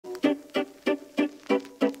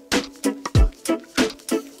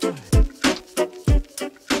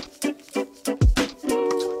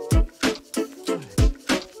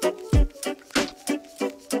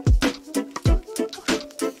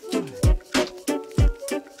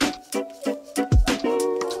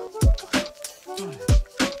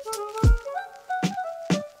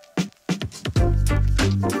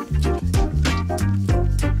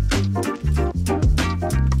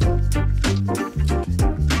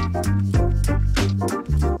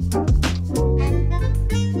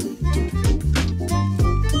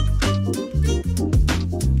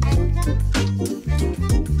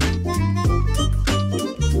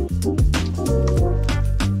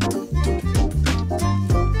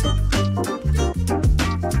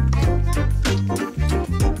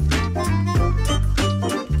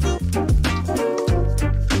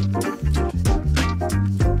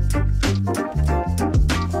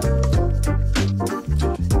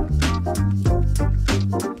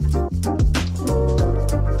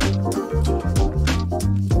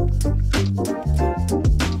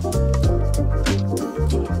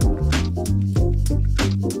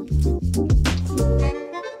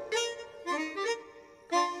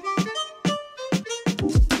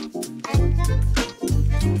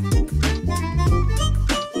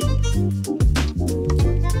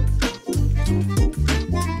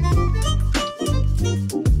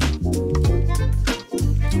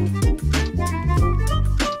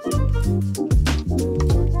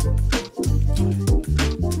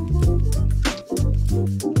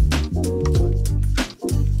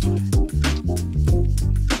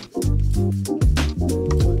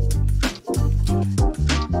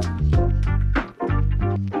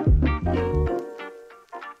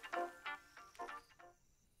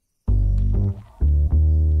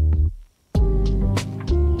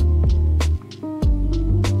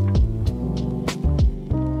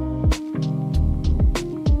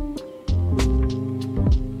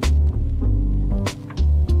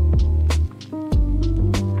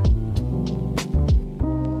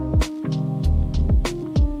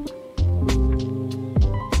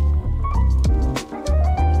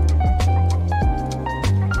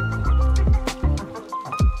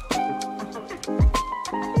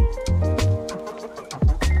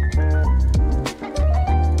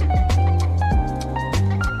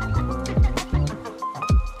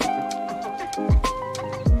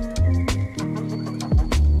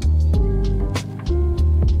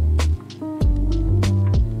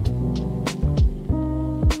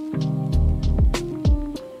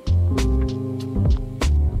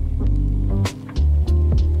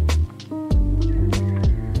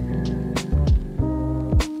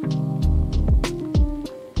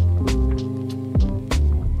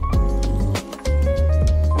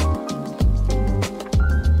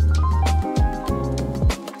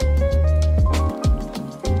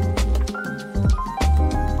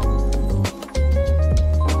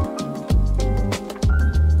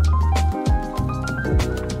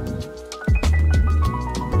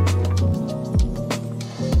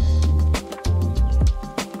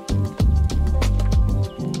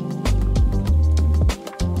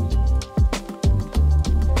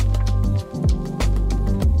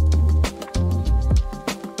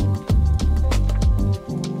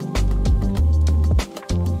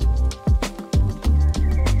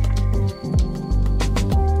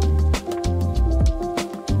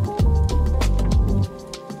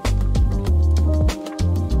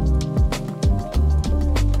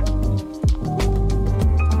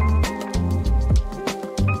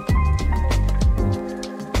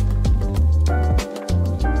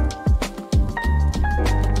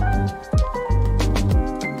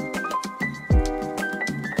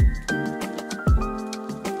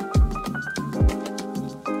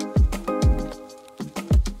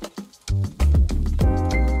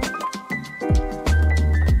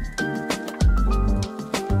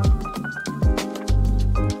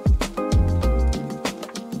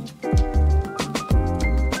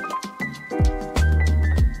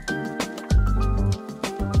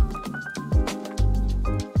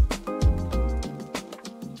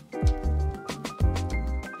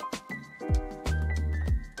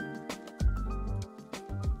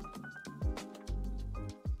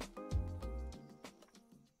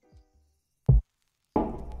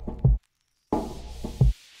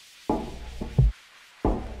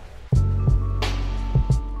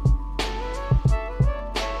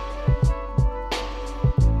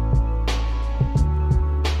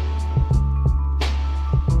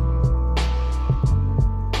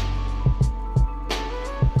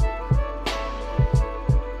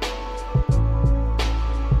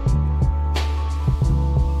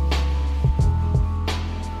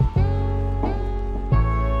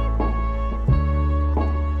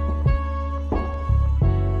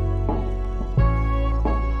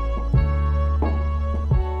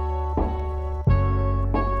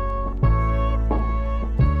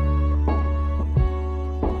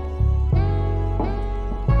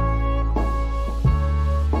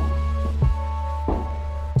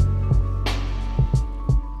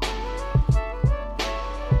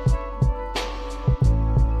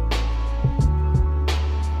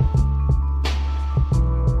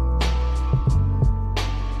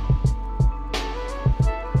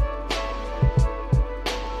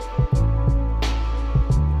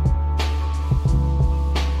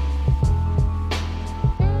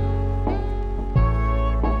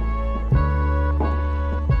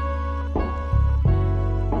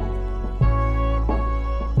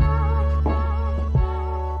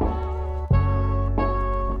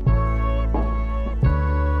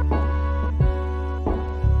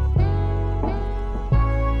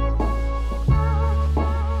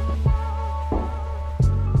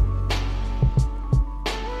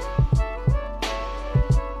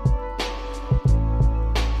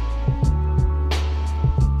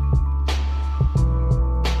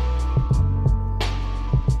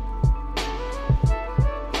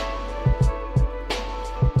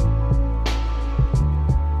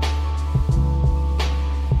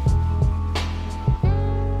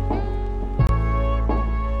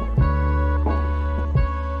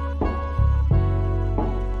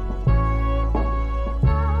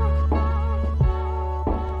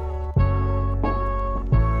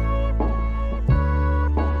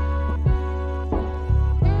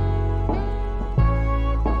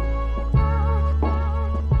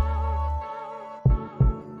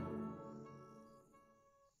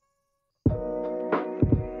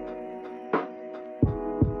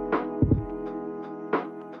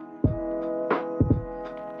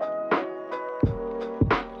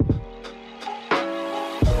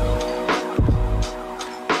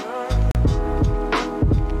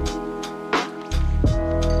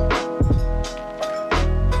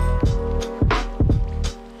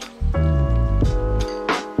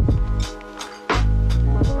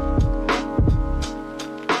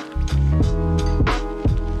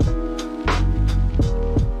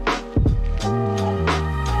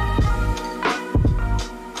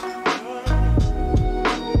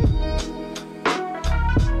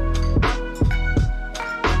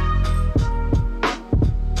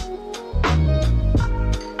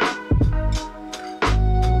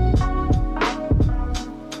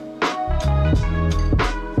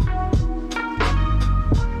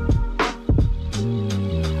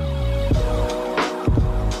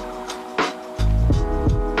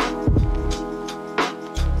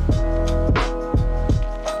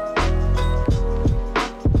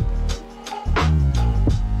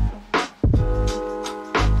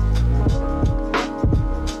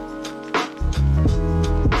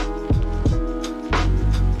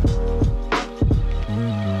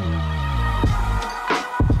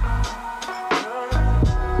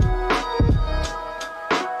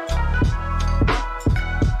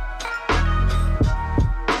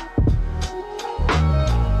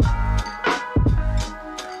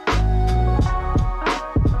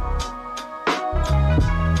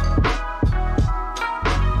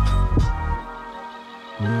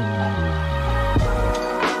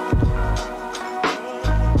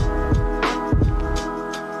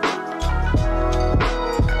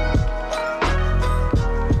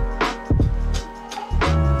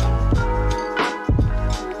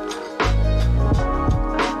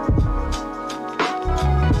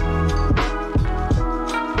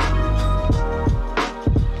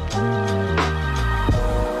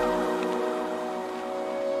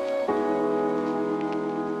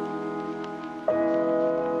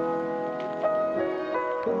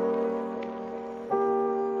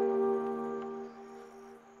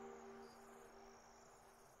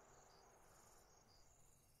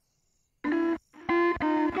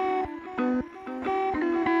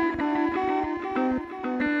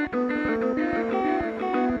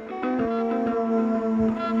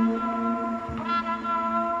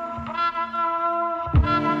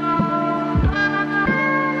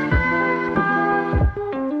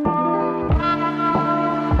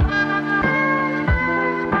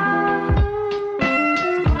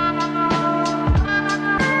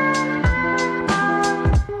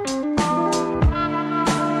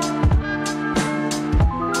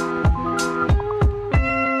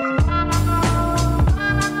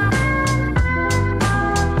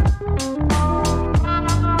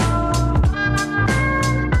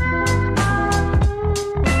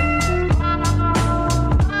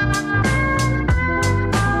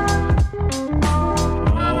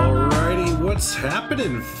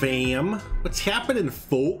happening, fam? What's happening,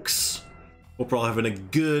 folks? Hope we're all having a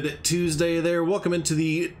good Tuesday there. Welcome into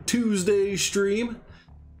the Tuesday stream.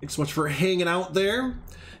 Thanks so much for hanging out there.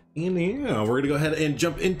 And yeah, we're gonna go ahead and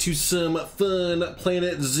jump into some fun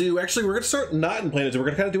Planet Zoo. Actually, we're gonna start not in Planet Zoo. We're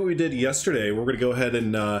gonna kind of do what we did yesterday. We're gonna go ahead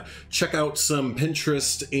and check out some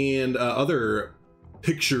Pinterest and other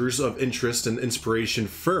pictures of interest and inspiration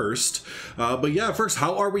first. But yeah, first,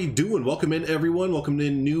 how are we doing? Welcome in, everyone. Welcome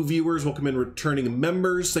in new viewers. Welcome in returning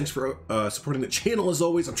members. Thanks for supporting the channel as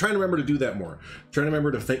always. I'm trying to remember to do that more. I'm trying to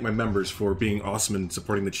remember to thank my members for being awesome and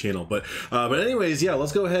supporting the channel. But anyways, yeah,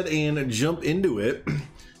 let's go ahead and jump into it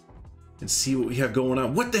and see what we have going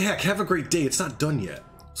on. What the heck? Have a great day. It's not done yet.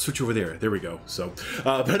 Switch over there. There we go. So,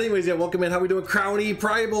 but anyways, yeah, welcome in. How we doing? Crowny,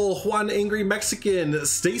 Primal, Juan, Angry Mexican,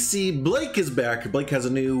 Stacy, Blake is back. Blake has a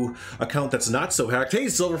new account that's not so hacked. Hey,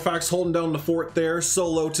 Silver Fox holding down the fort there,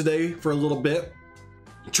 solo today for a little bit.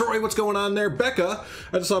 Troy, what's going on there? Becca,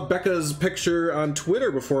 I just saw Becca's picture on Twitter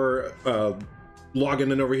before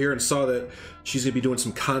logging in over here and saw that she's gonna be doing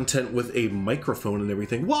some content with a microphone and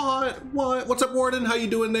everything. What? What's up, Warden? How you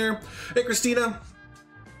doing there? Hey, Christina,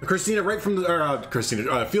 right from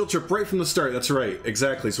the, field trip right from the start. That's right,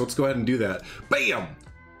 exactly. So let's go ahead and do that. Bam!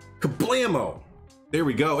 Kablamo! There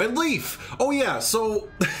we go. And Leaf! Oh yeah, so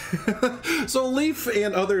so Leaf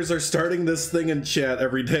and others are starting this thing in chat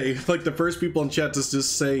every day. Like the first people in chat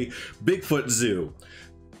just say Bigfoot Zoo.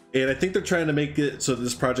 And I think they're trying to make it so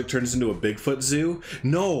this project turns into a Bigfoot Zoo.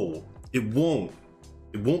 No, it won't.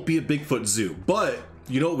 It won't be a Bigfoot Zoo. But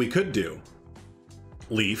you know what we could do?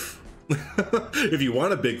 Leaf. If you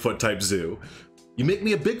want a Bigfoot type zoo, you make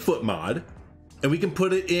me a Bigfoot mod and we can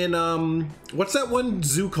put it in what's that one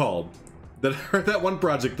zoo called, that one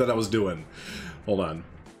project that I was doing? Hold on,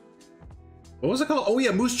 what was it called? Oh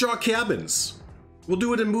yeah, Moose Jaw Cabins. We'll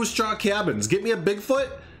do it in Moose Jaw Cabins. Get me a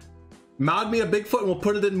Bigfoot, mod me a Bigfoot, and we'll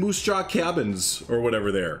put it in Moose Jaw Cabins or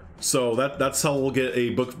whatever there. So that's how we'll get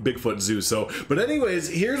a Bigfoot zoo. So, but anyways,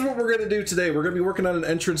 here's what we're gonna do today. We're gonna be working on an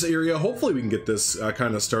entrance area. Hopefully we can get this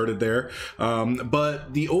kind of started there.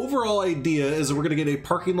 But the overall idea is that we're gonna get a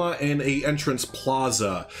parking lot and a entrance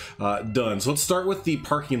plaza done. So let's start with the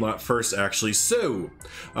parking lot first, actually. So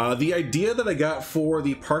the idea that I got for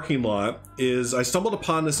the parking lot is I stumbled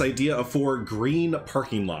upon this idea of 4 green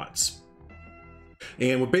parking lots.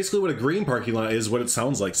 And basically what a green parking lot is, what it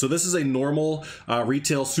sounds like. So this is a normal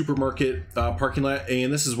retail supermarket parking lot,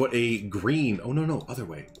 and this is what a green, oh no, other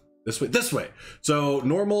way. This way. So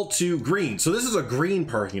normal to green. So this is a green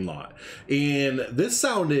parking lot. And this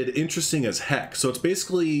sounded interesting as heck. So it's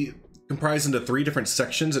basically comprised into 3 different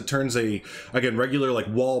sections. It turns again, regular like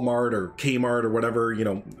Walmart or Kmart or whatever, you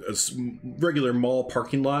know, a regular mall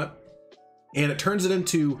parking lot. And it turns it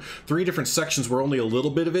into 3 different sections where only a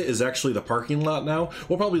little bit of it is actually the parking lot now.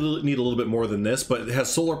 We'll probably need a little bit more than this, but it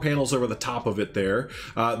has solar panels over the top of it there.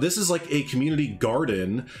 This is like a community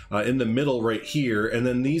garden in the middle right here. And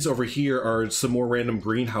then these over here are some more random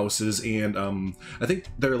greenhouses. And I think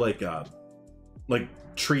they're like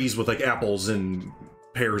trees with like apples and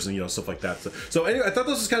pears and, you know, stuff like that. So anyway, I thought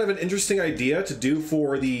this was kind of an interesting idea to do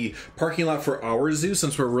for the parking lot for our zoo,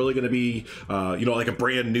 since we're really going to be you know, like a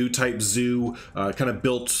brand new type zoo, kind of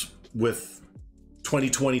built with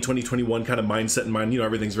 2020 2021 kind of mindset in mind. You know,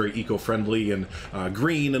 everything's very eco-friendly and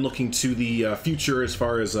green and looking to the future as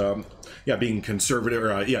far as yeah, being conservative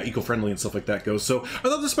or yeah, eco-friendly and stuff like that goes. So I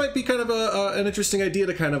thought this might be kind of an interesting idea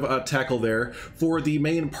to kind of tackle there for the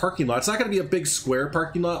main parking lot. It's not going to be a big square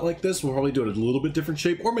parking lot like this. We'll probably do it a little bit different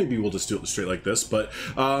shape, or maybe we'll just do it straight like this. But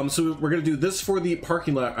so we're going to do this for the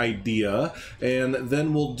parking lot idea, and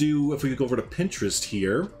then we'll do, if we could go over to Pinterest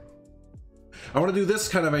here, I want to do this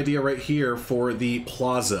kind of idea right here for the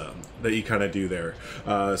plaza that you kind of do there.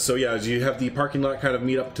 So yeah, as you have the parking lot kind of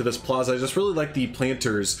meet up to this plaza, I just really like the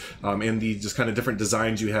planters and the just kind of different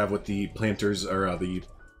designs you have with the planters, or the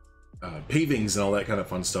pavings and all that kind of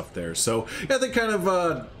fun stuff there. So yeah, they kind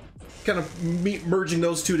of merging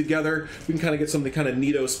those two together, we can kind of get something kind of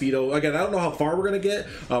neato speedo. Again, I don't know how far we're gonna get.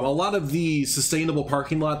 A lot of the sustainable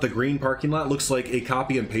parking lot, the green parking lot, looks like a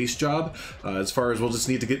copy and paste job, as far as we'll just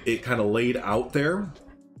need to get it kind of laid out there,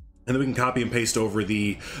 and then we can copy and paste over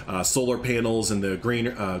the solar panels and the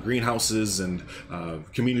greenhouses and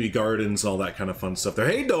community gardens, all that kind of fun stuff there.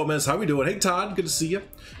 Hey Domus, how we doing? Hey Todd, good to see you.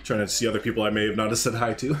 Trying to see other people I may have not have said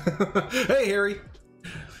hi to. Hey Harry.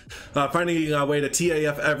 Finding a way to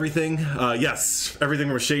TAF everything. Yes, everything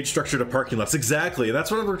from shade structure to parking lots. Exactly.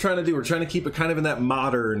 That's what we're trying to do. We're trying to keep it kind of in that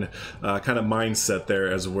modern kind of mindset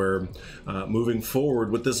there as we're moving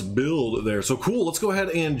forward with this build there. So cool. Let's go ahead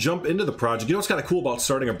and jump into the project. You know what's kind of cool about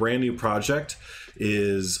starting a brand new project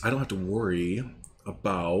is I don't have to worry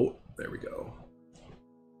about, there we go.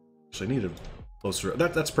 Actually, I need to closer.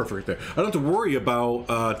 That's perfect right there. I don't have to worry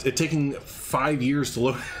about it taking 5 years to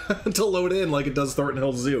load to load in like it does Thornton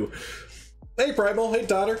Hills Zoo. Hey Primal, hey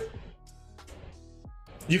daughter.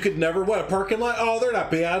 You could never what, a parking lot? Oh, they're not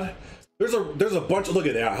bad. There's a bunch. Look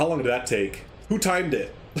at that. How long did that take? Who timed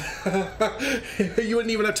it? You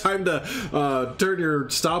wouldn't even have time to turn your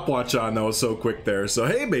stopwatch on. That was so quick there. So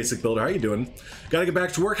hey, basic builder, how you doing? Gotta get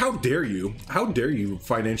back to work. How dare you? How dare you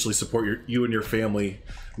financially support you and your family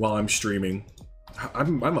while I'm streaming?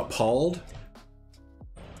 I'm appalled.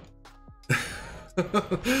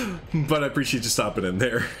 But I appreciate you stopping in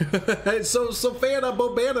there. Hey, so Fana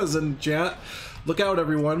Bobana's in chat. Look out,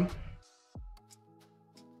 everyone.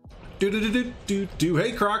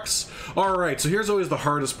 Hey Crocs. All right, so here's always the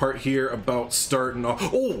hardest part here about starting off.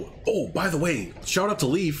 Oh, by the way, shout out to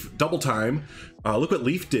Leaf, double time. Look what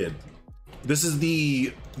Leaf did. This is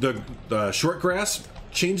the short grass.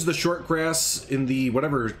 Change the short grass in the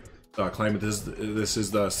whatever climate this is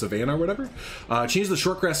the savanna or whatever. Change the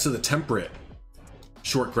short grass to the temperate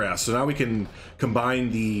short grass. So now we can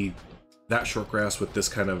combine that short grass with this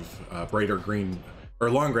kind of brighter green, or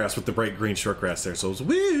long grass with the bright green short grass there. So it's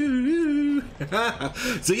woo.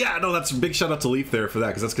 So yeah, no, that's a big shout out to Leaf there for that,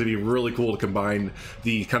 because that's going to be really cool to combine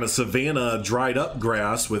the kind of savanna dried up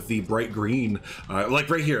grass with the bright green, like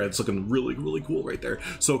right here. It's looking really, really cool right there.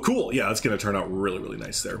 So cool. Yeah, it's going to turn out really, really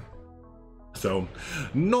nice there. So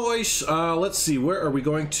nice. Let's see, where are we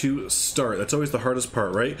going to start? That's always the hardest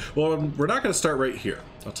part, right? Well, we're not going to start right here.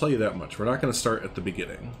 I'll tell you that much. We're not going to start at the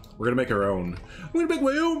beginning. We're going to make our own. I'm going to make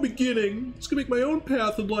my own beginning. It's going to make my own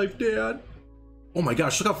path in life, Dad. Oh my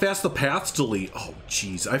gosh, look how fast the paths delete. Oh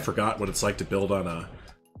geez, I forgot what it's like to build on a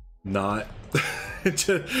not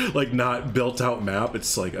like not built out map.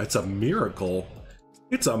 It's like, it's a miracle.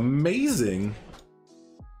 It's amazing.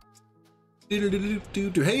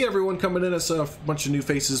 Hey everyone coming in, it's a bunch of new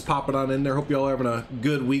faces popping on in there. Hope y'all are having a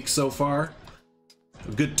good week so far.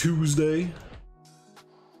 A good Tuesday.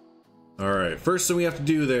 All right, first thing we have to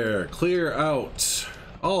do there, clear out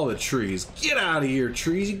all the trees. Get out of here,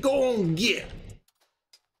 trees. You go on get.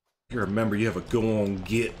 You remember you have a go on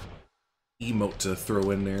get emote to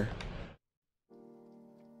throw in there.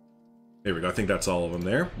 There we go. I think that's all of them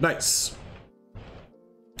there. Nice.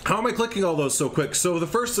 How am I clicking all those so quick? So the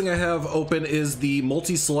first thing I have open is the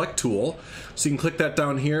multi-select tool. So you can click that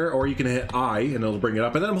down here, or you can hit I and it'll bring it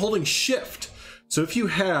up. And then I'm holding shift. So if you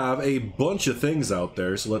have a bunch of things out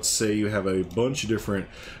there, so let's say you have a bunch of different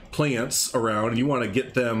plants around and you want to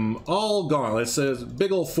get them all gone. Let's say it's a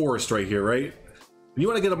big old forest right here, right? You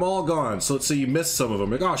want to get them all gone. So let's say you missed some of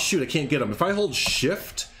them. Like, oh shoot, I can't get them. If I hold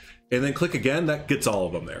shift and then click again, that gets all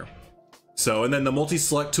of them there. So, and then the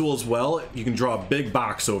multi-select tool as well, you can draw a big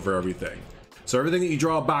box over everything. So everything that you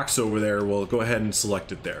draw a box over there, will go ahead and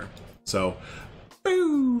select it there. So,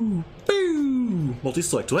 boo, boo,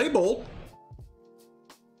 multi-select tool. Hey, Bolt.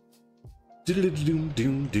 All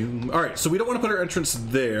right, so we don't want to put our entrance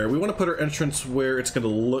there. We want to put our entrance where it's going to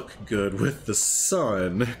look good with the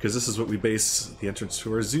sun, because this is what we base the entrance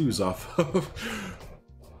to our zoos off of.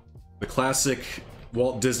 The classic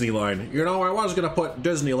Walt Disney line. You know, I was going to put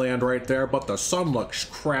Disneyland right there, but the sun looks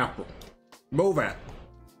crap. Move it.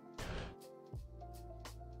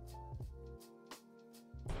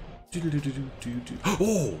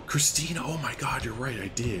 Oh, Christina. Oh my God, you're right. I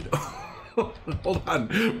did. Hold on,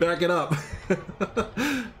 back it up.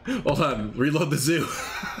 Hold on, reload the zoo.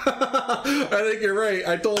 I think you're right.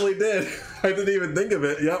 I totally did. I didn't even think of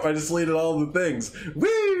it. Yep, I just deleted all the things.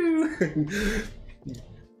 Woo!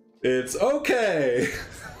 It's okay.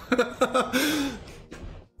 I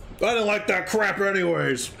didn't like that crap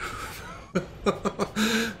anyways.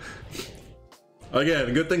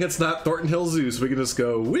 Again, good thing it's not Thornton Hills Zoo, so we can just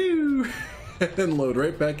go woo and load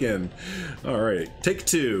right back in. All right, take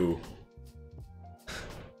two.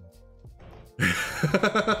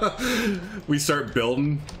 We start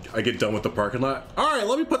building. I get done with the parking lot. All right,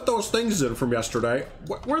 let me put those things in from yesterday.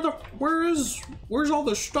 Where's all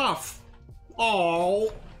the stuff?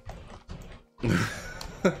 Oh.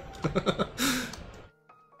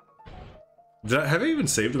 Have I even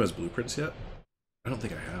saved them as blueprints yet? I don't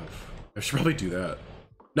think I have. I should probably do that.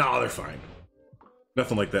 No, they're fine.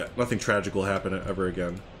 Nothing like that. Nothing tragic will happen ever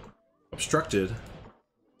again. Obstructed.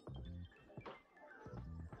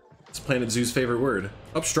 It's Planet Zoo's favorite word.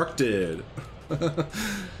 Obstructed.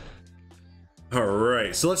 All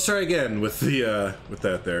right, so let's try again with the with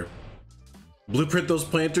that there. Blueprint those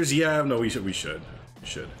planters. Yeah, no, we should.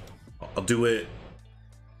 I'll do it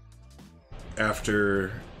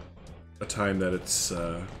after a time that it's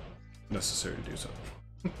necessary to do so.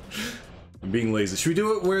 I'm being lazy. Should we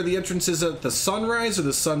do it where the entrance is at the sunrise or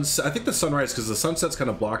the sunset? I think the sunrise, because the sunset's kind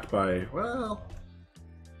of blocked by, well,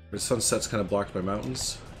 the sunset's kind of blocked by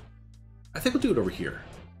mountains. I think we'll do it over here.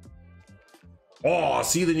 Oh,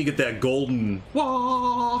 see, then you get that golden,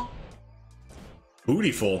 wah,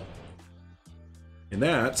 beautiful. And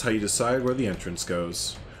that's how you decide where the entrance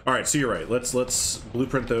goes. All right, so you're right. Let's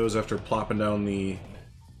blueprint those after plopping down the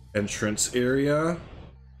entrance area.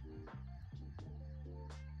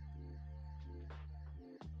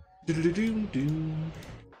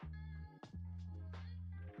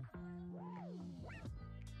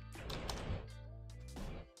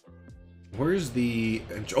 Where's the...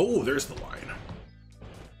 Oh, there's the line.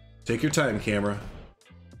 Take your time, camera.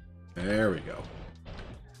 There we go.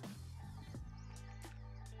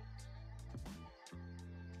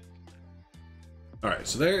 Alright,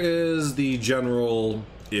 so there is the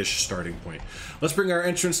general-ish starting point. Let's bring our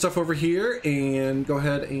entrance stuff over here and go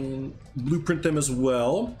ahead and blueprint them as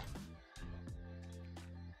well.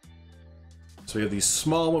 So we have these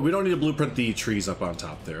small ones. We don't need to blueprint the trees up on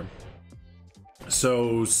top there.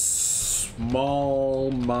 So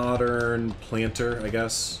small modern planter, I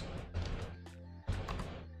guess.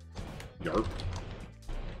 Yarp.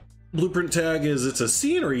 Blueprint tag is it's a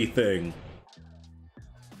scenery thing.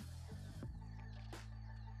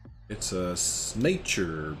 It's a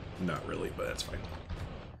nature, not really, but that's fine.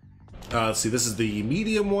 Let's see, this is the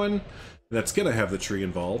medium one. That's gonna have the tree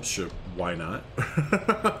involved. Sure, why not?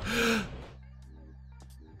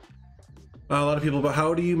 A lot of people, but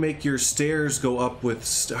how do you make your stairs go up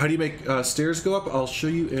with... How do you make stairs go up? I'll show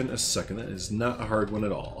you in a second. That is not a hard one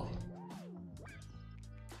at all.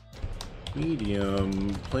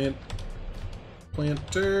 Medium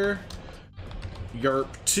planter. Yarp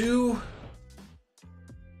 2.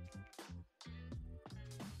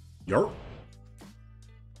 Yarp.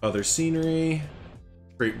 Other scenery.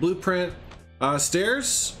 Great blueprint.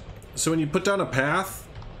 Stairs. So when you put down a path,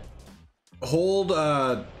 hold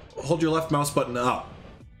your left mouse button up,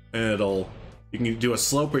 and you can do a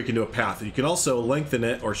slope or you can do a path. You can also lengthen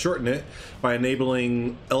it or shorten it by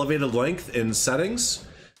enabling elevated length in settings.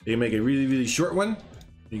 You can make a really, really short one.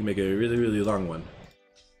 You can make a really, really long one.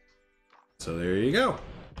 So there you go.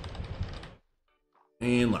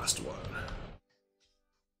 And last one.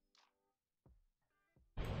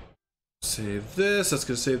 Save this. That's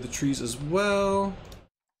going to save the trees as well.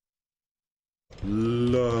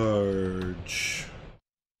 Large.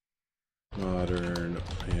 Modern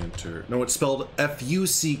planter. No, it's spelled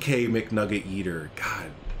F-U-C-K McNugget Eater.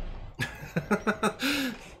 God.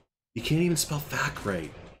 You can't even spell FAC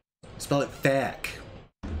right. Spell it FAC.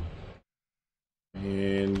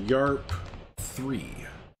 And Yarp 3.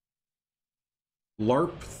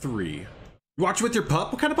 LARP 3. You watch with your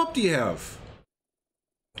pup? What kind of pup do you have?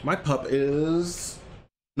 My pup is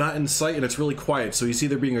not in sight and it's really quiet, so he's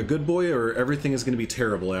either being a good boy or everything is going to be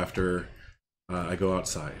terrible after I go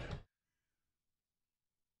outside.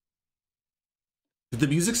 Did the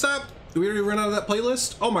music stop? Did we already run out of that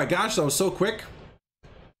playlist? Oh my gosh, that was so quick.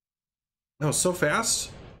 That was so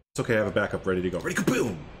fast. It's okay, I have a backup ready to go. Ready,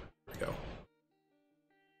 kaboom! There we go.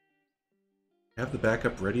 Have the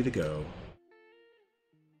backup ready to go.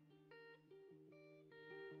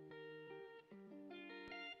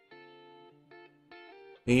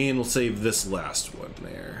 And we'll save this last one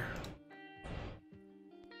there.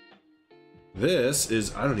 This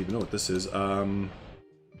is, I don't even know what this is.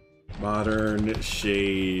 Modern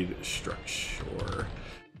shade structure.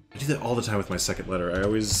 I do that all the time with my second letter. I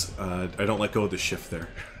always, I don't let go of the shift there.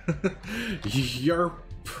 Yarp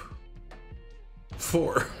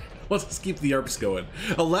 4. Let's just keep the yarps going.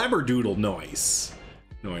 A labradoodle, nice.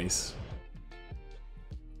 Nice.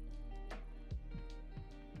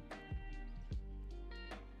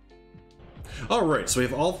 All right, so we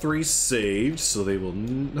have all three saved, so they will,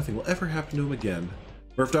 nothing will ever happen to him again.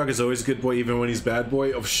 Murph Dog is always a good boy, even when he's bad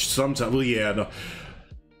boy. Oh, sometimes. Well, yeah, no.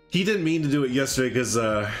 He didn't mean to do it yesterday because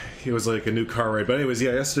it was like a new car ride. But anyways,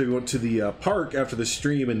 yeah, yesterday we went to the park after the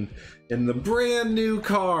stream, and in the brand new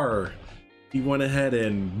car, he went ahead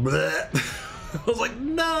and bleh. I was like,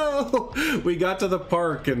 no! We got to the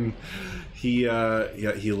park and he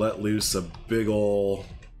let loose a big ol'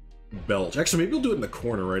 belch. Actually, maybe we'll do it in the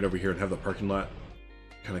corner right over here and have the parking lot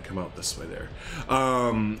kind of come out this way there.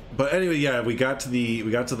 But anyway, yeah, we got to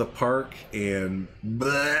the park and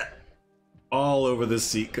bleh, all over the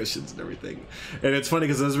seat cushions and everything. And it's funny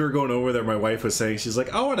because as we were going over there, my wife was saying, she's like,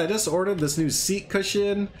 oh, and I just ordered this new seat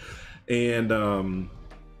cushion, and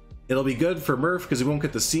it'll be good for Murph because he won't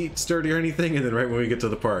get the seats dirty or anything. And then right when we get to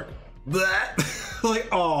the park, bleh, like,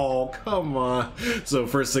 oh, come on. So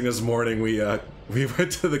first thing this morning, we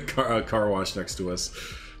went to the car wash next to us.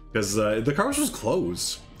 because the car wash was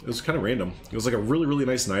closed. It was kind of random. It was like a really, really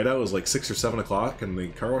nice night out. It was like 6 or 7 o'clock, and the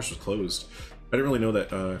car wash was closed. I didn't really know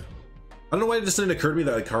that. I don't know why it just didn't occur to me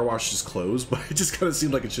that the car wash is closed, but it just kind of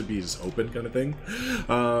seemed like it should be just open kind of thing.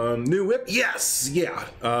 New whip, yes, yeah.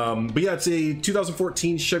 But yeah, it's a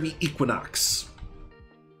 2014 Chevy Equinox.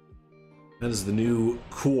 That is the new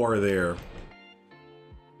core there.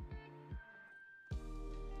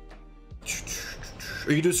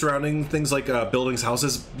 Are you do surrounding things like buildings,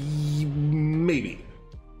 houses? Maybe.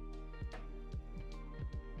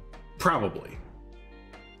 Probably.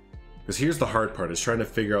 Because here's the hard part, is trying to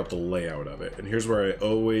figure out the layout of it. And here's where I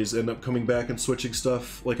always end up coming back and switching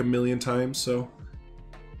stuff like a million times, so.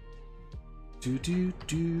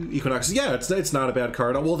 Equinox, yeah, it's not a bad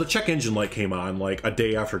card. Well, the check engine light came on like a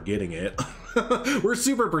day after getting it. We're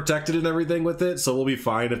super protected and everything with it, so we'll be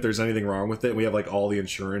fine if there's anything wrong with it. We have like all the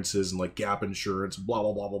insurances and like gap insurance, blah,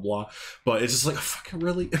 blah, blah, blah, blah. But it's just like, fucking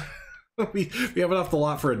really? we have it off the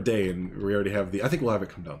lot for a day, and we already have the. I think we'll have it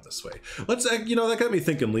come down this way. Let's, you know, that got me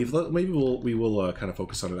thinking, Leaf. Maybe we will kind of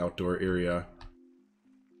focus on an outdoor area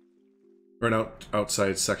or an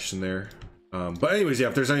outside section there. But anyways, yeah,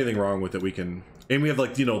 if there's anything wrong with it, we can. And we have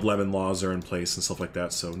like, you know, lemon laws are in place and stuff like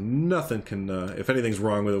that, so nothing can. If anything's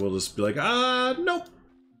wrong with it, we'll just be like, nope.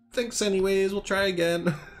 Thanks anyways. We'll try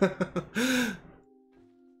again.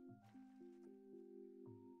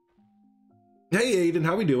 Hey Aiden,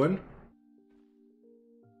 how we doing?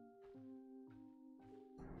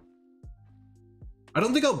 I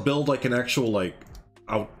don't think I'll build like an actual like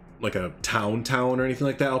like a town or anything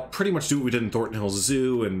like that. I'll pretty much do what we did in Thornton Hills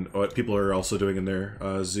Zoo and what people are also doing in their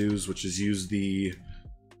zoos, which is use the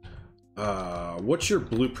what's your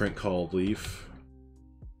blueprint called, Leaf?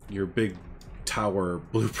 Your big tower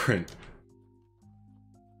blueprint.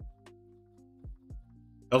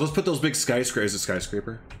 I'll just put those big skyscrapers. Is it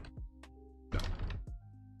skyscraper? No.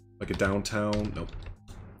 Like a downtown? Nope.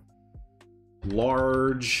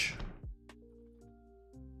 Large.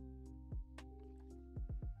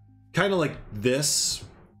 Kind of like this.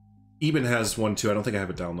 Eben has one too. I don't think I have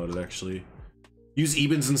it downloaded actually. Use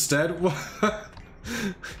Eben's instead?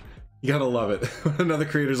 You gotta love it. Another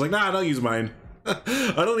creator's like, nah, don't use mine.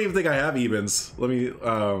 I don't even think I have Eben's. Let me,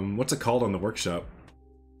 what's it called on the workshop?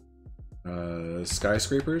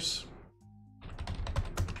 Skyscrapers?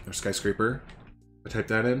 Or skyscraper. I type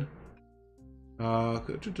that in.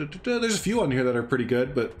 There's a few on here that are pretty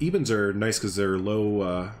good, but Eben's are nice because they're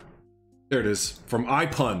low, there it is. From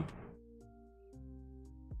iPun.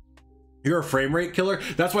 You're a frame rate killer?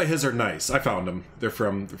 That's why his are nice. I found them. They're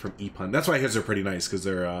from ePun. That's why his are pretty nice, because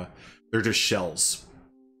they're just shells.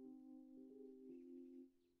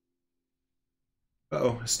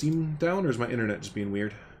 Uh-oh, is Steam down or is my internet just being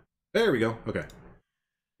weird? There we go. Okay.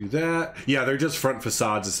 Do that. Yeah, they're just front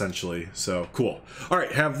facades essentially. So cool. All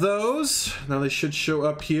right, have those. Now they should show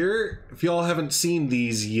up here. If y'all haven't seen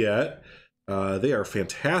these yet, they are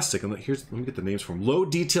fantastic. And let me get the names for them. Low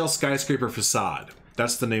detail skyscraper facade.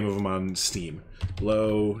 That's the name of them on Steam.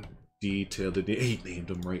 Low detail. He named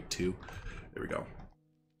them right too. There we go.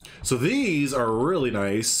 So these are really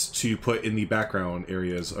nice to put in the background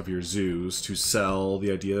areas of your zoos to sell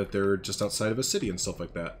the idea that they're just outside of a city and stuff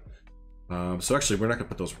like that. So actually, we're not gonna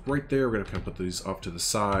put those right there. We're gonna kind of put these off to the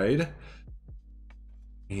side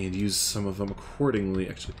and use some of them accordingly.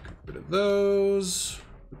 Actually, get rid of those.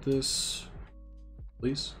 Put this,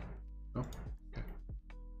 please. Oh, okay.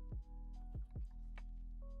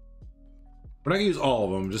 We're not gonna use all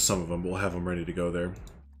of them, just some of them, but we'll have them ready to go there.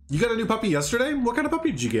 You got a new puppy yesterday? What kind of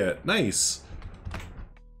puppy did you get? Nice.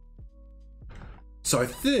 So I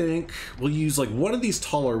think we'll use like one of these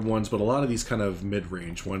taller ones, but a lot of these kind of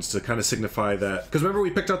mid-range ones to kind of signify that. Because remember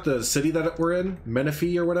we picked out the city that we're in,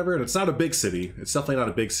 Menifee or whatever, and it's not a big city. It's definitely not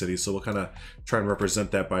a big city, so we'll kind of try and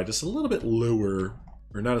represent that by just a little bit lower,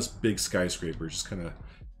 or not as big skyscrapers, just kind of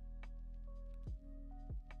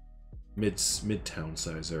mid-town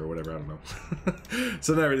size there or whatever, I don't know.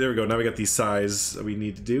 So there we go. Now we got these size that we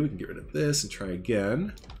need to do. We can get rid of this and try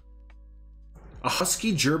again. A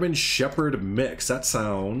Husky German Shepherd mix. That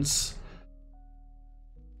sounds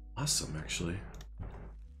awesome, actually.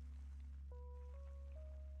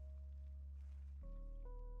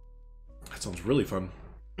 That sounds really fun.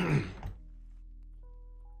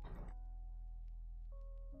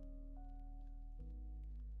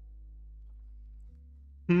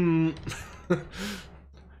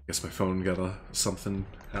 Guess my phone got something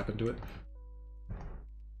happened to it.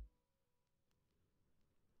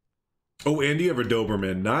 Oh, and you have a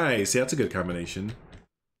Doberman. Nice. Yeah, that's a good combination.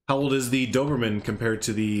 How old is the Doberman compared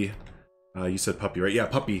to the, you said puppy, right? Yeah,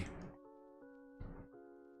 puppy.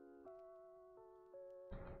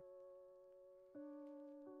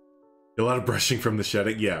 A lot of brushing from the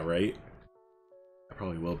shedding. Yeah, right? I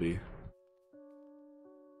probably will be.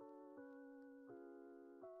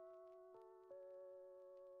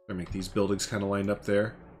 I make these buildings kind of lined up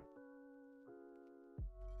there.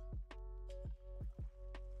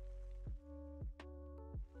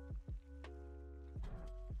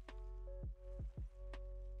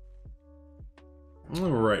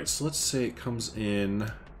 Alright, so let's say it comes in.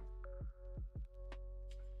 Let's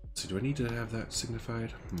see, do I need to have that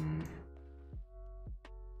signified?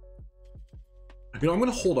 You know, I'm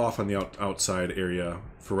going to hold off on the outside area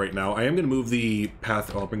for right now. I am going to move the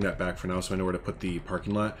path. I'll bring that back for now so I know where to put the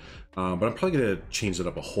parking lot. But I'm probably going to change it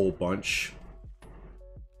up a whole bunch.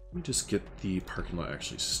 Let me just get the parking lot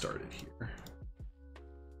actually started here.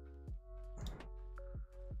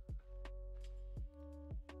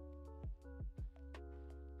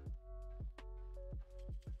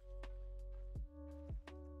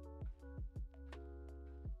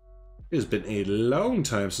 It has been a long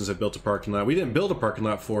time since I built a parking lot. We didn't build a parking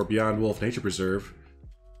lot for Beyond Wolf Nature Preserve.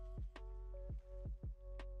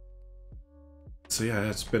 So yeah,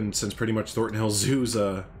 it's been since pretty much Thornton Hill Zoo's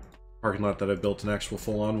parking lot that I built an actual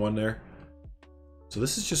full-on one there. So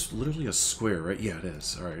this is just literally a square, right? Yeah, it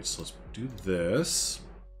is. Alright, so let's do this.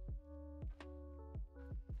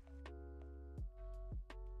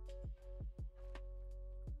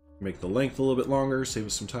 Make the length a little bit longer, save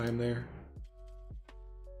us some time there.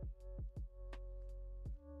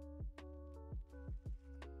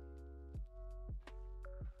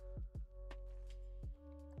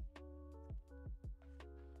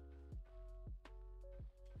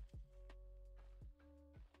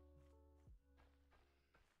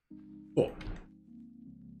 Cool.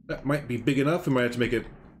 That might be big enough. We might have to make it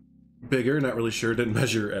bigger. Not really sure. Didn't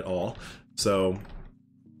measure at all. So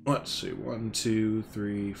let's see. 1, 2,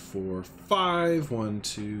 3, 4, 5. 1,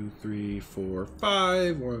 2, 3, 4,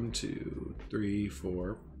 5. 1, 2, 3,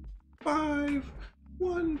 4, 5.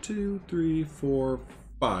 1, 2, 3, 4,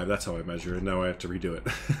 5. That's how I measure, and now I have to redo it.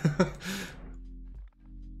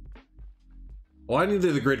 Well, I knew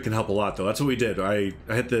that the grid can help a lot, though. That's what we did. I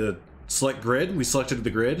hit the select grid. We selected the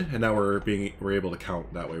grid, and now we're able to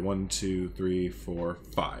count that way. 1, 2, 3, 4,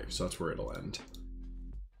 5. So that's where it'll end.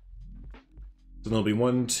 So there'll be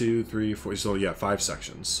 1, 2, 3, 4. So yeah, 5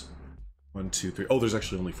 sections. 1, 2, 3. Oh, there's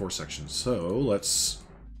actually only 4 sections. So let's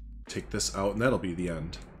take this out, and that'll be the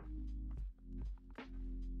end.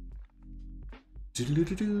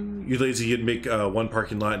 You lazy, you'd make one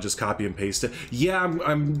parking lot and just copy and paste it. Yeah,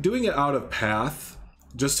 I'm doing it out of path,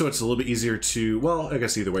 just so it's a little bit easier to, well, I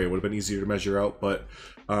guess either way it would have been easier to measure out, but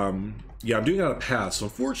yeah, I'm doing it out of path, so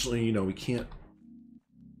unfortunately, you know, we can't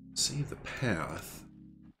save the path.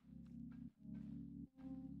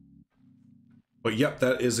 But yep,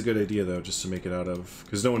 that is a good idea though, just to make it out of,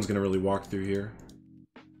 because no one's going to really walk through here.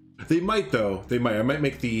 They might though, they might. I might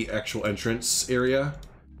make the actual entrance area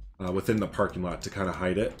within the parking lot to kind of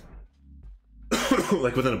hide it.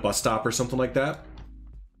 Like within a bus stop or something like that.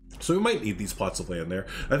 So we might need these plots of land there.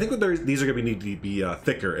 I think these are going to need to be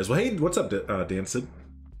thicker as well. Hey, what's up, Dancid?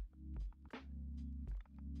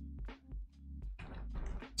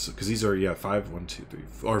 So, because these are, yeah, 5, 1, 2, 3,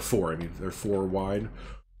 or 4. I mean, they're 4 wide.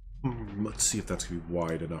 Let's see if that's going to be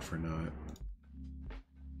wide enough or not.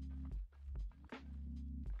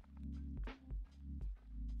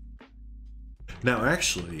 Now,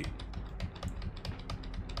 actually,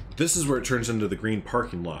 this is where it turns into the green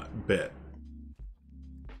parking lot bit.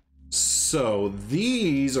 So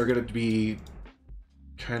these are going to be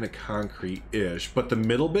kind of concrete-ish, but the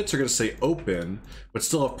middle bits are going to stay open, but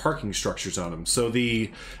still have parking structures on them. So the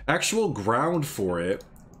actual ground for it,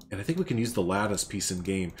 and I think we can use the lattice piece in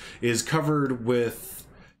game, is covered with,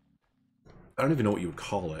 I don't even know what you would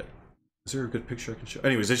call it. Is there a good picture I can show?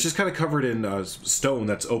 Anyways, it's just kind of covered in stone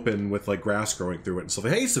that's open with like grass growing through it and stuff.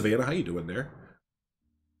 Hey, Savannah, how you doing there?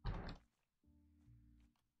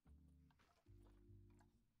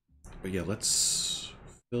 But yeah, let's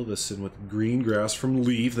fill this in with green grass from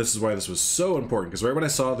Leaf. This is why this was so important, because right when I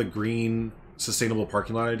saw the green sustainable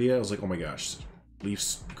parking lot idea, I was like, oh my gosh,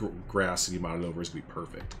 Leaf's grass and mounted over is gonna be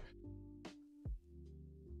perfect.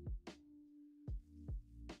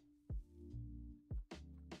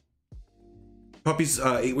 Puppy's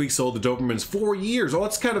 8 weeks old. The Doberman's 4 years. Oh,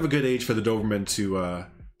 that's kind of a good age for the Doberman to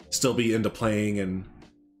still be into playing and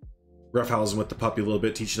roughhousing with the puppy a little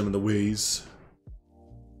bit, teaching him the ways.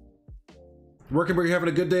 Working where you're having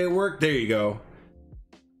a good day at work? There you go.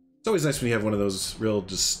 It's always nice when you have one of those real,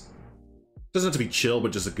 just, doesn't have to be chill,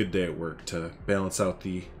 but just a good day at work to balance out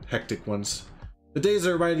the hectic ones. The days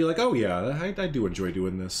that remind you like, oh yeah, I do enjoy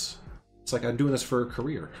doing this. It's like I'm doing this for a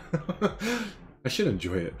career. I should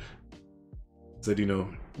enjoy it. I do know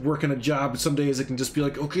working a job. Some days it can just be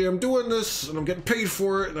like, okay, I'm doing this and I'm getting paid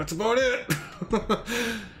for it, and that's about it.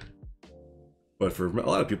 But for a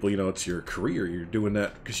lot of people, you know, it's your career. You're doing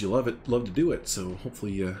that because you love it, love to do it. So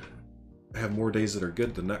hopefully you have more days that are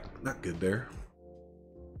good than not good there.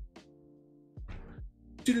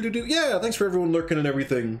 Yeah, thanks for everyone lurking and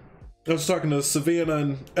everything. I was talking to Savannah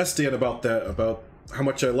and Estian about that, about how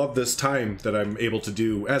much I love this time that I'm able to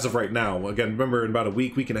do as of right now. Again, remember, in about a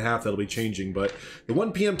week and a half, that'll be changing, but the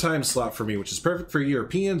 1 p.m. time slot for me, which is perfect for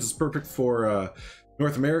Europeans, is perfect for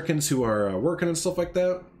North Americans who are working and stuff like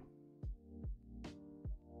that.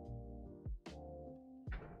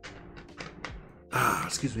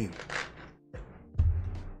 Excuse me.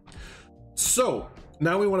 So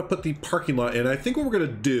now we want to put the parking lot in. I think what we're going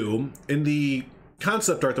to do in the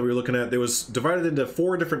concept art that we were looking at, there was divided into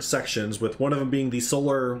 4 different sections, with one of them being the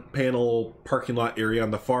solar panel parking lot area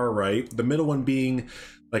on the far right, the middle one being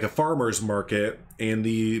like a farmer's market, and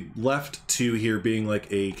the left 2 here being like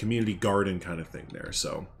a community garden kind of thing there.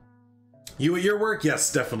 So you at your work?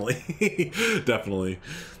 Yes, definitely. Definitely.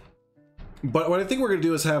 But what I think we're going to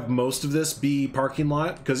do is have most of this be parking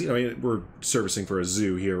lot, because, you know, I mean, we're servicing for a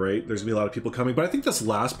zoo here, right? There's going to be a lot of people coming. But I think this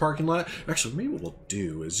last parking lot, actually, maybe what we'll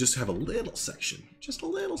do is just have a little section. Just a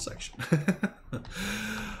little section.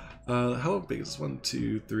 How big is this? 1,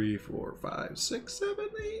 2, 3, 4, 5, 6, 7,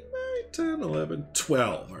 8, 9, 10, 11,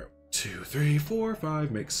 12. All right. 2, 3, 4,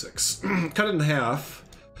 5, makes 6. Cut it in half.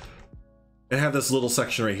 And have this little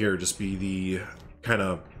section right here just be the kind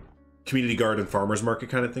of community garden farmer's market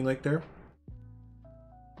kind of thing like there.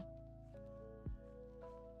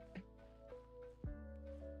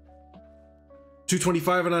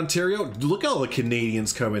 $2.25 in Ontario. Look at all the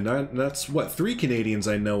Canadians coming. That's what, 3 Canadians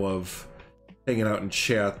I know of hanging out in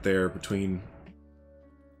chat there between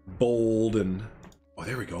Bold and, oh,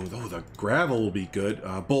 there we go. Oh, the gravel will be good.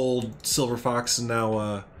 Bold, Silver Fox, and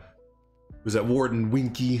now was that Warden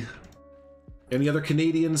Winky. Any other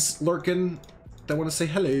Canadians lurking that want to say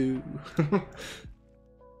hello?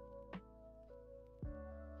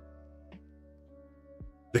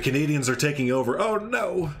 The Canadians are taking over. Oh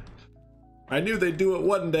no! I knew they'd do it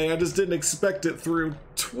one day, I just didn't expect it through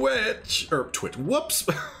Twitch, whoops,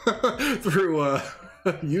 through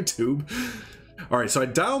YouTube. All right, so I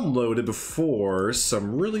downloaded before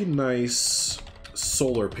some really nice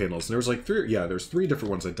solar panels, and there was like 3, yeah, there's 3 different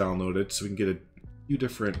ones I downloaded, so we can get a few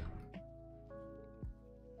different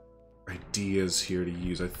ideas here to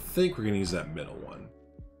use. I think we're gonna use that middle one.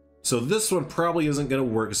 So this one probably isn't gonna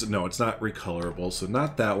work, no, it's not recolorable, so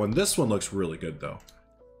not that one. This one looks really good though.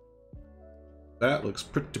 That looks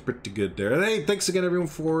pretty good there. And hey, thanks again everyone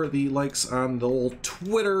for the likes on the old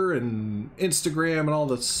Twitter and Instagram and all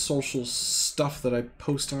the social stuff that I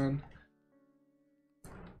post on.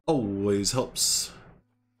 Always helps.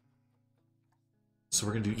 So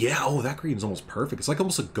we're gonna do, yeah, oh, that green's almost perfect. It's like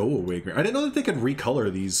almost a go-away green. I didn't know that they could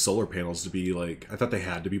recolor these solar panels to be like, I thought they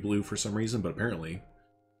had to be blue for some reason, but apparently,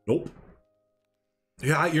 nope.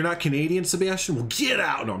 Yeah, you're not Canadian, Sebastian? Well, get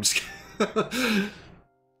out! No, I'm just kidding.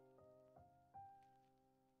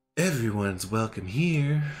 Everyone's welcome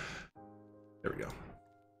here. There we go.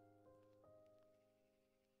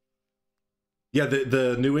 Yeah,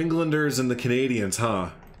 the New Englanders and the Canadians, huh?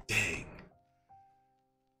 Dang.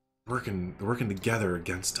 Working together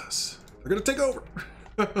against us. They're gonna take over.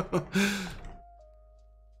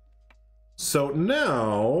 So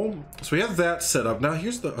now, so we have that set up. Now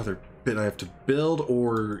here's the other bit I have to build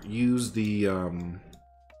or use the oh,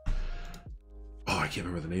 I can't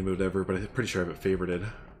remember the name of it ever, but I'm pretty sure I have it favorited.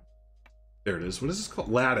 There it is. What is this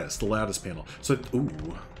called? Lattice, the lattice panel. So, ooh.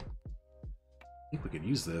 I think we could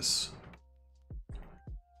use this.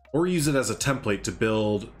 Or use it as a template to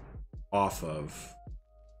build off of.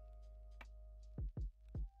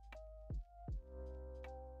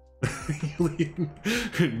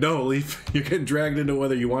 No, Leaf, you're getting dragged into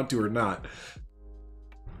whether you want to or not.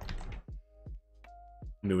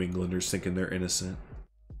 New Englanders thinking they're innocent.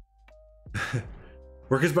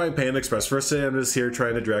 Workers buying Panda Express. First day I'm just here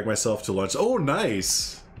trying to drag myself to lunch. Oh,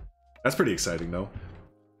 nice. That's pretty exciting, though.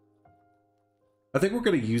 I think we're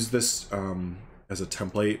going to use this as a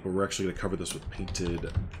template, but we're actually going to cover this with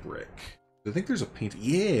painted brick. I think there's a paint.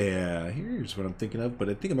 Yeah, here's what I'm thinking of, but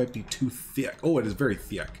I think it might be too thick. Oh, it is very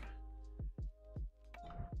thick.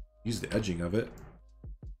 Use the edging of it.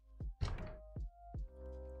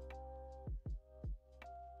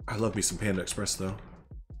 I love me some Panda Express, though.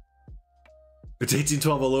 It's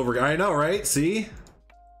 1812 all over. I know, right? See?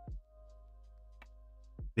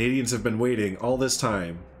 Canadians have been waiting all this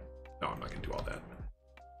time. No, I'm not going to do all that.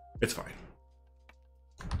 It's fine.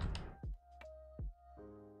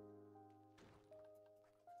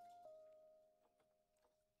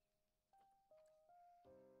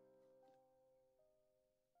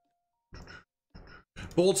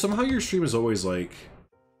 Bold, somehow your stream is always like...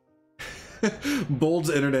 Bold's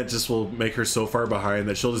internet just will make her so far behind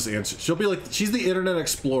that she'll just answer. She'll be like, she's the internet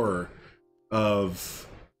explorer of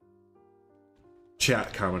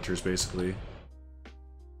chat commenters, basically.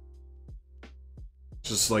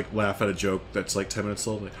 Just like laugh at a joke that's like 10 minutes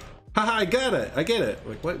old. Like, haha, I got it, I get it.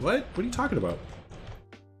 Like, what are you talking about?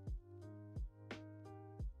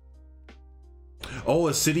 Oh,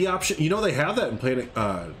 a city option. You know they have that in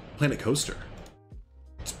Planet Coaster.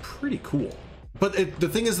 It's pretty cool. But the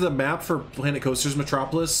thing is, the map for Planet Coaster's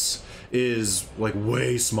Metropolis is like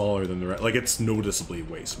way smaller than the rest. Like it's noticeably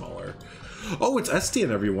way smaller. Oh, it's SDN,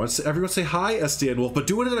 everyone. Everyone say hi, SDN Wolf, but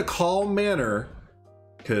do it in a calm manner.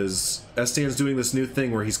 Because SDN's doing this new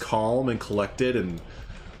thing where he's calm and collected and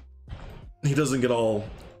he doesn't get all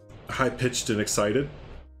high-pitched and excited.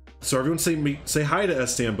 So everyone say hi to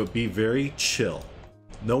SDN, but be very chill.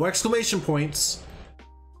 No exclamation points.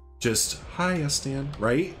 Just hi, SDN,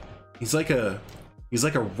 right? He's like a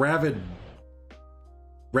rabid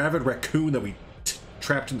raccoon that we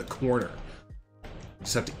trapped in the corner. We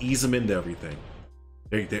just have to ease him into everything.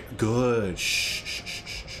 There, good. Shh, shh, shh,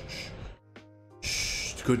 shh,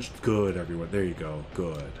 shh. Good, everyone. There you go.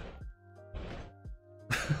 Good.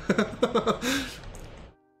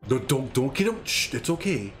 Don't get him. Shh, it's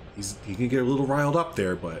okay. He can get a little riled up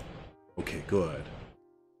there, but okay, good.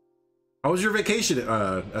 How was your vacation,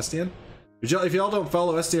 SDN? If y'all don't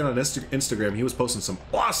follow SDN on Instagram, he was posting some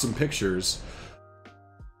awesome pictures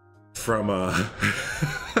from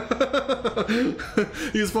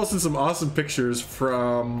he was posting some awesome pictures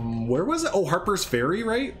from, where was it? Oh, Harper's Ferry,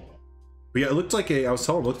 right? But yeah, it looked like I was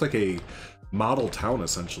telling him, it looked like a model town,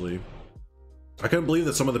 essentially. I couldn't believe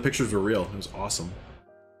that some of the pictures were real. It was awesome.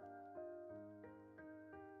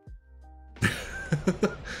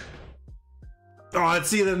 Oh,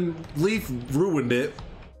 see, then Leaf ruined it.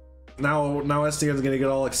 Now SDN's gonna get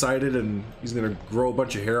all excited and he's gonna grow a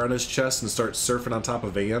bunch of hair on his chest and start surfing on top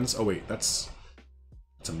of vans. Oh wait, that's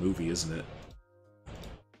a movie, isn't it?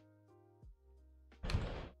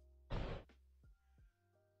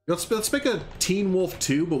 Let's make a Teen Wolf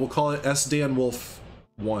 2, but we'll call it SDN Wolf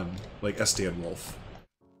 1, like SDN Wolf.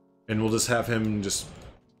 And we'll just have him just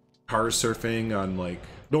car surfing on like,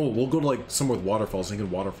 no, we'll go to like somewhere with waterfalls and he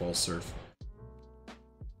can waterfall surf.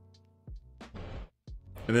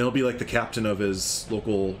 And then he'll be like the captain of his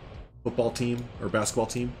local football team or basketball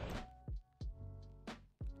team.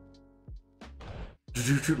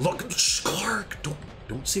 Look, Clark,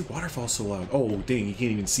 don't say waterfall so loud. Oh dang, you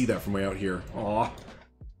can't even see that from way out here. Aw.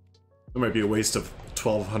 That might be a waste of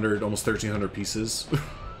 1,200, almost 1,300 pieces.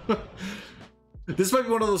 This might be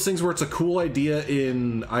one of those things where it's a cool idea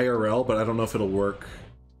in IRL, but I don't know if it'll work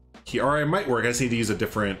here. Or it might work, I just need to use a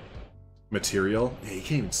different material. Yeah, you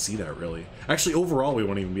can't even see that really. Actually, overall, we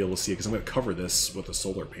won't even be able to see it because I'm going to cover this with a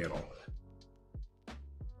solar panel.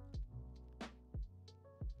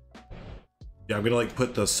 Yeah, I'm going to like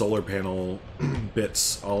put the solar panel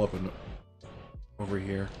bits all up and over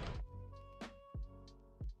here.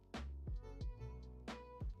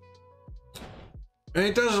 And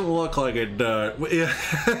it doesn't look like it does. Yeah,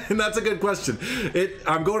 and that's a good question.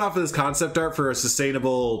 I'm going off of this concept art for a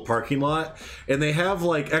sustainable parking lot, and they have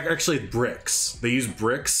like actually bricks. They use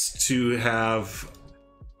bricks to have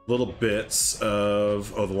little bits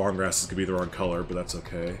of, oh, the long grass is gonna be the wrong color, but that's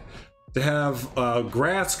okay. To have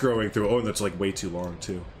grass growing through. Oh, and that's like way too long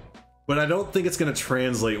too. But I don't think it's gonna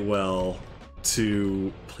translate well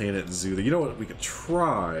to Planet Zoo. You know what? We could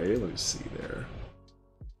try. Let me see there.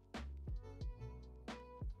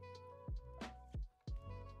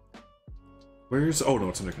 Where's, oh no,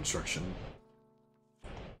 it's under construction.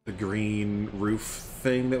 The green roof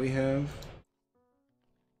thing that we have.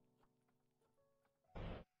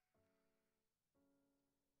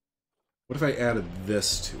 What if I added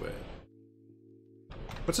this to it?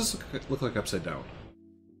 What's this look like upside down?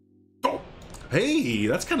 Oh, hey,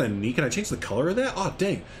 that's kind of neat. Can I change the color of that? Oh,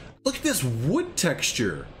 dang. Look at this wood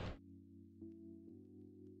texture.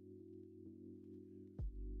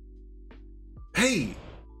 Hey.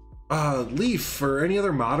 Leaf or any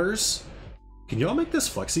other modders, can y'all make this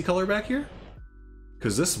flexi color back here?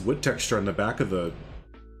 Because this wood texture on the back of the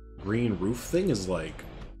green roof thing is like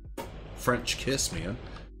French kiss, man.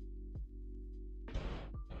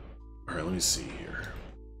 All right, let me see here.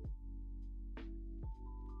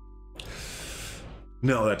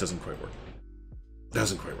 No, that doesn't quite work.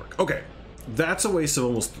 Doesn't quite work. Okay, that's a waste of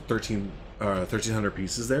almost 1,300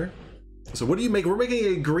 pieces there. So what do you make? We're making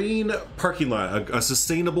a green parking lot, a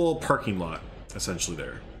sustainable parking lot, essentially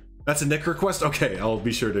there. That's a Nick request? Okay, I'll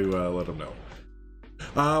be sure to let him know.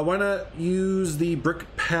 Why not use the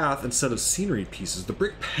brick path instead of scenery pieces? The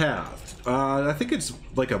brick path, I think it's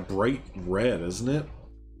like a bright red, isn't it?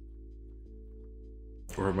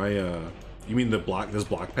 Or am I, you mean this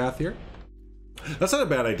block path here? That's not a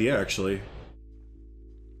bad idea, actually.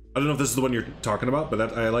 I don't know if this is the one you're talking about,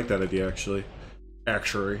 but I like that idea, actually.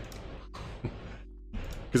 Because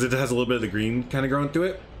it has a little bit of the green kind of growing through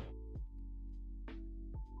it.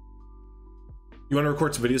 You want to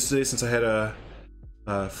record some videos today since I had a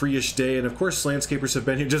free-ish day, and of course landscapers have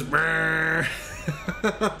been here just or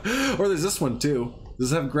there's this one too.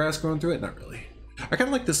 Does it have grass growing through it? Not really. I kind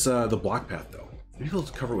of like this the block path though. Maybe we'll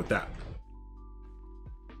cover with that.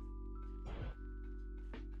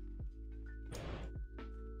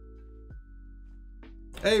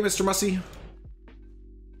 Hey, Mr. Mussy.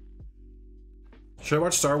 Should I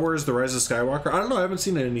watch Star Wars: The Rise of Skywalker? I don't know. I haven't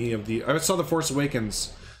seen any of the. I saw The Force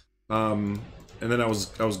Awakens, and then I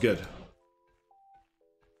was good.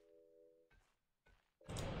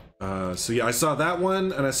 So yeah, I saw that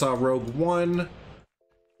one, and I saw Rogue One.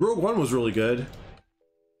 Rogue One was really good,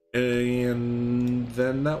 and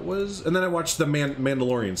then I watched the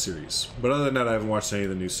Mandalorian series. But other than that, I haven't watched any of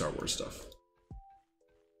the new Star Wars stuff.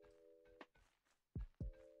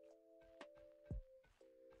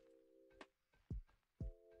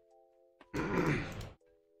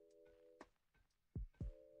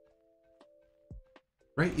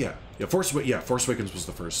 Right? Yeah. Force Awakens was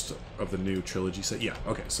the first of the new trilogy set. Yeah.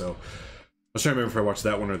 Okay. So I was trying to remember if I watched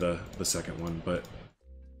that one or the second one, but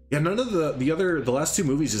yeah, none of the last two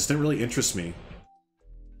movies just didn't really interest me.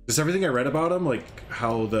 Just everything I read about them, like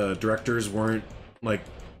how the directors weren't like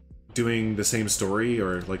doing the same story,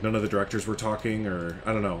 or like none of the directors were talking, or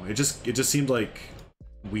I don't know. It just seemed like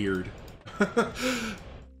weird.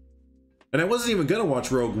 And I wasn't even gonna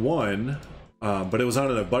watch Rogue One, but it was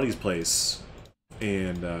on at a buddy's place,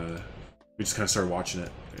 and we just kind of started watching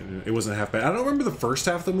it. And it wasn't half bad. I don't remember the first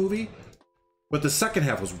half of the movie, but the second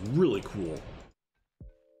half was really cool.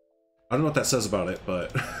 I don't know what that says about it,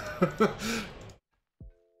 but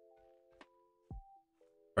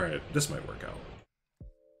all right, this might work out.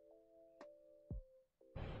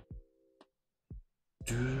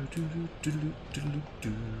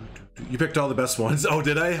 You picked all the best ones. Oh,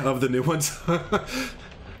 did I? Of the new ones?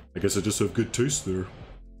 I guess I just have good taste there.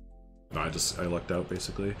 No, I lucked out,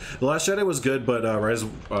 basically. The Last Jedi was good, but Rise of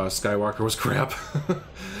Skywalker was crap.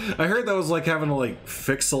 I heard that was like having to like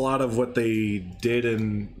fix a lot of what they did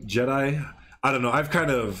in Jedi. I don't know. I've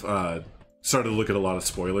kind of started to look at a lot of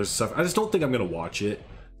spoilers and stuff. I just don't think I'm gonna watch it.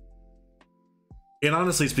 And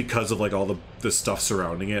honestly, it's because of like all the stuff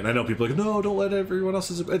surrounding it. And I know people are like, no, don't let everyone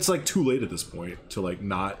else's. It's like too late at this point to like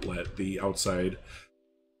not let the outside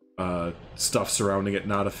stuff surrounding it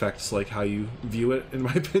not affect like how you view it, in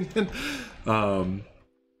my opinion.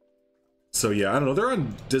 So yeah, I don't know. They're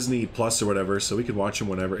on Disney Plus or whatever, so we can watch them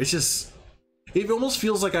whenever. It's just, it almost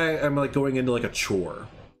feels like I'm like going into like a chore,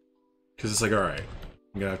 because it's like, all right,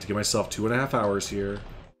 I'm gonna have to give myself 2.5 hours here,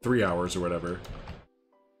 3 hours or whatever,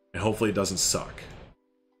 and hopefully it doesn't suck.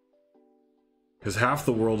 Because half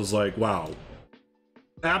the world is like, wow,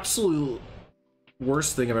 absolute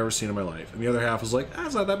worst thing I've ever seen in my life, and the other half is like,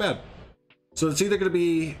 it's not that bad. So it's either going to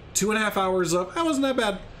be 2.5 hours of, that wasn't that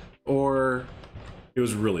bad, or it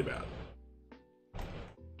was really bad.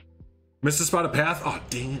 Missed a spot of path. Oh,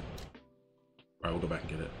 dang it. All right, we'll go back and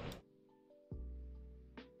get it.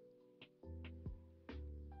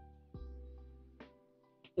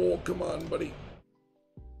 Oh, come on, buddy.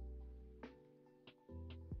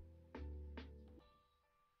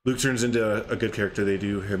 Luke turns into a good character. They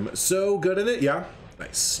do him so good in it. Yeah,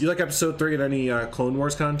 nice. You like episode 3 and any Clone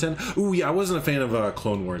Wars content? Ooh, yeah, I wasn't a fan of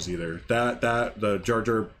Clone Wars either. The Jar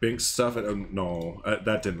Jar Binks stuff, no,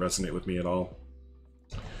 that didn't resonate with me at all.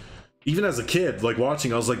 Even as a kid, like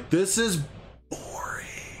watching, I was like, this is boring.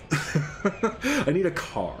 I need a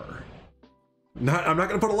car. I'm not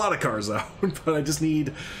gonna put a lot of cars out, but I just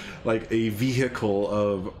need like a vehicle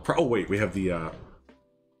of. Oh wait, we have the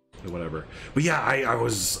whatever. But yeah,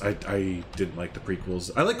 I didn't like the prequels.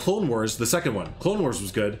 I like Clone Wars, the second one. Clone Wars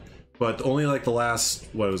was good, but only like the last,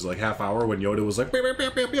 what was it, like half hour when Yoda was like,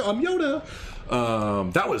 I'm Yoda.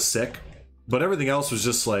 That was sick. But everything else was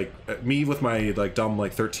just like me with my like dumb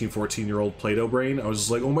like 13-14-year-old Play-Doh brain. I was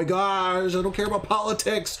just like, oh my gosh, I don't care about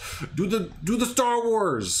politics. Do the Star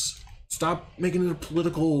Wars. Stop making it a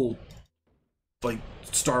political like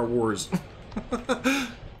Star Wars.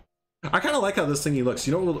 I kind of like how this thingy looks.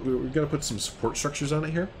 You know, we're gonna put some support structures on it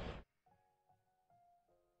here.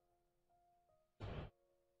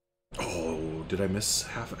 Oh, did I miss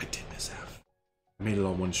half? I did miss half. I made it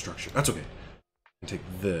on one structure. That's okay. I take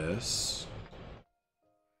this.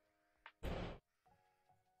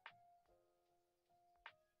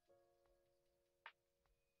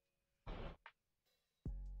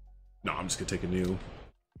 No, I'm just gonna take a new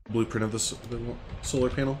blueprint of the solar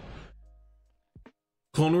panel.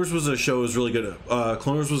 Clone Wars was a show. It was really good.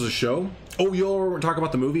 Clone Wars was a show. Oh, you all were talking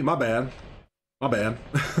about the movie? My bad. My bad.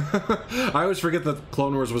 I always forget that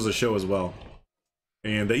Clone Wars was a show as well.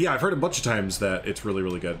 And yeah, I've heard a bunch of times that it's really,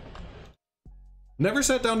 really good. Never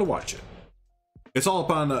sat down to watch it. It's all up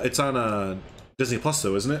on. It's on Disney Plus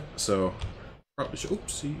though, isn't it? So probably should.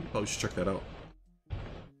 Oopsie. Probably should check that out.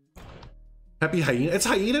 Happy Hyena. It's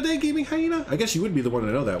Hyena Day, Gaming Hyena. I guess you would be the one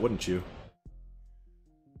to know that, wouldn't you?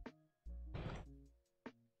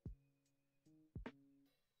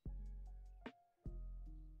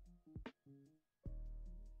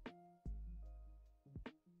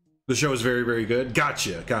 The show is very, very good.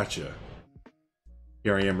 Gotcha, gotcha.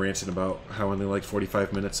 Here I am ranting about how I only like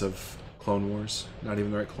 45 minutes of Clone Wars. Not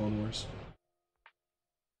even the right Clone Wars.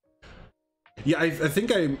 Yeah, I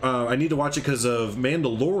think I need to watch it because of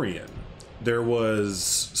Mandalorian. There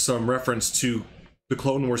was some reference to the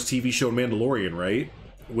Clone Wars TV show Mandalorian, right?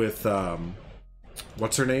 With,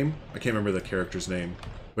 what's her name? I can't remember the character's name.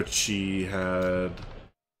 But she had,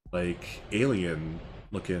 like, alien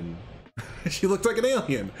looking... She looked like an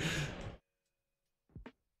alien.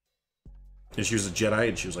 And she was a Jedi,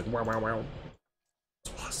 and she was like, wow, wow, wow.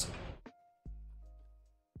 It's awesome.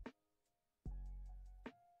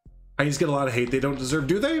 Hyenas get a lot of hate they don't deserve,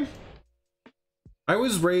 do they? I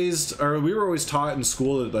was raised, or we were always taught in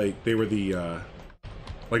school that, like, they were the,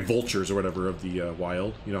 like, vultures or whatever of the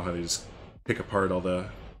wild. You know how they just pick apart all the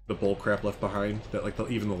bull crap left behind that, like,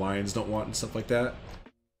 even the lions don't want and stuff like that.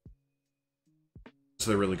 So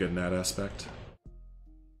they're really good in that aspect.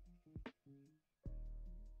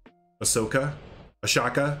 Ahsoka?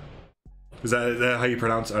 Ashaka? Is that how you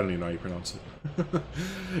pronounce it? I don't even know how you pronounce it.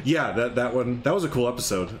 Yeah, that one, that was a cool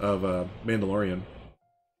episode of Mandalorian.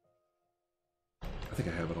 I think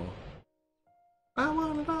I have it all. I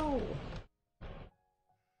want it all.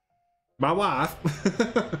 My wife.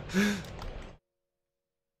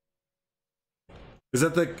 Is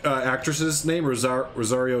that the actress's name,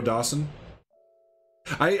 Rosario Dawson?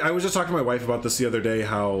 I was just talking to my wife about this the other day,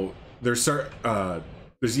 how there's starting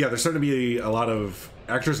to be a lot of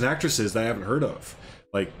actors and actresses that I haven't heard of,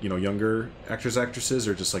 like, you know, younger actresses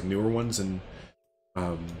or just like newer ones and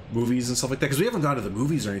movies and stuff like that, because we haven't gone to the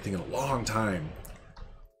movies or anything in a long time.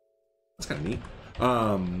 That's kind of neat.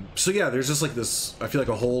 So yeah, there's just like this, I feel like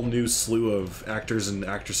a whole new slew of actors and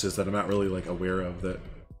actresses that I'm not really like aware of that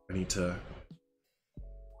I need to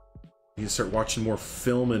start watching more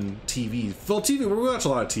film and TV. Well, TV, we watch a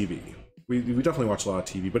lot of TV. We definitely watch a lot of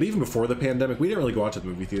TV, but even before the pandemic, we didn't really go out to the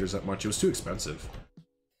movie theaters that much. It was too expensive.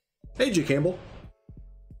 Hey, J. Campbell.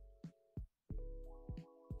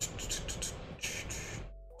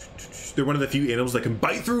 They're one of the few animals that can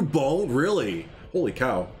bite through bone? Really? Holy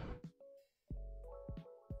cow.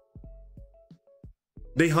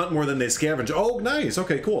 They hunt more than they scavenge. Oh, nice.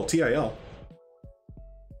 Okay, cool. TIL.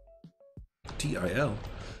 TIL.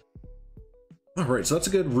 All right, so that's a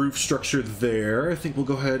good roof structure there. I think we'll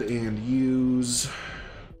go ahead and use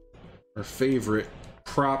our favorite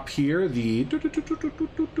prop here, the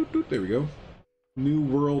there we go, New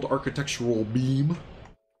World architectural beam.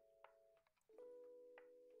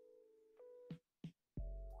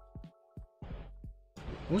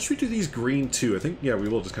 Why don't we do these green too? I think, yeah, we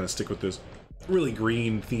will just kind of stick with this really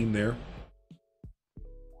green theme there.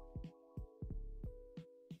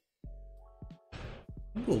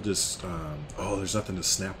 We'll just, oh, there's nothing to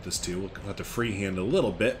snap this to. We'll have to freehand a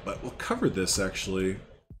little bit, but we'll cover this actually.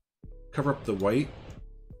 Cover up the white.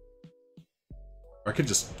 Or I could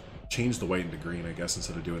just change the white into green, I guess,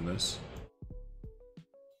 instead of doing this.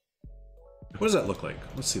 What does that look like?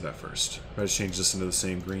 Let's see that first. If I just change this into the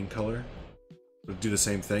same green color, would it do the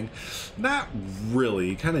same thing? Not really.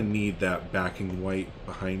 You kind of need that backing white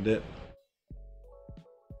behind it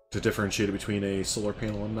to differentiate it between a solar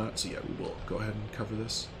panel and not. So yeah, we will go ahead and cover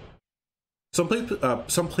this.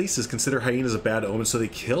 Some places consider hyenas a bad omen, so they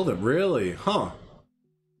kill them. Really? Huh.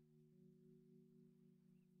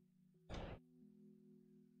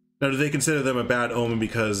 Now, do they consider them a bad omen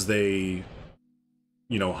because they,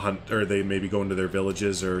 you know, hunt, or they maybe go into their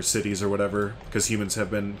villages or cities or whatever, because humans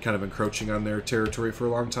have been kind of encroaching on their territory for a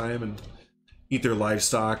long time and eat their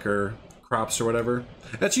livestock or crops or whatever?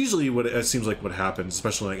 That's usually what it seems like what happens,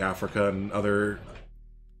 especially like Africa and other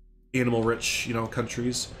animal-rich, you know,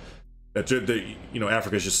 countries. That you know,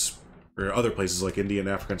 Africa's just, or other places like India and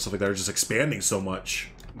Africa and stuff like that are just expanding so much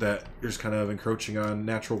that you're just kind of encroaching on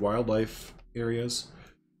natural wildlife areas.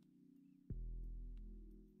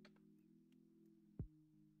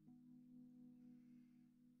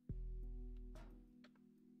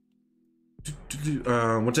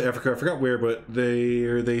 went to Africa. I forgot where, but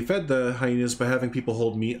they fed the hyenas by having people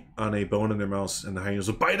hold meat on a bone in their mouths, and the hyenas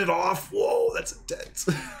would bite it off. Whoa, that's intense.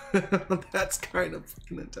 That's kind of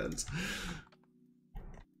fucking intense.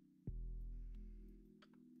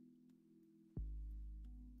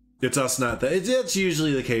 It's us, not that. It's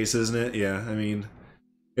usually the case, isn't it? Yeah, I mean,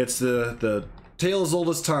 it's the tale as old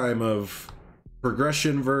as time of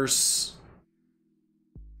progression versus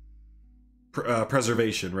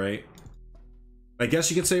preservation, right? I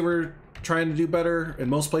guess you could say we're trying to do better in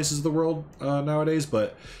most places of the world nowadays,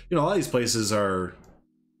 but you know, a lot of these places are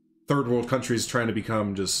third world countries trying to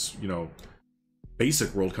become just, you know,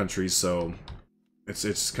 basic world countries. So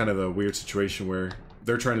it's kind of a weird situation where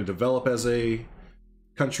they're trying to develop as a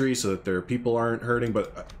country so that their people aren't hurting,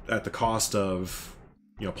 but at the cost of,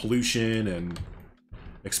 you know, pollution and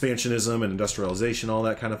expansionism and industrialization, all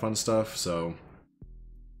that kind of fun stuff. So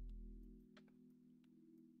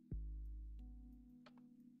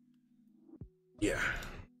yeah.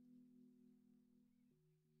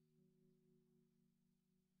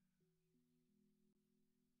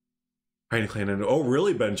 Heineclan. Oh,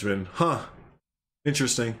 really, Benjamin? Huh.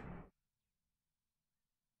 Interesting.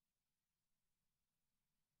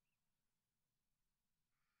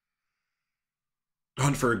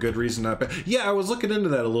 Hunt for a good reason, not bad. Yeah, I was looking into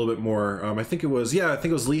that a little bit more. I think it was, yeah, I think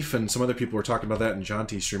it was Leaf and some other people were talking about that in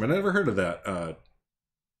Jonty's stream. I never heard of that.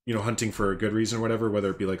 You know, hunting for a good reason or whatever, whether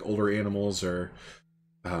it be like older animals or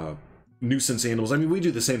nuisance animals. I mean, we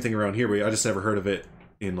do the same thing around here, but I just never heard of it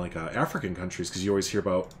in like African countries, because you always hear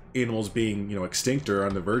about animals being, you know, extinct or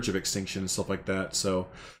on the verge of extinction and stuff like that. So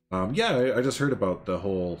yeah, I just heard about the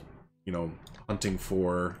whole, you know, hunting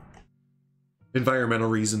for environmental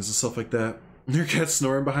reasons and stuff like that. Your cat's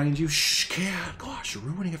snoring behind you. Shh, cat. Gosh, you're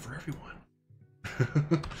ruining it for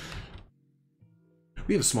everyone.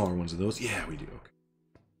 We have smaller ones of those. Yeah, we do.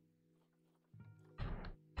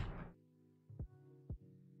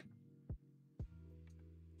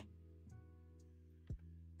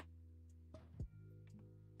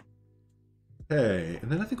 Okay, and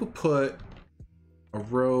then I think we'll put a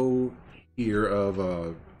row here of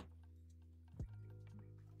what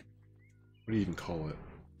do you even call it?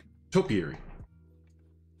 Topiary.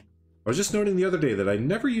 I was just noting the other day that I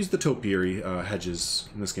never used the topiary hedges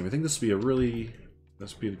in this game. I think this would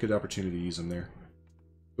be a good opportunity to use them there.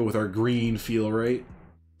 Go with our green feel, right?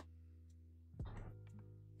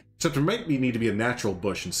 Except there might need to be a natural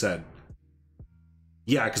bush instead.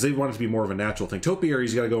 Yeah, because they want it to be more of a natural thing.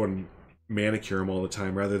 Topiaries, you got to go and manicure them all the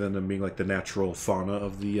time rather than them being like the natural fauna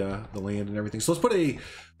of the land and everything. So we'll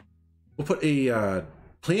put a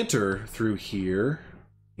planter through here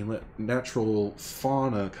and let natural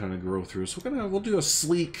fauna kind of grow through. So we'll do a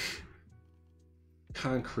sleek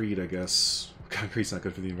concrete, I guess. Concrete's not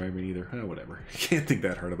good for the environment either. Whatever. Can't think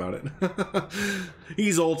that hard about it.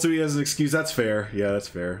 He's old, so he has an excuse. That's fair. Yeah, that's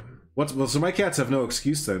fair. Well, so my cats have no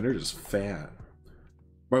excuse then. They're just fat.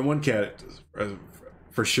 My one cat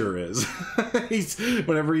for sure is.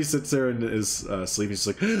 Whenever he sits there and is sleeping, he's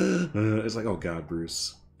like, it's like, oh God,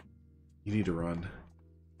 Bruce, you need to run.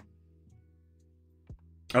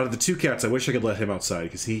 Out of the two cats, I wish I could let him outside,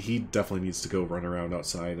 because he definitely needs to go run around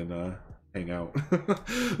outside and hang out.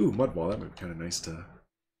 Ooh, mud wall, that might be kind of nice to...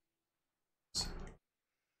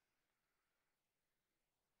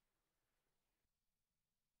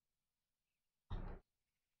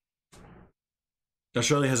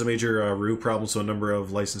 Australia has a major roo problem, so a number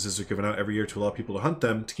of licenses are given out every year to allow people to hunt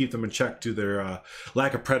them, to keep them in check to their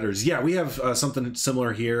lack of predators. Yeah, we have something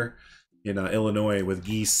similar here in Illinois with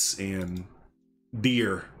geese and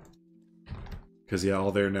deer. Because, yeah,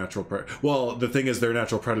 all their natural... Well, the thing is, their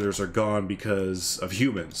natural predators are gone because of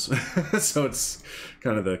humans. So it's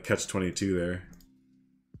kind of the catch-22 there.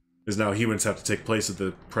 Because now humans have to take place of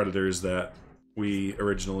the predators that we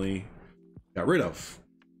originally got rid of.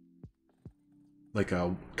 Like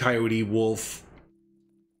a coyote, wolf...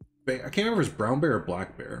 I can't remember if it's brown bear or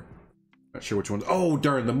black bear. Not sure which one. Oh,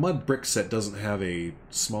 darn, the mud brick set doesn't have a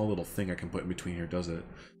small little thing I can put in between here, does it?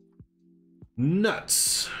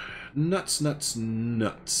 Nuts. Nuts, nuts,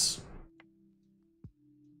 nuts.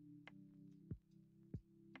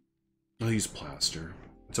 I'll use plaster.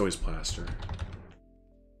 It's always plaster.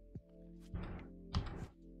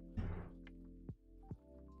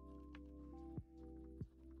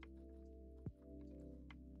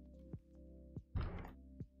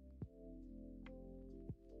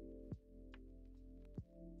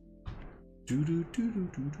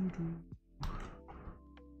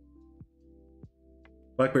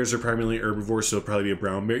 Black bears are primarily herbivores, so it'll probably be a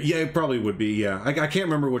brown bear. Yeah, it probably would be, yeah. I can't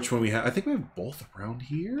remember which one we have. I think we have both around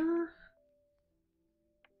here.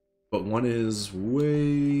 But one is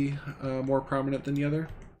way more prominent than the other.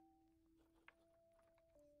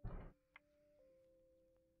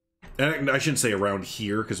 And I shouldn't say around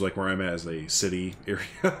here, because like where I'm at is a city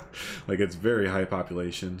area. Like it's very high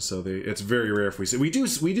population, so it's very rare if we see. We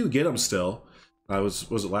do get them still. Was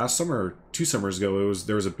it last summer or 2 summers ago?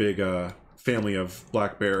 There was a big family of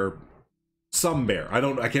black bear, some bear. I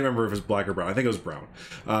can't remember if it was black or brown. I think it was brown.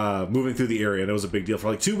 Moving through the area, and it was a big deal. For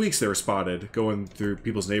like 2 weeks, they were spotted going through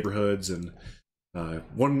people's neighborhoods, and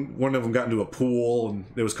one of them got into a pool, and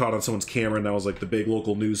it was caught on someone's camera, and that was like the big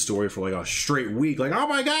local news story for like a straight week. Like, oh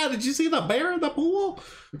my god, did you see the bear in the pool?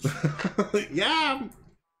 Yeah,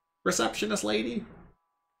 receptionist lady.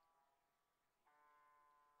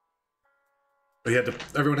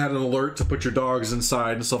 Everyone had an alert to put your dogs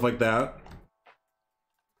inside and stuff like that.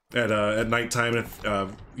 At nighttime, if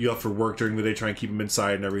you have for work during the day, try and keep them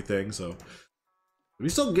inside and everything. So we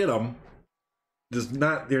still get them, just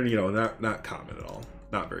not not common at all,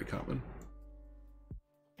 not very common.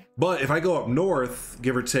 But if I go up north,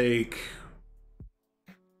 give or take,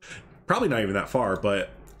 probably not even that far, but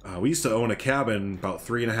we used to own a cabin about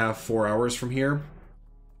 3.5 to 4 hours from here,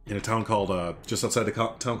 in a town called just outside the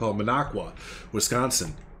town called Minocqua,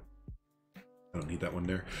 Wisconsin. I don't need that one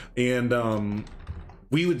there. And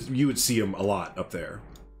you would see them a lot up there,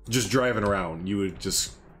 just driving around. You'd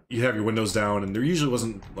have your windows down, and there usually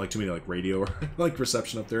wasn't like too many like radio or like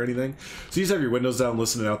reception up there or anything. So you just have your windows down,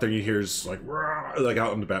 listening out there, and you hear just like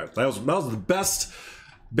out in the back. That was the best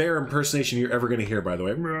bear impersonation you're ever gonna hear, by the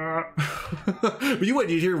way. But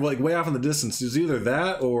you'd hear like way off in the distance. It was either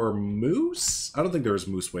that or moose. I don't think there was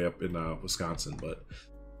moose way up in Wisconsin, but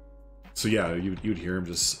so yeah, you'd hear them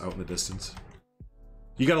just out in the distance.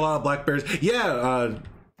 You got a lot of black bears. Yeah,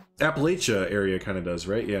 Appalachia area kind of does,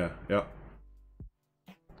 right? Yeah, yeah.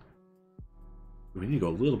 We need to go a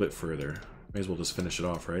little bit further. May as well just finish it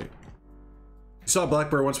off, right? I saw a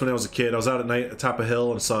black bear once when I was a kid. I was out at night at the top of a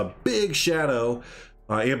hill and saw a big shadow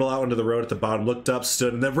amble out onto the road at the bottom, looked up,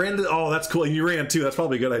 stood, and then ran to, oh, that's cool. And you ran too. That's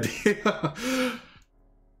probably a good idea.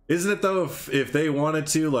 Isn't it though, if they wanted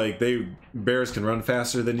to, like, bears can run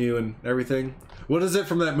faster than you and everything? What is it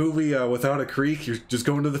from that movie, Without a Creek? You're just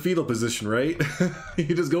going to the fetal position, right?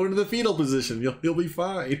 You just go into the fetal position. You'll be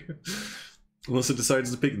fine. Unless it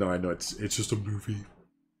decides to pick. No, I know it's just a movie.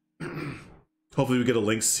 Hopefully we get a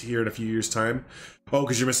lynx here in a few years' time. Oh,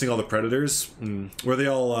 because you're missing all the predators. Were they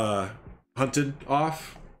all hunted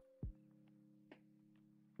off?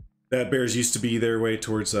 That bears used to be their way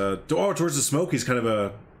towards towards the Smokies, kind of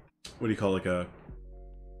a, what do you call, like a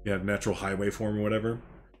natural highway form or whatever.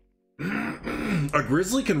 A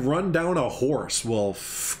grizzly can run down a horse. Well,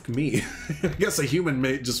 fuck me. I guess a human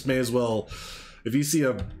may as well. If you see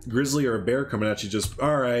a grizzly or a bear coming at you, just,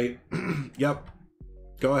 all right, yep,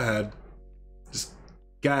 go ahead. Just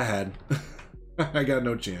go ahead. I got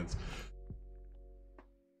no chance.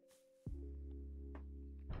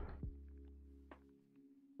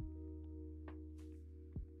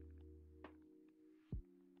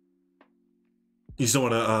 You still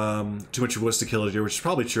want to, too much of a wish to kill a deer, which is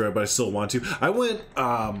probably true, but I still want to. I went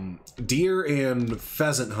deer and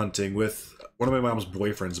pheasant hunting with one of my mom's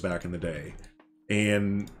boyfriends back in the day.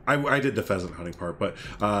 And I did the pheasant hunting part, but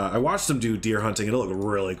I watched them do deer hunting, and it looked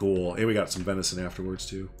really cool. And we got some venison afterwards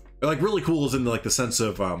too. Like, really cool is in like the sense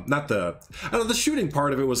of not the, I don't know, the shooting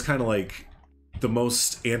part of it was kind of like the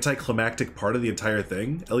most anticlimactic part of the entire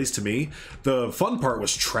thing, at least to me. The fun part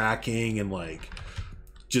was tracking and like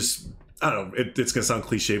just, I don't know, it's gonna sound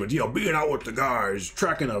cliche, but being out with the guys,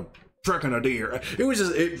 tracking a deer. It was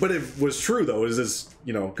just, but it was true though. It was just,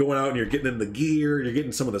 going out and you're getting in the gear, you're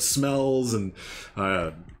getting some of the smells, and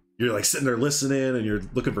you're like sitting there listening, and you're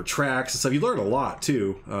looking for tracks and stuff. You learn a lot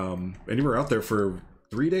too. And you were out there for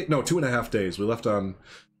 2.5 days. We left on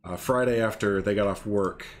Friday after they got off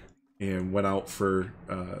work and went out for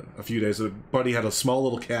a few days. A buddy had a small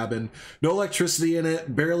little cabin, no electricity in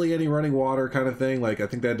it, barely any running water kind of thing. Like, I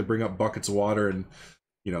think they had to bring up buckets of water and,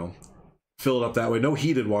 fill it up that way. No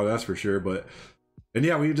heated water, that's for sure. And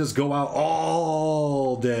yeah, we would just go out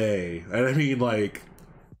all day. And I mean, like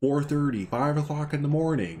 4:30, 5 o'clock in the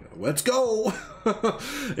morning. Let's go.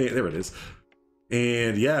 There it is.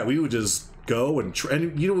 And yeah, we would just go and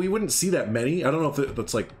we wouldn't see that many. I don't know if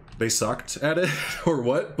that's like they sucked at it or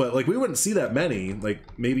what, but like we wouldn't see that many. Like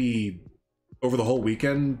maybe over the whole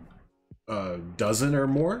weekend, a dozen or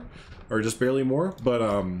more, or just barely more. But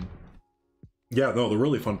yeah, no, the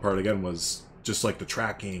really fun part again was just like the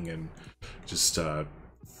tracking and just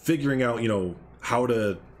figuring out, how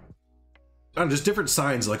to I don't know, just different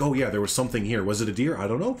signs like, oh yeah, there was something here. Was it a deer? I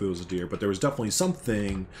don't know if it was a deer, but there was definitely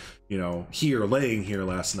something, you know, here, laying here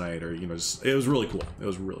last night, or, you know, just, it was really cool. It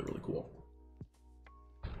was really, really cool.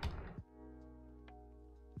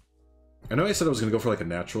 I know I said I was going to go for like a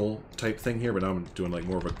natural type thing here, but now I'm doing like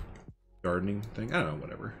more of a gardening thing. I don't know,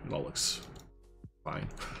 whatever. It all looks fine.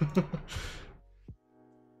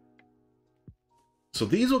 So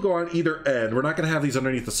these will go on either end. We're not going to have these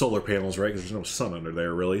underneath the solar panels, right? Because there's no sun under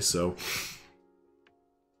there, really, so...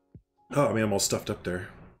 Oh, man, I'm all stuffed up there.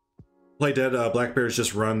 Play dead, black bears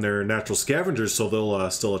just run their natural scavengers, so they'll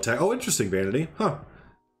still attack. Oh, interesting, Vanity. Huh.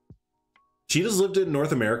 Cheetahs lived in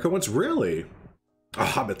North America once? Really? A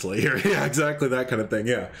Hobbit layer. Yeah, exactly that kind of thing,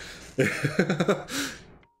 yeah.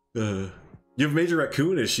 You have a major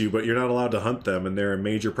raccoon issue, but you're not allowed to hunt them, and they're a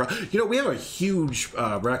major problem. You know, we have a huge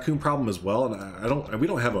raccoon problem as well, and we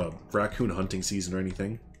don't have a raccoon hunting season or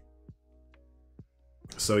anything.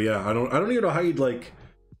 So yeah, I don't even know how you'd like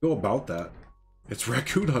go about that. It's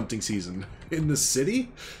raccoon hunting season in the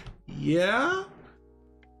city? Yeah?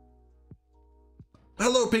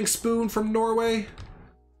 Hello, Pink Spoon from Norway.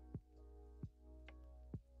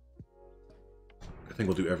 I think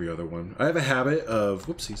we'll do every other one. I have a habit of,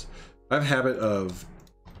 whoopsies. I have a habit of,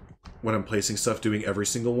 when I'm placing stuff, doing every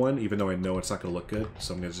single one, even though I know it's not going to look good.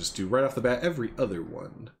 So I'm going to just do right off the bat every other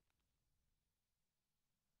one.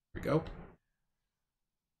 Here we go.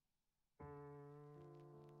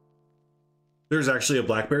 There's actually a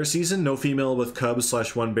black bear season. No female with cubs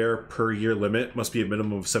 / one bear per year limit. Must be a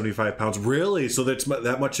minimum of 75 pounds. Really? So that's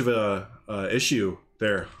that much of a issue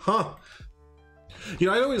there. Huh. You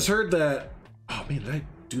know, I always heard that... Oh man, did I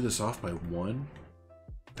do this off by one?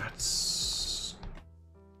 That's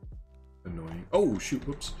annoying. Oh shoot,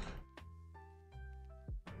 whoops.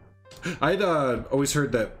 I'd always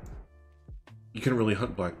heard that you couldn't really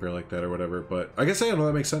hunt black bear like that or whatever, but I guess I don't know,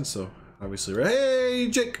 that makes sense, so obviously, right? Hey,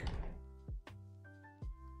 Jake!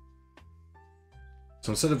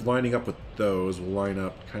 So instead of lining up with those, we'll line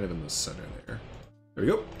up kind of in the center there. There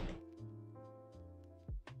we go.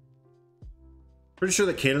 Pretty sure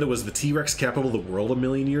that Canada was the T-Rex capital of the world a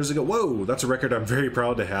million years ago. Whoa, that's a record I'm very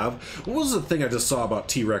proud to have. What was the thing I just saw about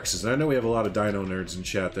T-Rexes? And I know we have a lot of dino nerds in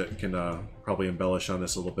chat that can probably embellish on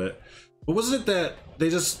this a little bit. But wasn't it that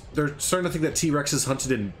they're starting to think that T-Rexes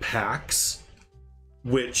hunted in packs?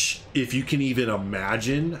 Which, if you can even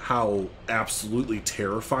imagine how absolutely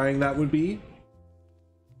terrifying that would be.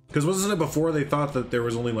 Because wasn't it before they thought that there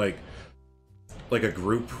was only like a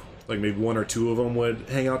group, like maybe one or two of them would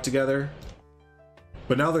hang out together?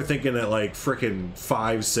 But now they're thinking that like frickin'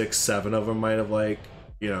 5, 6, 7 of them might have like,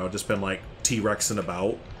 you know, just been like T-Rexing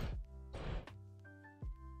about.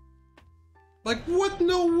 Like, what?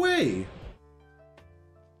 No way!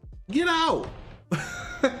 Get out!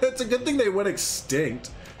 It's a good thing they went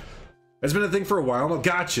extinct. It's been a thing for a while now.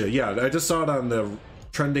 Gotcha, yeah, I just saw it on the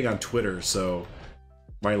trending on Twitter, so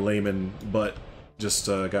my layman butt just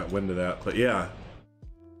got wind of that. But yeah.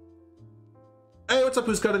 Hey, what's up?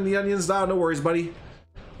 Who's cutting the onions? No worries, buddy.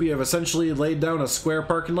 We have essentially laid down a square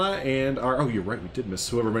parking lot, and our... Oh, you're right, we did miss...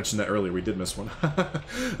 Whoever mentioned that earlier, we did miss one.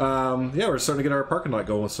 Yeah, we're starting to get our parking lot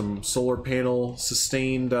going with some solar panel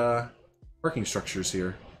sustained parking structures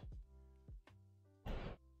here.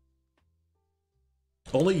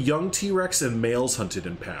 Only young T-Rex and males hunted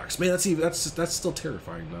in packs. Man, that's still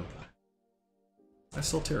terrifying, though. That's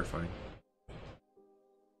still terrifying.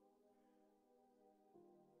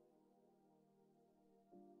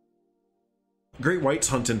 Great whites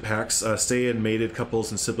hunt in packs, stay in mated couples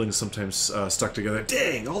and siblings sometimes stuck together.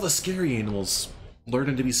 Dang, all the scary animals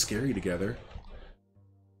learning to be scary together.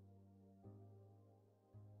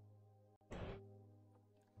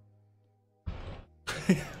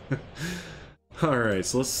 Alright,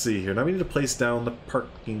 so let's see here. Now we need to place down the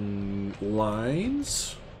parking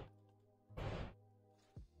lines.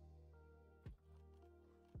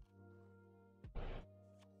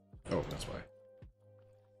 Oh, that's why.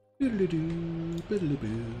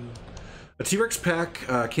 A T-Rex pack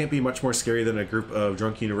can't be much more scary than a group of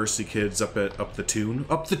drunk university kids up the Toon.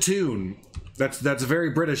 Up the Toon! That's a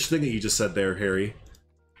very British thing that you just said there, Harry.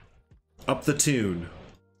 Up the Toon.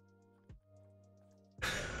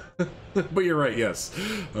 But you're right, yes.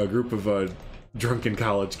 A group of drunken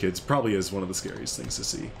college kids probably is one of the scariest things to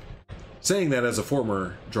see. Saying that as a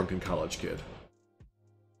former drunken college kid.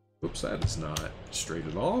 Oops, that is not straight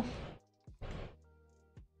at all.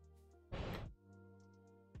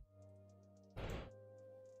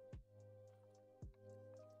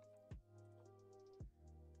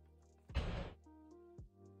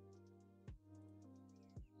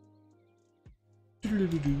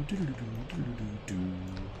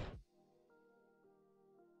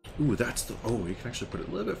 Ooh, that's the, oh, you can actually put it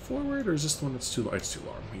a little bit forward, or is this the one that's too long? It's too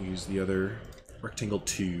long. We use the other rectangle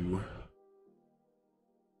 2.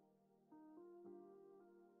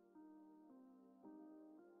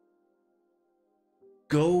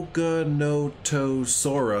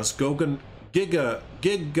 Giganotosaurus.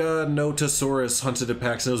 Giganotosaurus hunted in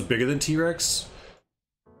packs and it was bigger than T-Rex.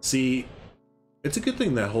 See, it's a good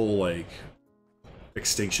thing that whole, like,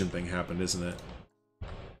 extinction thing happened, isn't it?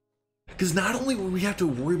 Because not only would we have to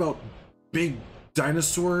worry about big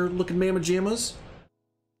dinosaur-looking mamma jammas,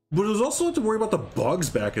 but it was also have to worry about the bugs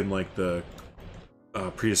back in, like, the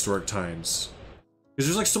prehistoric times. Because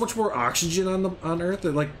there's, like, so much more oxygen on Earth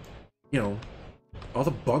that, like, you know, all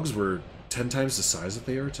the bugs were 10 times the size that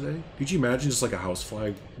they are today. Could you imagine just like a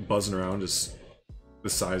housefly buzzing around just the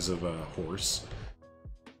size of a horse?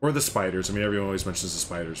 Or the spiders. I mean, everyone always mentions the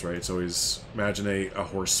spiders, right? It's always, imagine a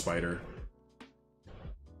horse spider.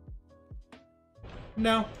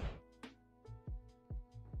 No.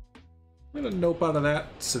 I'm gonna nope out of that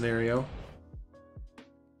scenario.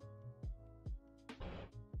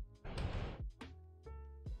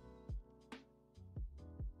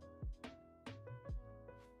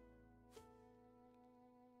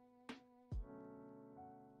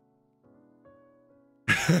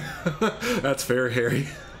 That's fair, Harry.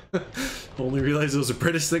 Only realized it was a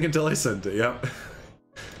British thing until I sent it. Yep.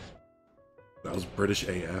 That was British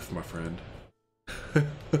AF, my friend.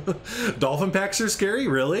 Dolphin packs are scary,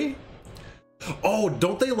 really? Oh,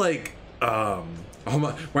 don't they like all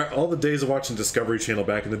the days of watching Discovery Channel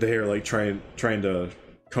back in the day are like trying to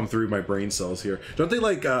come through my brain cells here. Don't they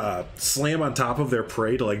like slam on top of their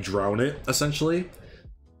prey to like drown it, essentially?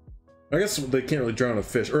 I guess they can't really drown a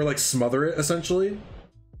fish, or like smother it, essentially.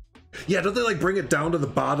 Yeah, don't they like bring it down to the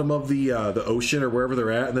bottom of the ocean or wherever they're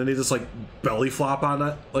at, and then they just like belly flop on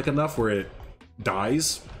it like enough where it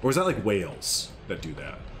dies? Or is that like whales that do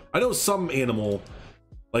that? I know some animal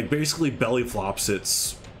like basically belly flops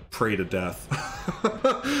its prey to death.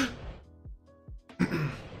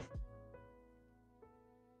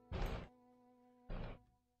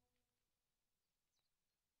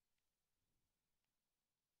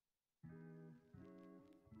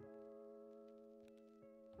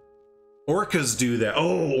 Orcas do that.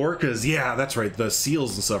 Oh, orcas. Yeah, that's right. The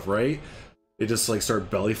seals and stuff, right? They just like start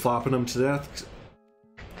belly flopping them to death.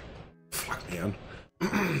 Fuck, man.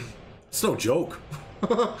 It's no joke.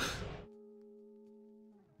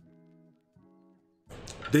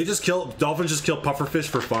 Dolphins just kill pufferfish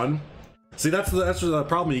for fun. See, that's the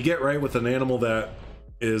problem you get, right, with an animal that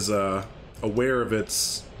is aware of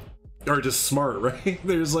its, or just smart, right?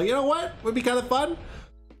 They're just like, you know what? Would be kind of fun.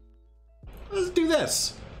 Let's do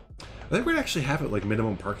this. I think we're gonna actually have it like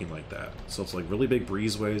minimum parking like that. So it's like really big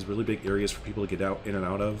breezeways, really big areas for people to get out in and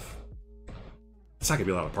out of. It's not gonna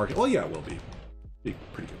be a lot of parking. Well, yeah, it will be. Be a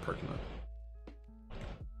pretty good parking lot.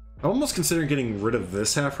 I'm almost considering getting rid of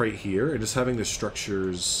this half right here and just having the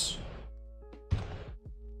structures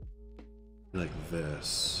like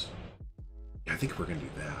this. Yeah, I think we're gonna do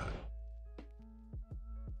that.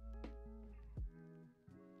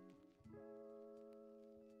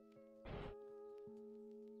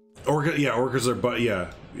 Yeah, orcas are, but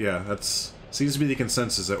yeah, that's seems to be the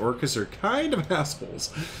consensus that orcas are kind of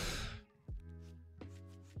assholes.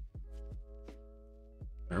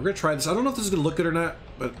 Right, we're gonna try this. I don't know if this is gonna look good or not,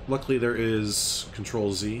 but luckily there is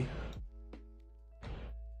Control Z.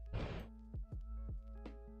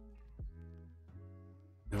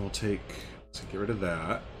 And we'll take, so get rid of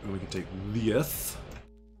that, and we can take this,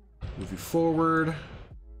 move you forward.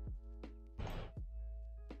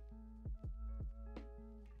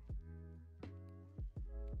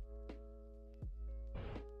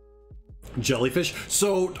 Jellyfish.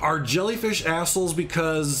 So are jellyfish assholes?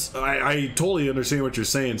 Because I totally understand what you're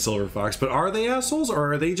saying, Silver Fox, but are they assholes,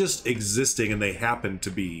 or are they just existing and they happen to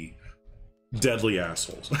be deadly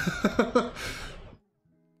assholes?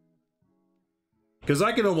 Because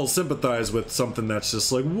I can almost sympathize with something that's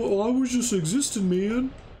just like, well, I was just existing,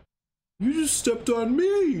 man. You just stepped on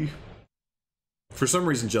me. For some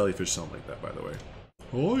reason, jellyfish sound like that, by the way.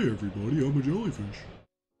 Hi, everybody, I'm a jellyfish.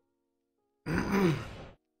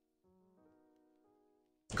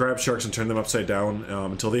 Grab sharks and turn them upside down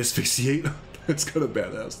until they asphyxiate. That's kind of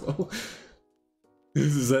badass, though.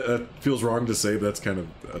 That feels wrong to say, but that's kind of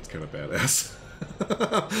badass.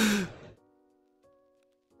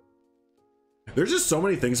 There's just so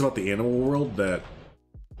many things about the animal world that,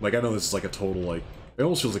 like, I know this is like a total, like, it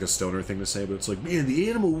almost feels like a stoner thing to say, but it's like, man, the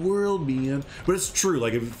animal world, man. But it's true.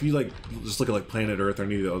 Like, if you like just look at like Planet Earth or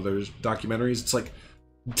any of the other documentaries, it's like,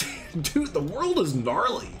 dude, the world is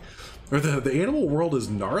gnarly. Or the animal world is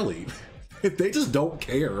gnarly. They just don't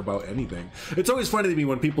care about anything. It's always funny to me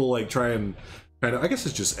when people like try and kind of, I guess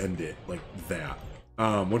it's just end it like that.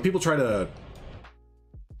 When people try to,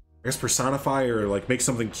 I guess, personify or like make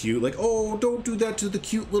something cute, like, oh, don't do that to the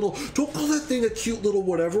cute little, don't call that thing a cute little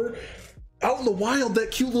whatever. Out in the wild, that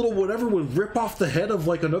cute little whatever would rip off the head of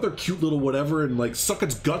like another cute little whatever and like suck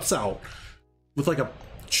its guts out with like a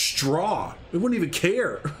straw. It wouldn't even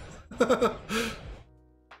care.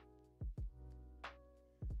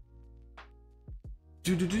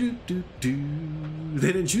 They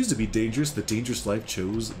didn't choose to be dangerous. The dangerous life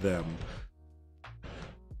chose them.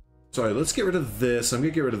 Sorry, let's get rid of this. I'm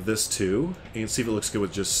gonna get rid of this too and see if it looks good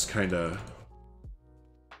with just kind of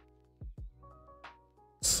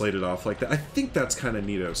slated off like that. I think that's kind of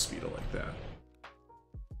neato speedo like that.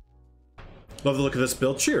 Love the look of this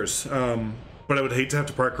build. Cheers. But I would hate to have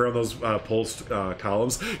to park around those poles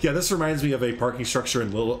columns. Yeah, this reminds me of a parking structure in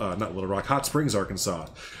not Little Rock, Hot Springs, Arkansas,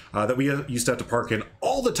 that we used to have to park in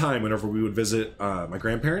all the time whenever we would visit my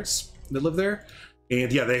grandparents that live there.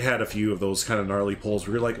 And yeah, they had a few of those kind of gnarly poles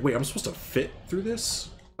where you're like, wait, I'm supposed to fit through this?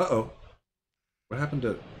 Uh-oh. What happened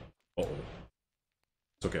to... Uh-oh.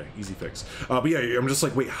 It's okay, easy fix. But yeah, I'm just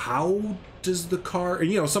like, wait, how does the car... And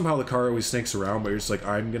you know, somehow the car always snakes around, but you're just like,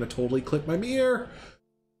 I'm gonna totally clip my mirror.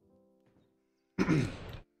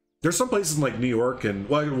 There's some places in like New York and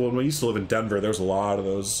well, when we used to live in Denver, there's a lot of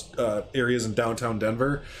those areas in downtown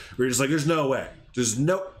Denver where you're just like, there's no way,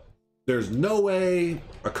 there's no way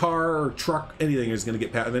a car or truck, anything is gonna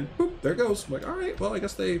get past, and then boop, there it goes. I'm like, all right, well, I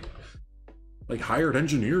guess they like hired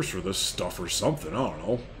engineers for this stuff or something. I don't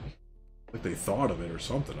know, like they thought of it or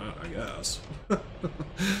something. I guess.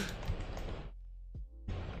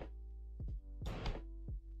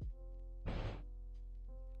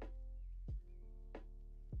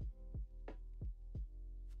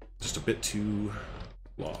 Just a bit too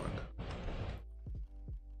long.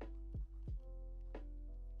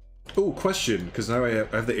 Oh, question, because now I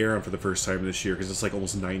have the air on for the first time this year because it's like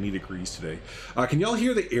almost 90 degrees today. Can y'all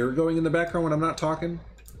hear the air going in the background when I'm not talking?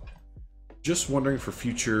 Just wondering for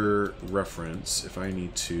future reference if I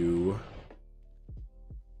need to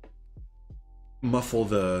muffle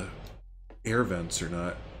the air vents or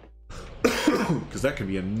not, because that can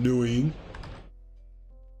be annoying.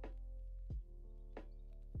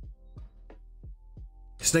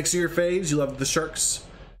 Snakes are your faves? You love the sharks?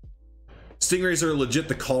 Stingrays are legit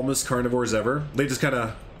the calmest carnivores ever. They just kind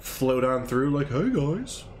of float on through like, hey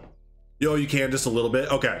guys. Yo, you can just a little bit?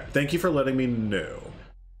 Okay, thank you for letting me know.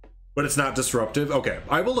 But it's not disruptive? Okay,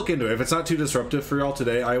 I will look into it. If it's not too disruptive for y'all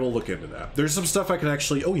today, I will look into that. There's some stuff I can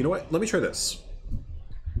actually... Oh, you know what? Let me try this.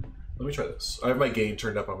 Let me try this. I have my gain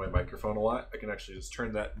turned up on my microphone a lot. I can actually just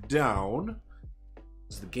turn that down.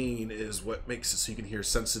 The gain is what makes it so you can hear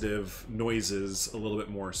sensitive noises a little bit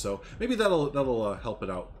more, so maybe that'll help it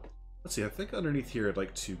out. Let's see, I think underneath here I'd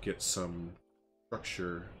like to get some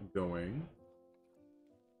structure going.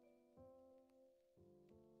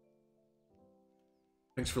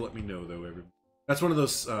 Thanks for letting me know though, everybody. That's one of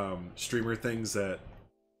those streamer things that,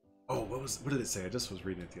 oh, what did it say? I just was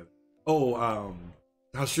reading it the other. Oh,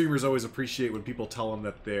 how streamers always appreciate when people tell them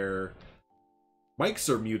that their mics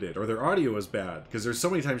are muted or their audio is bad, because there's so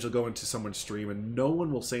many times you'll go into someone's stream and no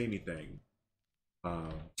one will say anything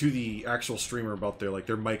to the actual streamer about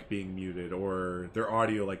their mic being muted or their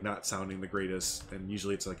audio like not sounding the greatest, and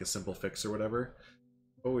usually it's like a simple fix or whatever.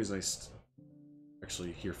 Always nice to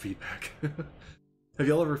actually hear feedback. Have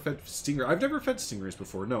y'all ever fed stingray? I've never fed stingrays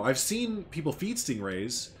before. No, I've seen people feed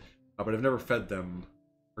stingrays, but I've never fed them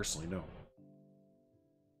personally. No.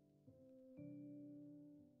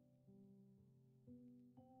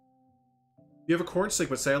 You have a corn snake,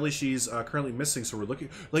 but sadly she's currently missing, so we're looking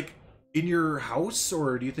like in your house,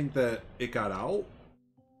 or do you think that it got out?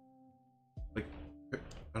 Like, I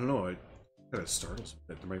don't know. It kind of startles me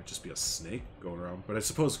that there might just be a snake going around, but I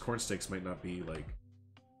suppose corn snakes might not be like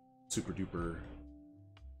super duper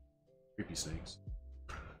creepy snakes.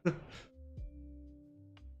 What's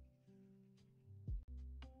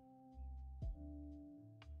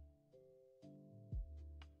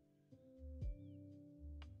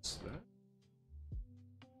that?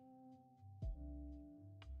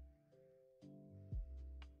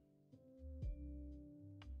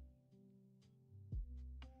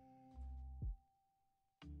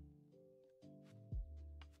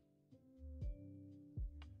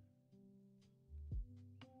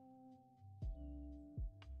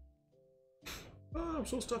 Oh, I'm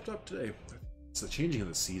so stuffed up today. It's the changing of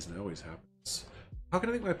the season. It always happens. How can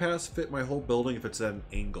I make my paths fit my whole building if it's at an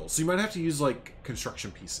angle? So you might have to use like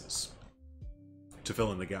construction pieces to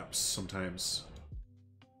fill in the gaps sometimes.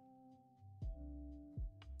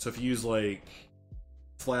 So if you use like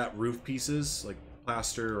flat roof pieces, like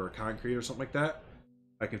plaster or concrete or something like that,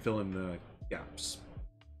 I can fill in the gaps.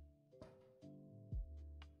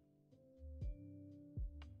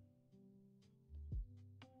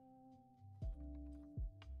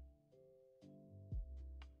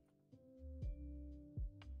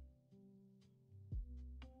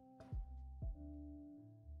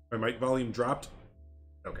 My mic volume dropped.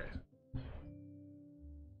 Okay.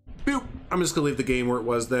 Boop. I'm just gonna leave the game where it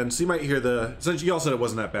was then. So you might hear the. Since you all said it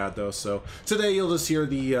wasn't that bad though, so today you'll just hear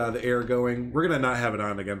the air going. We're gonna not have it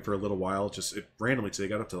on again for a little while. Just it randomly today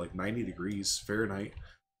got up to like 90 degrees Fahrenheit.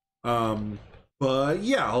 But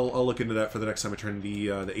yeah, I'll look into that for the next time I turn the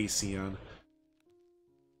AC on.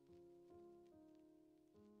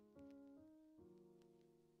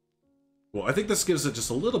 Well, I think this gives it just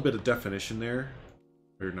a little bit of definition there.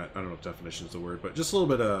 Or not, I don't know if definition is the word, but just a little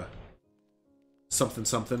bit of something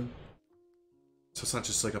something. So it's not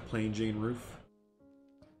just like a plain Jane roof.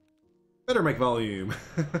 Better make volume.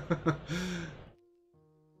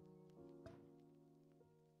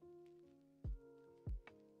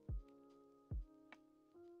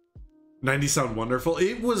 90 sound wonderful.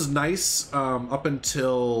 It was nice up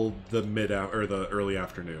until the the early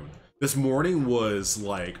afternoon. This morning was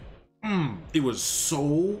like, it was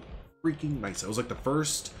so freaking nice. It was like the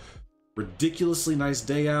first ridiculously nice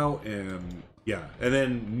day out, and yeah, and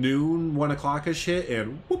then noon, 1 o'clock-ish hit,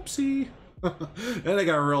 and whoopsie, and it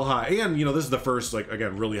got real hot. And you know, this is the first, like,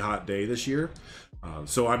 again, really hot day this year,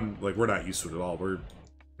 so I'm like, we're not used to it at all. We're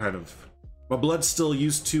kind of, my blood's still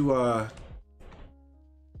used to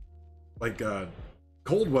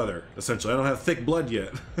cold weather, essentially. I don't have thick blood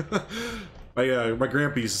yet. My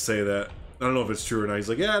grandpa used to say that. I don't know if it's true or not. He's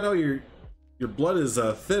like, yeah, no, your blood is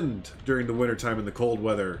thinned during the wintertime in the cold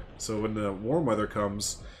weather. So when the warm weather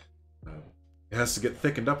comes, it has to get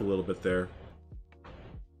thickened up a little bit there.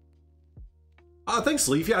 Thanks,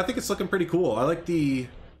 Leaf. Yeah, I think it's looking pretty cool. I like the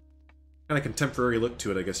kind of contemporary look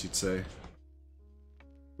to it, I guess you'd say.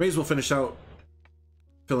 May as well finish out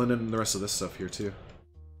filling in the rest of this stuff here, too.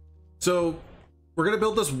 So we're going to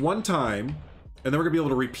build this one time, and then we're going to be able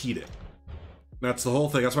to repeat it. That's the whole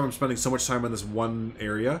thing. That's why I'm spending so much time on this one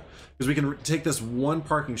area, because we can take this one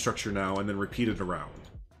parking structure now and then repeat it around.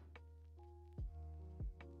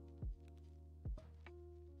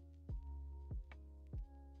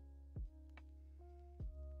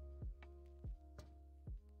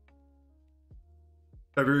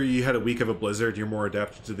 February, you had a week of a blizzard. You're more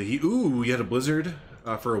adapted to the heat. Ooh, you had a blizzard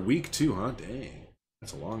for a week too, huh? Dang,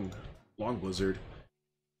 that's a long blizzard.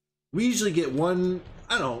 We usually get one,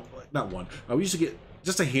 I don't know, not one. We usually get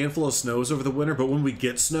just a handful of snows over the winter, but when we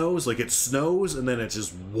get snows, like it snows and then it's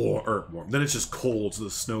just warm. Then it's just cold, so the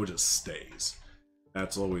snow just stays.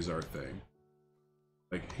 That's always our thing.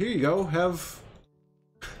 Like, here you go, have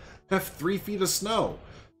 3 feet of snow.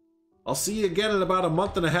 I'll see you again in about a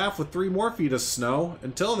month and a half with 3 more feet of snow.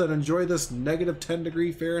 Until then, enjoy this negative 10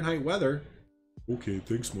 degree Fahrenheit weather. Okay,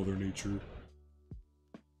 thanks, Mother Nature.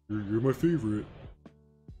 You're my favorite.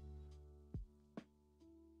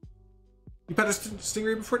 You pet a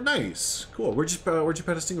stingray before? Nice. Cool. Where'd you pet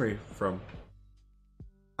a stingray from?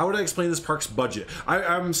 How would I explain this park's budget?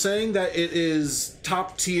 I'm saying that it is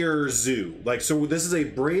top tier zoo. Like, so this is a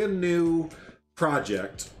brand new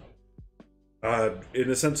project. In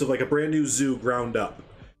the sense of like a brand new zoo ground up.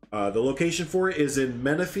 The location for it is in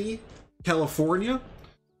Menifee, California.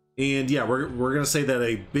 And yeah, we're gonna say that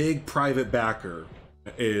a big private backer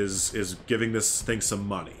is giving this thing some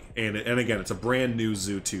money. And again, it's a brand new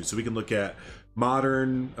zoo too, so we can look at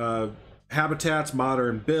modern habitats,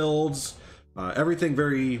 modern builds, everything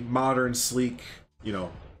very modern, sleek, you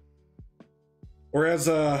know. Or as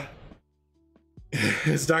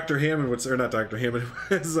Dr. Hammond would say, or not Dr. Hammond,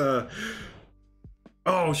 as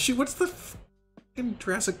oh shoot, what's the fucking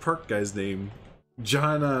Jurassic Park guy's name?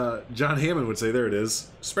 John Hammond would say, there it is.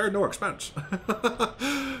 Spared no expense.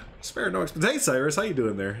 Spared no expense. Hey Cyrus, how you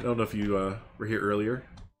doing there? I don't know if you were here earlier.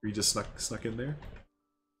 Or you just snuck in there?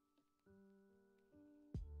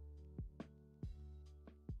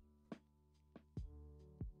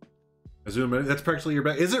 That's practically your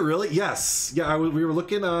back. Is it really? Yes. Yeah, we were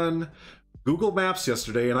looking on Google Maps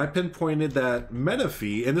yesterday, and I pinpointed that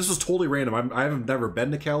Menifee, and this was totally random. I have never been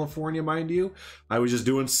to California, mind you. I was just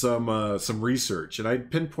doing some research, and I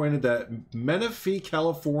pinpointed that Menifee,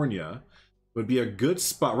 California, would be a good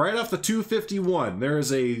spot right off the 251. There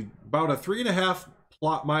is about a 3.5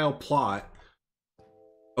 mile plot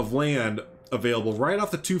of land available right off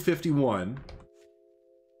the 251,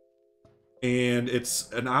 and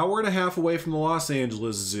it's an hour and a half away from the Los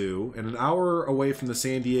Angeles Zoo and an hour away from the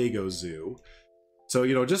San Diego Zoo. So,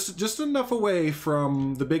 you know, just enough away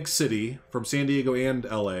from the big city, from San Diego and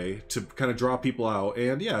LA, to kind of draw people out.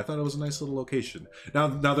 And yeah, I thought it was a nice little location. Now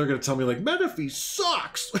they're going to tell me, like, Menifee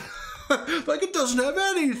sucks! Like, it doesn't have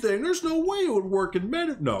anything! There's no way it would work in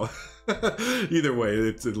Menifee! No. Either way,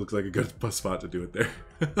 it looks like a good spot to do it there.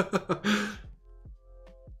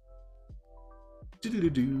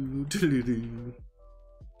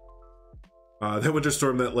 That winter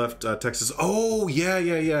storm that left Texas. Oh,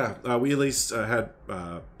 yeah. We at least had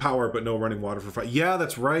power, but no running water for 5. Yeah,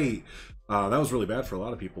 that's right. That was really bad for a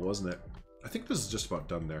lot of people, wasn't it? I think this is just about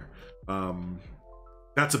done there.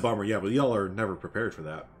 That's a bummer. Yeah, but y'all are never prepared for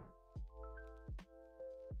that.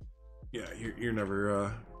 Yeah, you're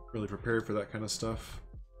never really prepared for that kind of stuff.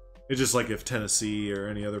 It's just like if Tennessee or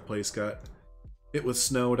any other place got hit with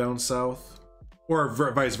snow down south. Or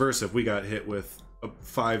vice versa, if we got hit with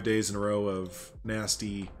 5 days in a row of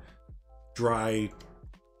nasty, dry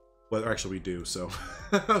weather. Actually, we do, so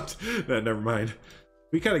never mind.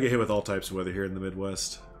 We kind of get hit with all types of weather here in the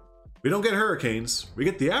Midwest. We don't get hurricanes. We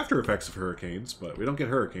get the after effects of hurricanes, but we don't get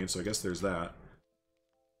hurricanes, so I guess there's that.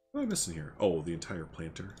 What am I missing here? Oh, the entire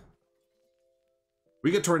planter.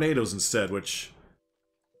 We get tornadoes instead, which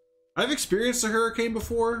I've experienced a hurricane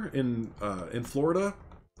before in Florida.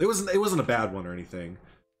 It wasn't a bad one or anything,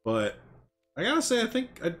 but I gotta say, I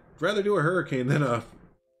think I'd rather do a hurricane than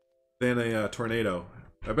a tornado.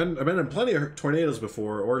 I've been in plenty of tornadoes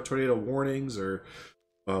before, or tornado warnings, or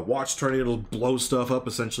watched tornadoes blow stuff up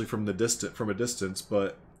essentially from a distance.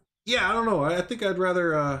 But yeah, I don't know. I think I'd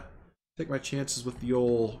rather take my chances with the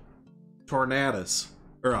old tornadoes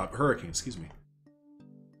or hurricanes. Excuse me.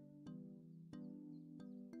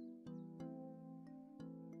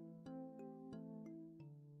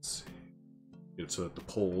 Let's see. Get it so that the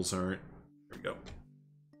poles aren't. There we go.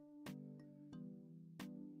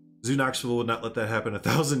 Zoo Knoxville would not let that happen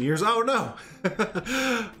 1,000 years. Oh no!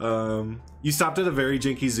 You stopped at a very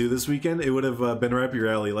janky zoo this weekend. It would have been right up your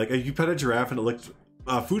alley. Like, you pet a giraffe and it licked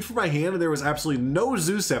food from my hand, and there was absolutely no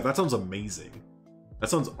zoo staff. That sounds amazing. That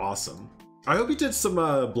sounds awesome. I hope you did some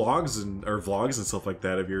blogs or vlogs and stuff like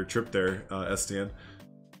that of your trip there, Estan.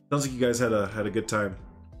 Sounds like you guys had a good time.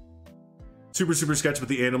 Super sketch with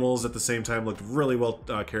the animals at the same time. Looked really well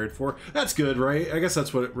cared for. That's good, right? I guess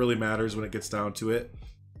that's what really matters when it gets down to it.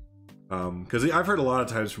 Because I've heard a lot of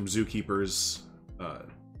times from zookeepers, I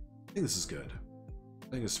think this is good. I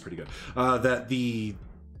think this is pretty good. That the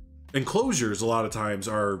enclosures a lot of times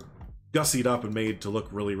are gussied up and made to look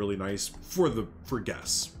really nice for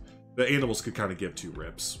guests. The animals could kind of give two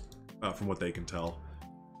rips, from what they can tell.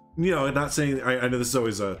 You know, not saying I know this is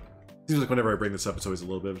always seems like whenever I bring this up, it's always a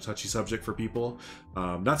little bit of a touchy subject for people.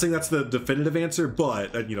 Not saying that's the definitive answer,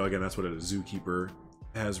 but you know, again, that's what a zookeeper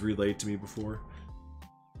has relayed to me before.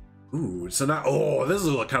 Ooh, so now, oh, this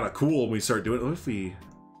is kind of cool when we start doing it. What if we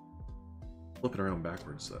flip it around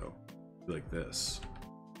backwards, though? Like this.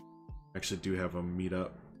 Actually do have them meet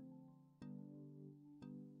up.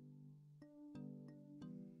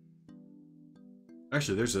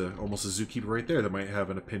 Actually, there's almost a zookeeper right there that might have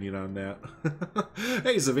an opinion on that.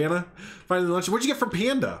 Hey, Savannah. Finally lunch. What'd you get from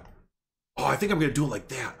Panda? Oh, I think I'm going to do it like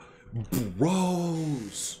that.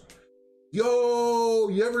 Bros. Yo,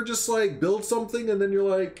 you ever just like build something and then you're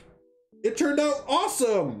like, it turned out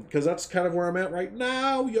awesome, because that's kind of where I'm at right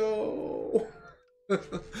now, yo.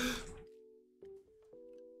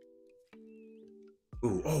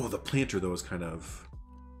 Ooh, oh, the planter though is kind of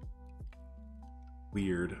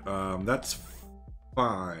weird. That's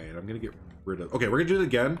fine. I'm gonna get rid of. Okay, we're gonna do it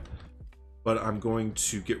again, but I'm going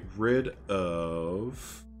to get rid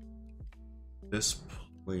of this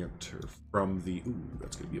planter from the. Ooh,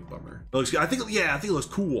 that's gonna be a bummer. It looks. I think it looks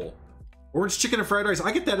cool. Orange chicken and fried rice.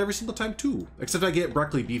 I get that every single time too. Except I get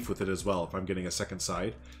broccoli beef with it as well. If I'm getting a second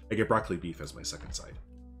side, I get broccoli beef as my second side.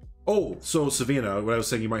 Oh, so Savannah, what I was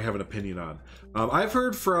saying you might have an opinion on. I've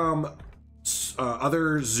heard from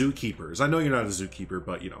other zookeepers. I know you're not a zookeeper,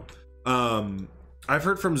 but you know. I've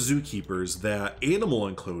heard from zookeepers that animal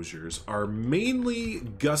enclosures are mainly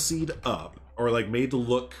gussied up or like made to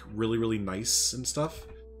look really nice and stuff.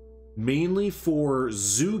 Mainly for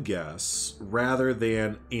zoo guests rather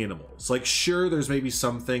than animals. Like, sure, there's maybe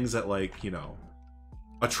some things that, like, you know,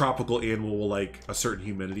 a tropical animal will like a certain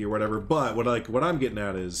humidity or whatever, but what I'm getting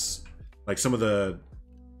at is like some of the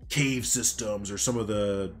cave systems or some of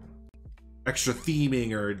the extra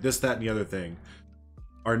theming or this, that, and the other thing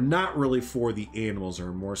are not really for the animals,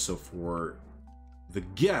 or more so for the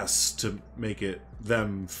guests to make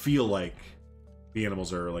them feel like the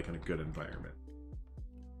animals are like in a good environment.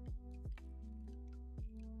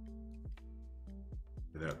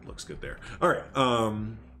 That looks good there. All right.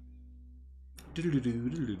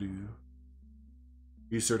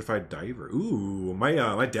 You certified diver. Ooh,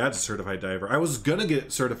 my dad's a certified diver. I was gonna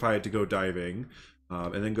get certified to go diving,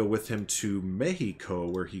 and then go with him to Mexico,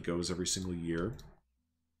 where he goes every single year.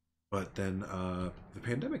 But then the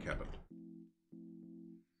pandemic happened.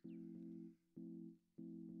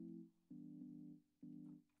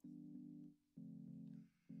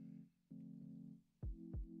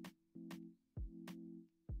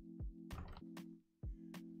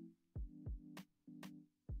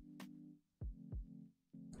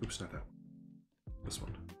 Oops, not that. This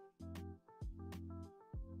one.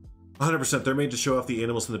 100%, they're made to show off the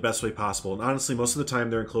animals in the best way possible, and honestly, most of the time,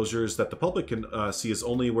 their enclosures that the public can see is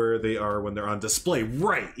only where they are when they're on display.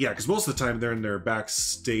 Right, yeah, because most of the time they're in their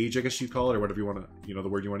backstage, I guess you'd call it, or whatever you want to, you know, the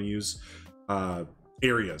word you want to use,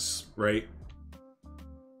 areas, right?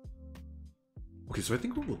 Okay, so I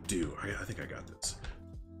think what we'll do, I think I got this.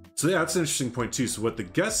 So yeah, that's an interesting point too. So what the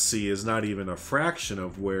guests see is not even a fraction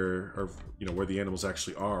of where, or you know, where the animals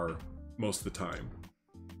actually are most of the time.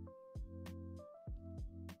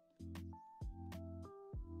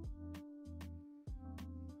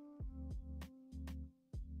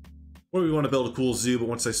 Well, we want to build a cool zoo, but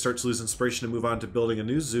once I start to lose inspiration and move on to building a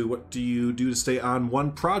new zoo, what do you do to stay on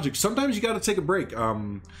one project? Sometimes you got to take a break.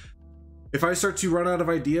 If I start to run out of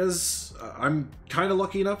ideas, I'm kind of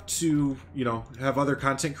lucky enough to, you know, have other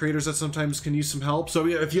content creators that sometimes can use some help. So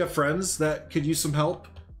yeah, if you have friends that could use some help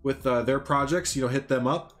with their projects, you know, hit them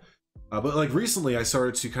up. But like recently, I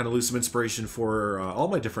started to kind of lose some inspiration for all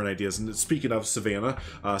my different ideas. And speaking of Savannah,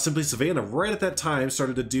 Simply Savannah, right at that time,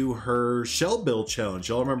 started to do her shell build challenge.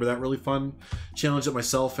 Y'all remember that really fun challenge that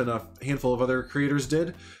myself and a handful of other creators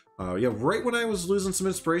did? Yeah, right when I was losing some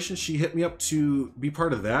inspiration, she hit me up to be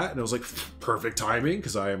part of that, and it was like perfect timing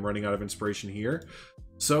because I am running out of inspiration here.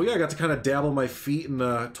 So yeah, I got to kind of dabble my feet in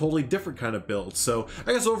a totally different kind of build. So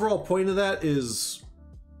I guess overall point of that is,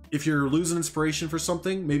 if you're losing inspiration for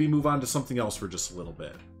something, maybe move on to something else for just a little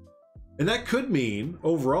bit. And that could mean,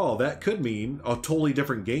 overall, that could mean a totally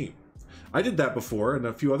different game. I did that before, and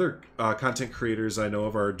a few other content creators I know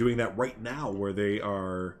of are doing that right now, where they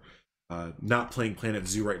are not playing Planet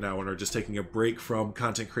Zoo right now and are just taking a break from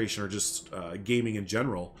content creation or just gaming in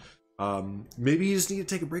general. Maybe you just need to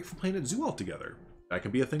take a break from Planet Zoo altogether. That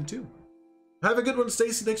can be a thing too. Have a good one,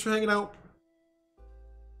 Stacy. Thanks for hanging out.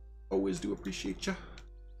 Always do appreciate you.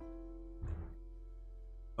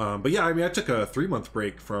 But yeah, I mean, I took a 3-month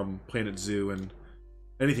break from Planet Zoo and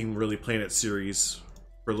anything really Planet series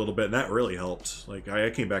for a little bit, and that really helped. Like, I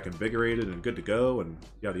came back invigorated and good to go and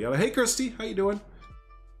yada yada. Hey, Christy, how you doing?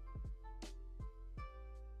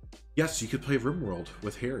 Yes, you could play RimWorld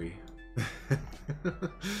with Harry.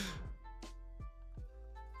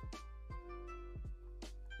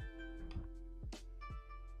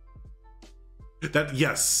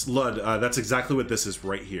 Yes, Lud, that's exactly what this is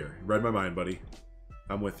right here. Read my mind, buddy.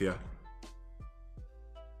 I'm with you.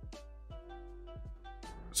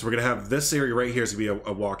 So we're gonna have this area right here is gonna be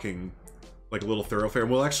a walking, like a little thoroughfare,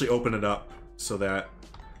 and we'll actually open it up so that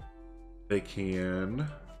they can.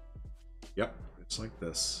 Yep, it's like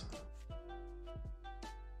this.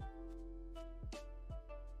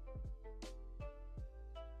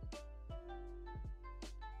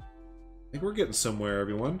 I think we're getting somewhere,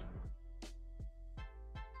 everyone.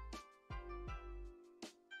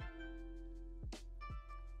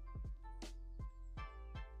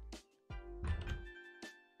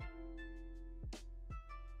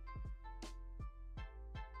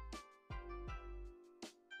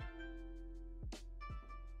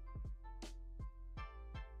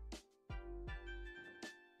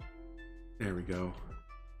 There we go.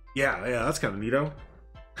 Yeah, that's kind of neato.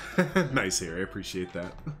 Nice here, I appreciate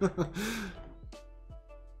that.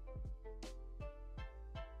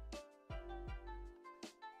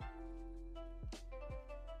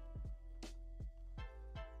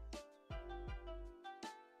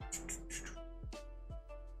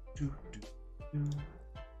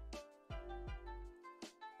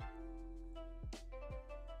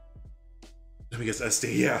 Let me guess,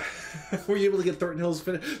 SD, yeah. Were you able to get Thornton Hills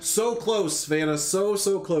finished? So close, Vanna, so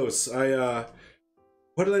close.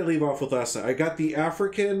 What did I leave off with last night? I got the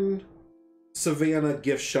African Savannah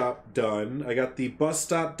gift shop done. I got the bus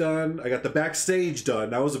stop done. I got the backstage done.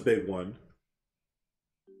 That was a big one.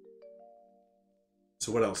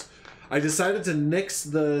 So what else? I decided to nix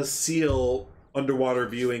the seal underwater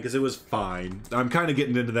viewing because it was fine. I'm kind of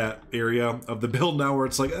getting into that area of the build now where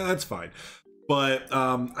it's like, that's fine. But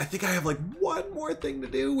I think I have like one more thing to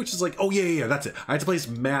do, which is like, oh yeah, that's it. I have to place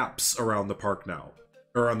maps around the park now.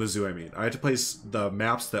 Or around the zoo, I mean. I had to place the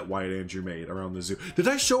maps that Wyatt Andrew made around the zoo. Did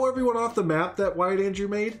I show everyone off the map that Wyatt Andrew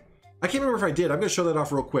made? I can't remember if I did. I'm going to show that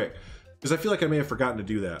off real quick. Because I feel like I may have forgotten to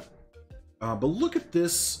do that. But look at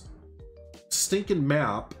this stinking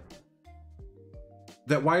map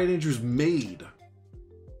that Wyatt Andrews made,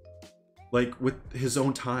 like, with his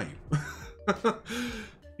own time.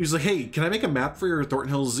 He was like, hey, can I make a map for your Thornton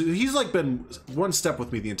Hills Zoo? He's like been one step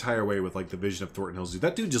with me the entire way with like the vision of Thornton Hills Zoo.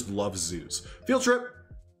 That dude just loves zoos. Field trip.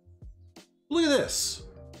 Look at this.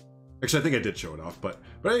 Actually, I think I did show it off, but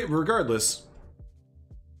regardless,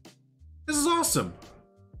 this is awesome.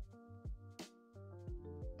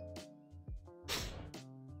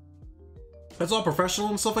 That's all professional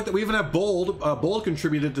and stuff like that. We even have Bold. Bold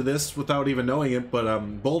contributed to this without even knowing it, but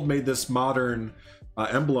Bold made this modern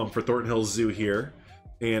emblem for Thornton Hills Zoo here.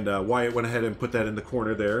 And Wyatt went ahead and put that in the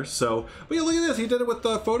corner there. So, but yeah, look at this. He did it with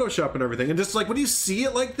Photoshop and everything. And just like when you see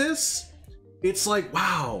it like this, it's like,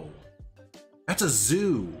 wow, that's a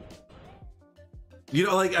zoo. You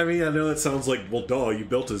know, like, I mean, I know that sounds like, well, duh, you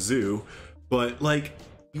built a zoo. But like,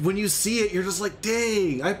 when you see it, you're just like,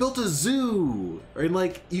 dang, I built a zoo. And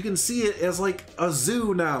like, you can see it as like a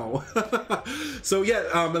zoo now. So yeah,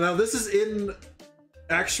 now this is in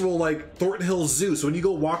actual like Thornton Hills Zoo. So when you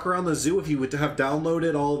go walk around the zoo, if you would have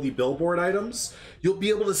downloaded all the billboard items, you'll be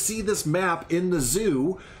able to see this map in the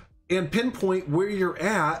zoo and pinpoint where you're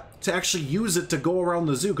at to actually use it to go around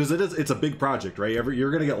the zoo, because it's a big project, right?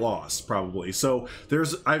 You're gonna get lost probably. So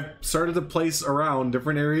I've started to place around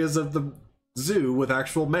different areas of the zoo with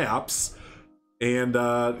actual maps, and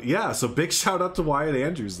yeah, so big shout out to Wyatt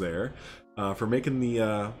Andrews there for making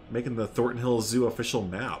the Thornton Hills Zoo official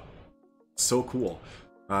map. So cool.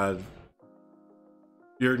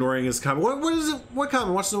 You're ignoring his comment. What is it? What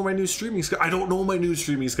comment? Wants to know my new streaming schedule? I don't know my new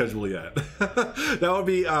streaming schedule yet. That would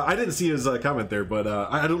be, I didn't see his comment there, but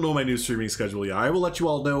I don't know my new streaming schedule yet. I will let you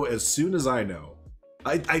all know as soon as I know.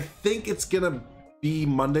 I think it's gonna be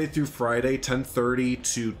Monday through Friday, 10:30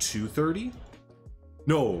 to 2:30.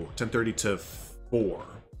 No, 10:30 to 4.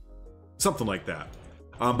 Something like that.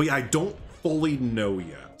 But yeah, I don't fully know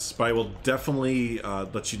yet, but I will definitely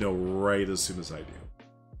let you know right as soon as I do.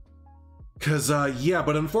 Because, yeah,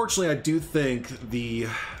 but unfortunately, I do think the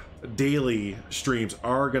daily streams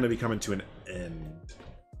are going to be coming to an end.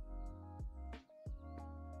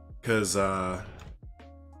 Because, yeah.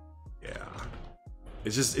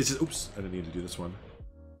 It's just, oops, I didn't need to do this one.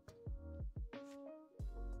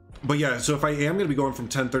 But yeah, so if I am going to be going from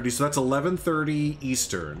 10:30, so that's 11:30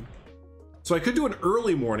 Eastern. So I could do an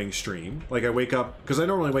early morning stream. Like I wake up, because I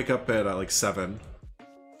normally wake up at like 7.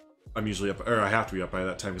 I'm usually up, or I have to be up by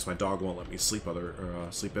that time because my dog won't let me sleep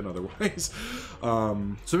sleep in otherwise.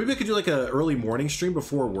 So maybe I could do like an early morning stream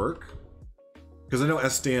before work, because I know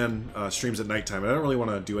S-Dan streams at nighttime, and I don't really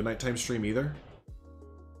want to do a nighttime stream either.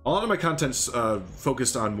 A lot of my content's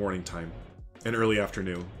focused on morning time and early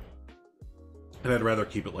afternoon, and I'd rather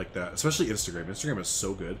keep it like that, especially Instagram. Instagram is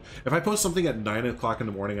so good. If I post something at 9 o'clock in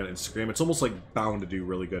the morning on Instagram, it's almost like bound to do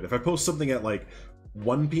really good. If I post something at like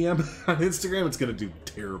 1 p.m. on Instagram, it's gonna do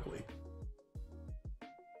terribly.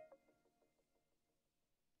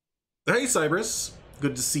 Hey Cybers,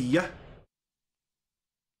 good to see ya.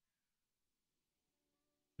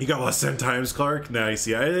 You got less 10 times, Clark. Nice,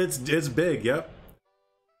 yeah, it's big. Yep.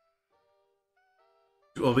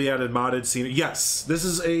 Will be added modded scene. Yes, this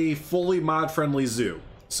is a fully mod-friendly zoo.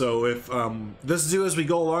 So if this zoo, as we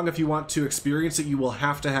go along, if you want to experience it, you will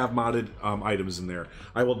have to have modded items in there.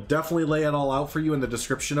 I will definitely lay it all out for you in the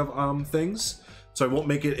description of things. So I won't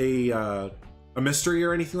make it a mystery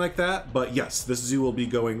or anything like that. But yes, this zoo will be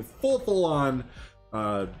going full on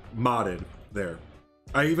modded there.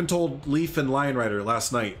 I even told Leaf and Lion Rider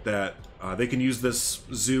last night that they can use this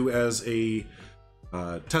zoo as a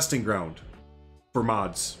testing ground for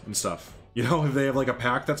mods and stuff. You know, if they have like a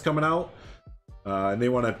pack that's coming out and they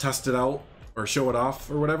want to test it out or show it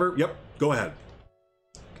off or whatever, yep, go ahead.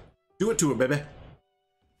 Do it to it, baby.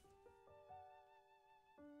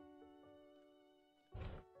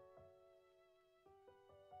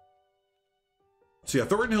 So yeah,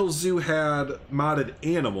 Thornton Hills Zoo had modded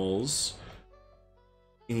animals,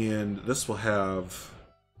 and this will have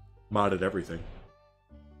modded everything.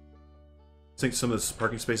 I think some of the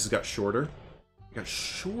parking spaces got shorter. It got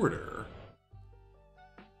shorter.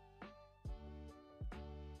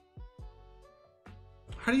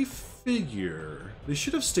 How do you figure? They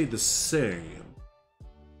should have stayed the same.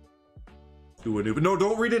 But no,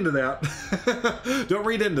 don't read into that. Don't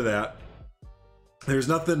read into that. There's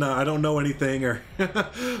nothing, I don't know anything, or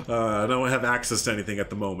I don't have access to anything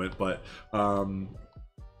at the moment, but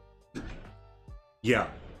yeah.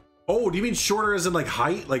 Oh, do you mean shorter as in like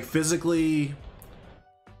height? Like physically?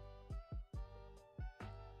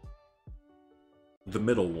 The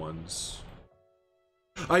middle ones.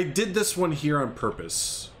 I did this one here on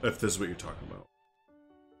purpose, if this is what you're talking about.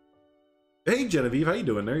 Hey Genevieve, how you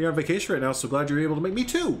doing there? You're on vacation right now, so glad you're able to make me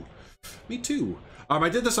too. Me too. I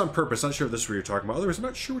did this on purpose. Not sure if this is what you're talking about. Otherwise, I'm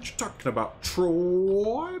not sure what you're talking about,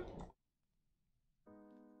 Troy.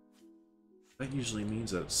 That usually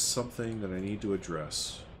means that it's something that I need to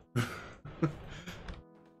address.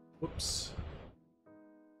 Whoops.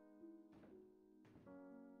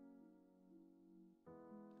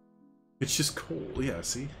 It's just cold. Yeah,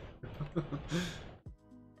 see?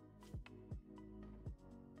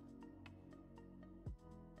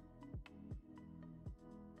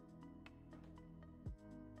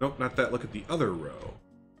 Nope, not that. Look at the other row.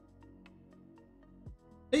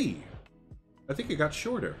 Hey! I think it got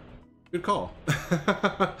shorter. Good call.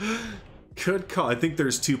 Good call. I think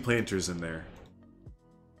there's 2 planters in there.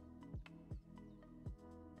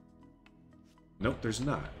 Nope, there's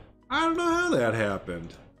not. I don't know how that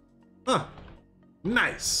happened. Huh.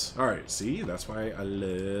 Nice. Alright, see? That's why I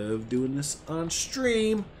love doing this on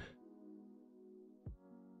stream.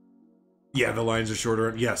 Yeah, the lines are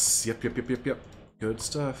shorter. Yes. Yep. Good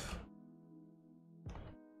stuff.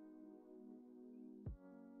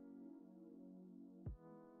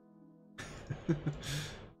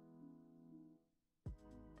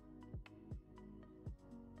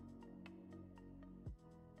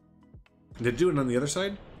 Did it do it on the other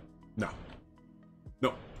side? No.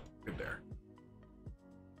 No. Good there.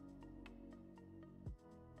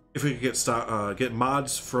 If we could get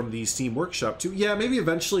mods from the Steam Workshop too. Yeah, maybe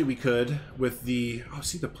eventually we could with the... Oh,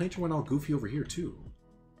 see, the planter went all goofy over here too.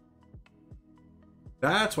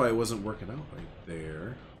 That's why it wasn't working out right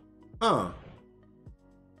there. Huh.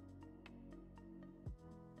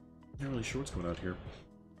 Not really sure what's going on here.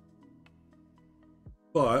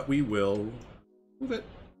 But we will move it.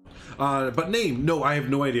 But name? No, I have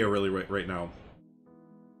no idea really right now.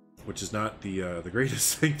 Which is not the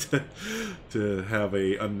greatest thing to have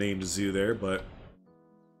a unnamed zoo there, but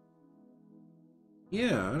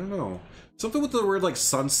yeah, I don't know. Something with the word like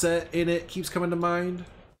sunset in it keeps coming to mind.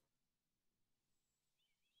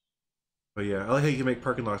 But yeah, I like how you can make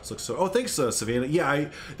parking lots look so. Oh, thanks, Savannah. Yeah,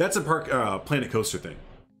 that's a Planet Coaster thing.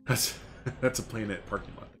 That's a Planet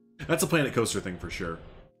parking lot. That's a Planet Coaster thing for sure.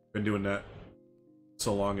 Been doing that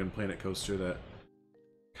so long in Planet Coaster that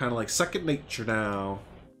kind of like second nature now.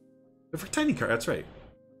 They're for tiny car, that's right.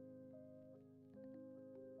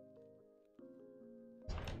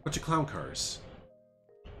 Bunch of clown cars.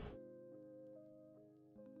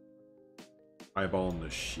 Eyeballing the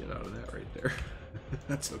shit out of that right there.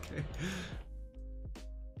 That's okay.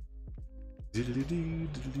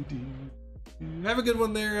 Have a good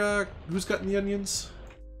one there, who's cutting the onions?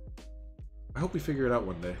 I hope we figure it out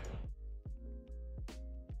one day.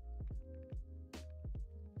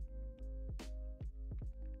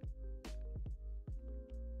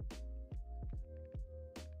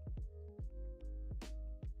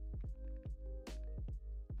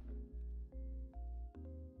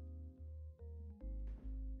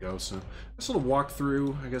 Go, so this little walk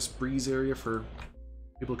through, I guess, breeze area for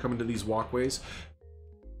people coming to these walkways.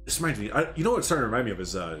 This reminds me, you know what it's starting to remind me of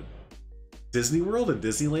is Disney World and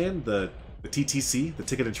Disneyland, the TTC, the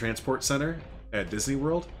Ticket and Transport Center at Disney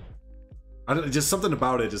World. I don't, just something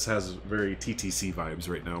about it just has very TTC vibes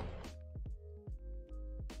right now.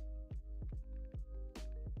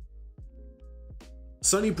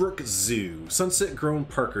 Sunnybrook Zoo, Sunset Grown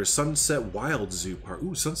Parker, Sunset Wild Zoo Park.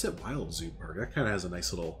 Ooh, Sunset Wild Zoo Park. That kind of has a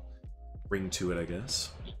nice little ring to it, I guess.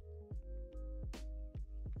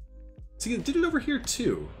 See, it did it over here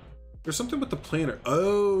too. There's something with the planter.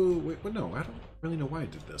 Oh, wait, no, I don't really know why I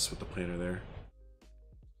did this with the planter there.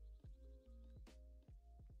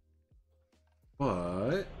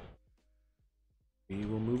 But we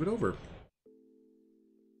will move it over.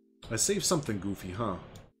 I saved something goofy, huh?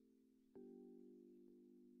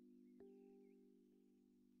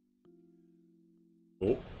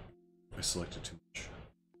 Oh, I selected too much.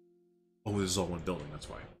 Oh, this is all one building, that's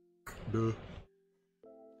why. Duh.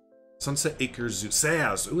 Sunset Acres Zoo.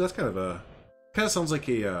 Saz! Ooh, that's kind of sounds like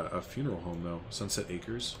a funeral home, though. Sunset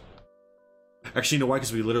Acres. Actually, you know why?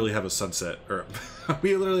 Because we literally have a sunset, or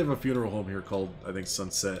we literally have a funeral home here called, I think,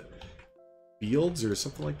 Sunset Fields or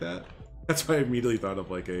something like that. That's why I immediately thought of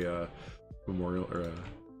like a memorial or a...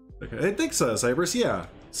 Okay. I think so, Cybers. Yeah.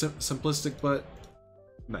 Simplistic, but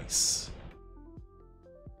nice.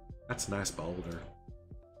 That's a nice boulder.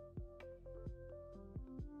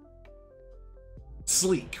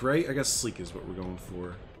 Sleek, right? I guess sleek is what we're going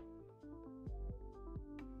for.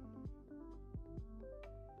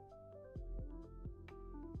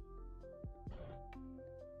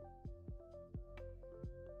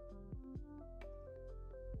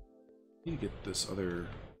 Need to get this other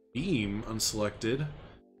beam unselected.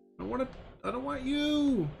 I don't want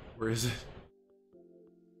you. Where is it?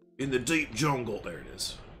 In the deep jungle. There it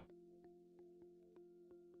is.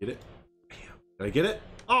 Get it? Did I get it?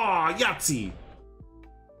 Aw, Yahtzee!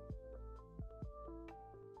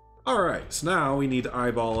 Alright, so now we need to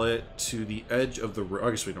eyeball it to the edge of the road.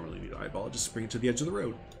 I guess we don't really need to eyeball it, just bring it to the edge of the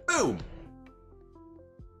road. Boom!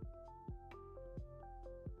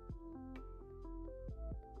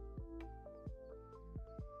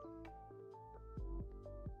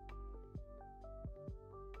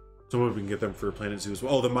 So we can get them for Planet Zoo as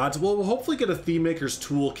well. Oh, the mods. Well, we'll hopefully get a Theme Maker's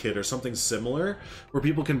Toolkit or something similar where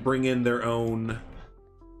people can bring in their own...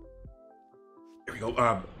 There we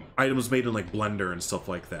go. Items made in like Blender and stuff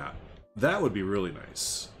like that. That would be really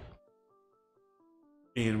nice.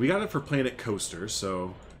 And we got it for Planet Coaster,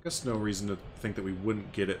 so I guess no reason to think that we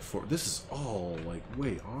wouldn't get it for... This is all like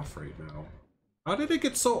way off right now. How did it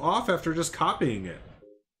get so off after just copying it?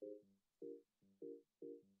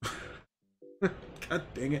 God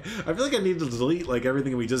dang it. I feel like I need to delete like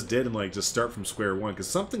everything we just did and like just start from square one because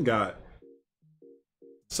something got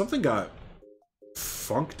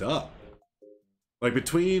funked up. Like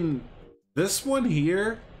between this one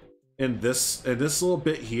here and this little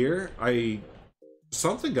bit here,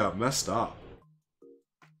 something got messed up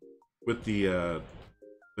with the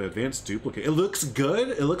advanced duplicate. It looks good,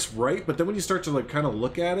 it looks right, but then when you start to like kind of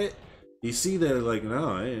look at it, you see that like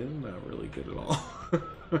no, it's not really good at all.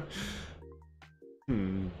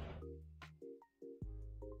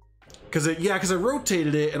 Because I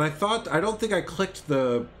rotated it and I don't think I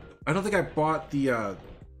bought the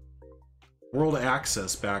world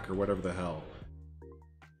access back or whatever the hell.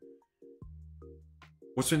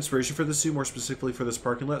 What's the inspiration for this zoo, more specifically for this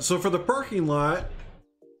parking lot? So for the parking lot,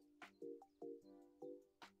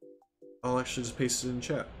 I'll actually just paste it in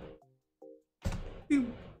chat. I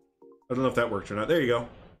don't know if that worked or not. There you go.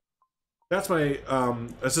 That's my,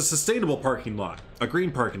 it's a sustainable parking lot. A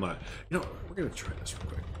green parking lot. You know, we're gonna try this real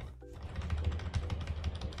quick.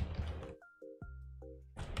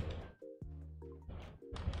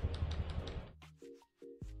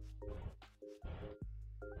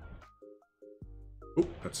 Oh,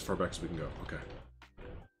 that's as far back as we can go. Okay.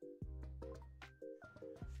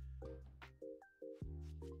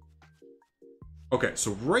 Okay,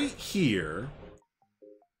 so right here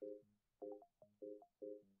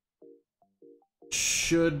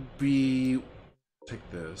should be,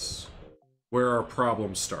 take this, where our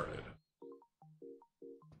problem started.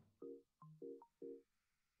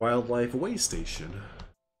 Wildlife Away Station.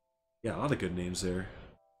 Yeah, a lot of good names there.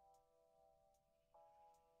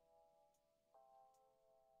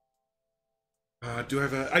 Do I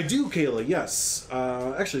have a... I do, Kayla, yes.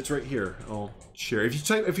 Actually, it's right here. I'll share.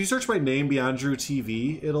 If you search my name,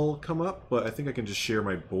 BeyondDrewTV, it'll come up, but I think I can just share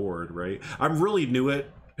my board, right? I'm really new at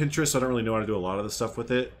Pinterest, so I don't really know how to do a lot of the stuff with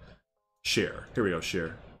it. Share. Here we go,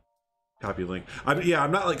 share. Copy link.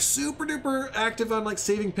 I'm not like super duper active on like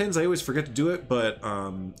saving pins. I always forget to do it, but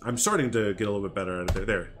I'm starting to get a little bit better at it.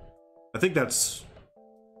 There. I think that's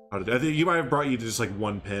how to do it. I think you might have brought you to just like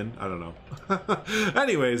one pin. I don't know.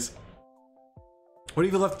 Anyways. What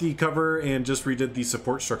if you left the cover and just redid the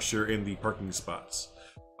support structure in the parking spots?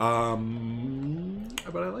 But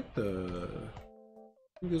I like I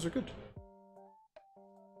think those are good.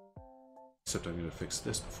 Except I'm gonna fix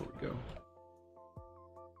this before we go.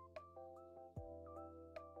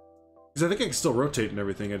 Because I think I can still rotate and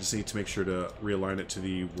everything, I just need to make sure to realign it to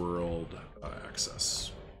the world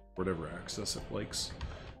axis. Whatever axis it likes.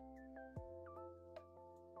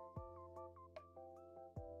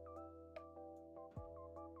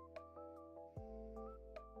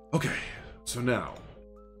 Okay, so now,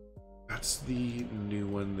 that's the new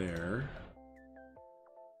one there.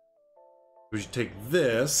 We should take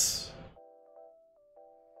this.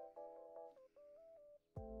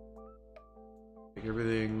 Take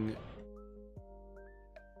everything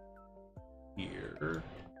here.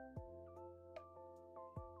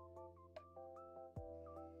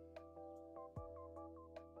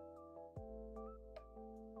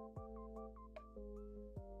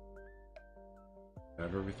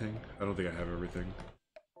 Have everything? I don't think I have everything.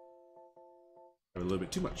 I have a little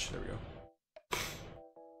bit too much. There we go.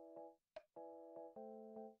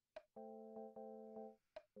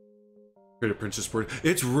 Create a princess board.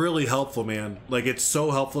 It's really helpful, man. Like, it's so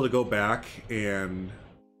helpful to go back and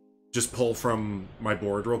just pull from my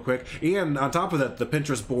board real quick. And on top of that, the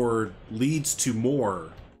Pinterest board leads to more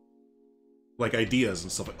like ideas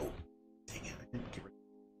and stuff like, oh, dang it, I didn't get rid of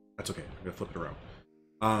it. That's okay. I'm gonna flip it around.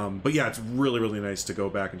 But yeah, it's really, really nice to go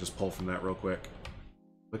back and just pull from that real quick.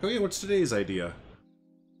 Like, oh yeah, what's today's idea?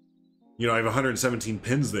 You know, I have 117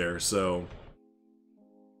 pins there, so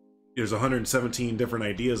there's 117 different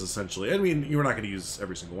ideas, essentially. I mean, you're not going to use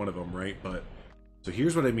every single one of them, right? But So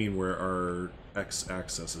here's what I mean where our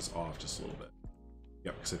x-axis is off just a little bit.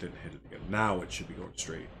 Yep, because I didn't hit it again. Now it should be going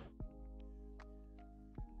straight.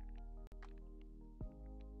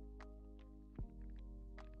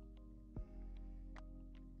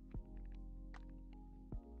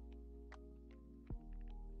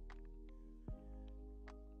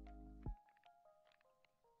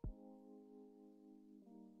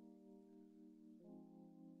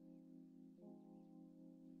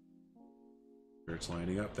 It's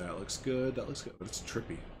lining up. That looks good. That looks good. But it's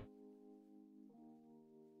trippy.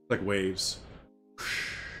 Like waves.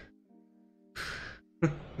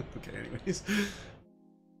 Okay, anyways.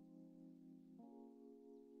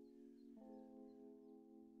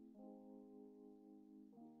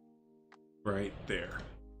 Right there.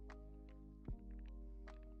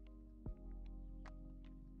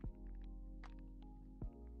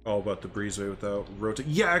 All about the breezeway without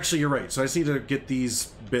rotating. Yeah, actually, you're right. So I just need to get these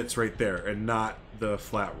bits right there and not the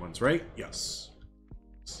flat ones, right? Yes.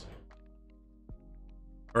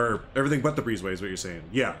 Or everything but the breezeway is what you're saying.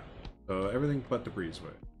 Yeah. So everything but the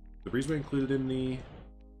breezeway. The breezeway included in the...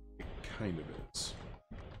 It kind of is.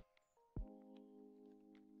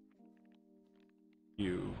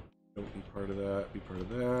 You don't be part of that. Be part of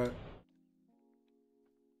that.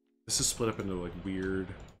 This is split up into like weird...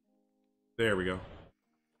 There we go.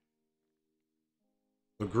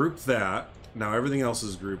 So group that. Now everything else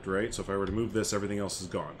is grouped, right? So if I were to move this, everything else is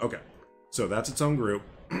gone. Okay. So that's its own group.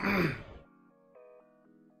 And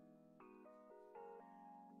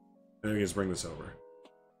we can just bring this over.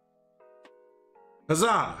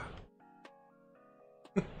 Huzzah!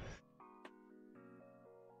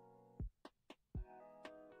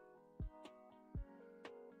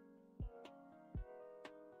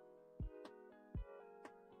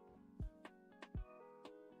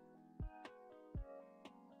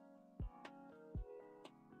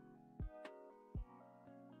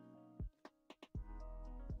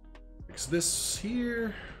 Fix this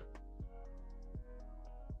here.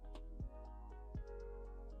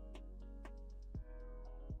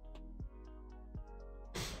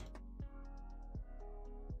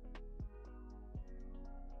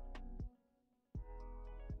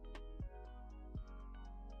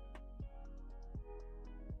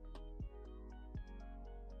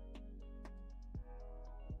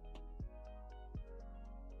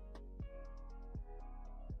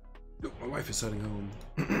 Oh, my wife is heading home.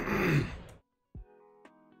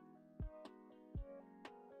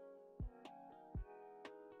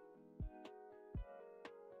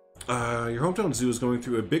 Your hometown zoo is going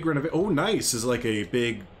through a big renovation. Oh, nice! Is like a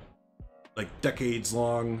big, like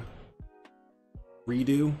decades-long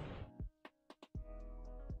redo.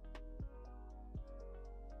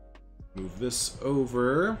 Move this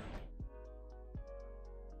over.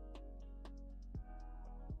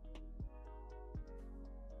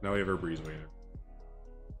 Now we have our breezeway.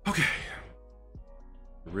 Okay.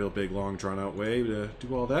 A real big, long, drawn-out way to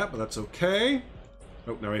do all that, but that's okay.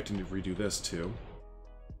 Oh, now we have to redo this too.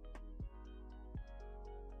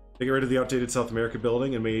 They get rid of the outdated South America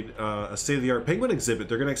building and made a state-of-the-art penguin exhibit.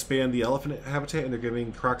 They're going to expand the elephant habitat and they're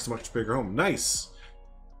giving crocs a much bigger home. Nice.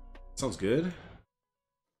 Sounds good.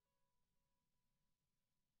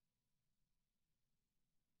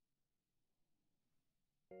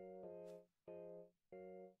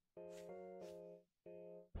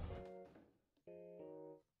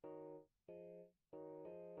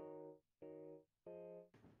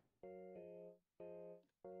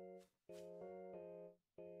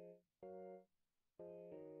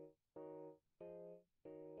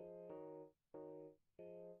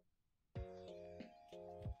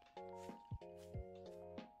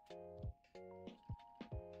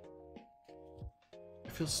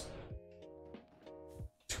 It feels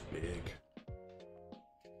too big.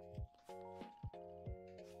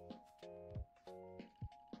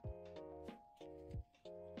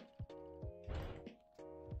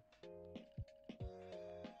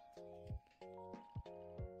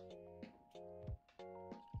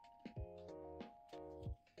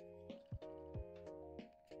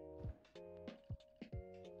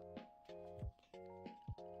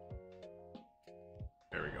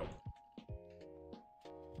 There we go.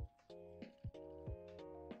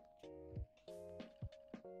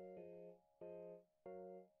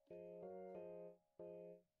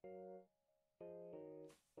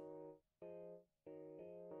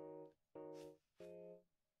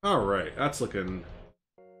 All right, that's looking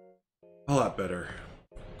a lot better.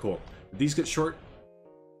 Cool. Did these get short?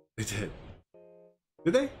 They did.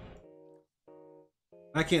 Did they?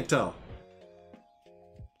 I can't tell.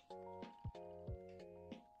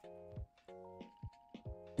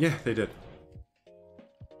 Yeah, they did.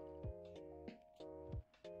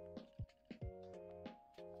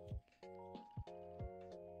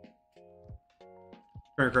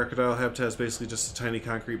 Current crocodile habitat is basically just a tiny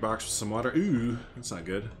concrete box with some water. Ooh, that's not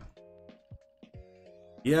good.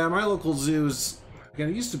 Yeah, my local zoos, again,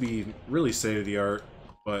 it used to be really state-of-the-art,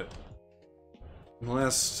 but in the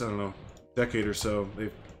last, I don't know, decade or so,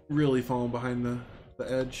 they've really fallen behind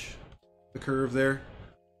the edge, the curve there.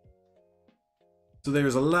 So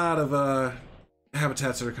there's a lot of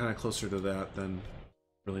habitats that are kind of closer to that than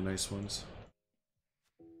really nice ones.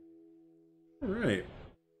 All right.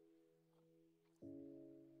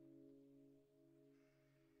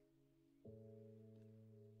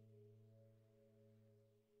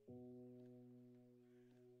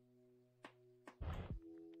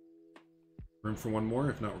 Room for one more?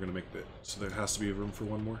 If not, we're gonna make it. So there has to be a room for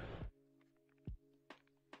one more.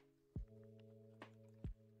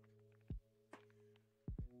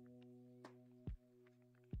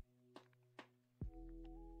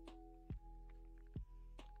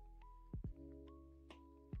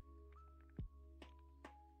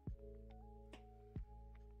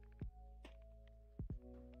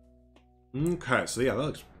 Okay, so yeah, that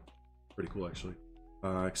looks pretty cool actually.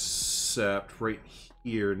 Except right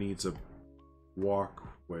here needs a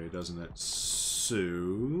walkway, doesn't it? So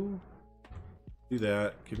do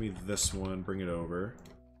that. Give me this one. Bring it over,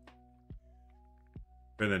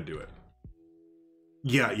 and then do it.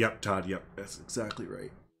 Yeah. Yep. Todd. Yep. That's exactly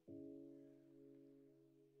right.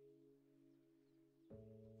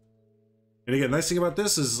 And again, nice thing about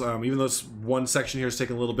this is even though this one section here is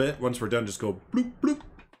taking a little bit, once we're done, just go bloop bloop.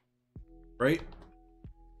 Right?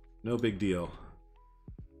 No big deal.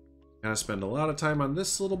 Kind of spend a lot of time on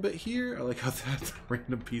this little bit here. I like how that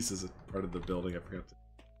random piece is a part of the building. I forgot to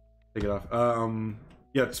take it off.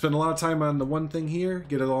 Yeah, spend a lot of time on the one thing here,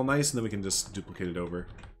 get it all nice, and then we can just duplicate it over.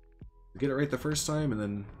 Get it right the first time, and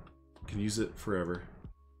then we can use it forever.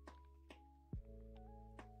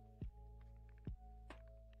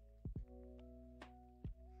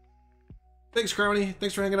 Thanks, Crowny.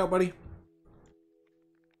 Thanks for hanging out, buddy.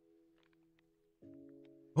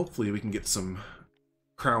 Hopefully we can get some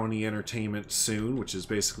Crowny entertainment soon, which is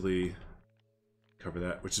basically cover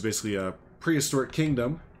that, which is basically a prehistoric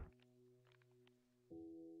kingdom.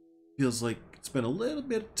 Feels like it's been a little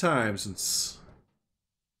bit of time since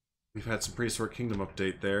we've had some prehistoric kingdom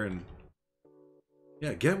update there, and yeah,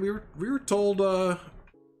 again we were told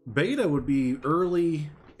beta would be early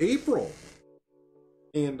April.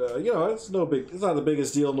 And, you know, it's not the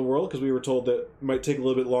biggest deal in the world, because we were told that it might take a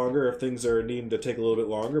little bit longer if things are needing to take a little bit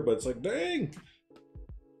longer, but it's like, dang!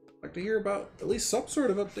 I'd like to hear about at least some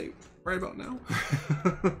sort of update right about now.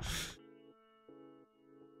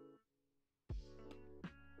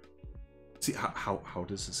 See, how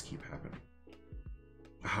does this keep happening?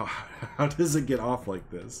 How does it get off like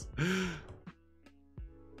this?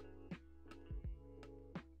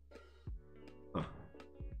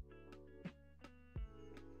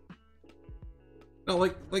 No,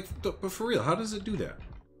 but for real, how does it do that?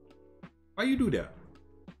 Why you do that?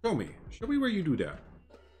 Show me. Show me where you do that.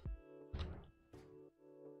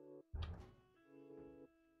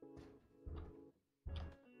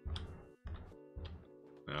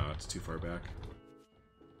 No, it's too far back.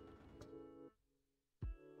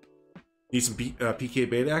 Need some PK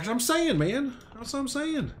beta action. I'm saying, man. That's what I'm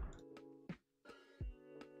saying.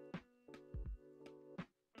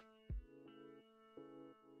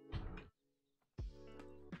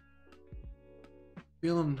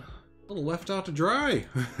 Feeling a little left out to dry.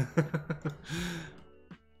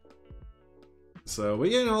 So, but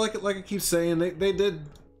you know, like I keep saying,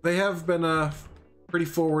 they have been pretty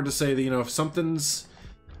forward to say that, you know, if something's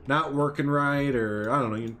not working right, or I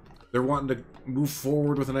don't know, they're wanting to move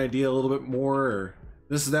forward with an idea a little bit more, or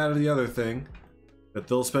this, that, or the other thing, that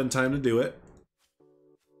they'll spend time to do it.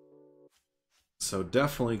 So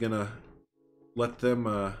definitely gonna let them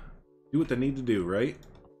do what they need to do, right?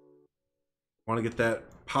 Want to get that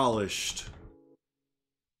polished.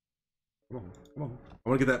 Come on, come on. I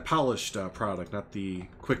want to get that polished product, not the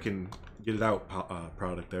quick and get it out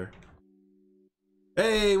product there.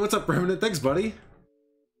 Hey, what's up, Remnant? Thanks, buddy.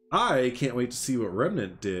 I can't wait to see what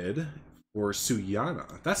Remnant did for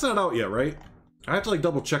Suyana. That's not out yet, right? I have to like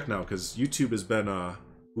double check now because YouTube has been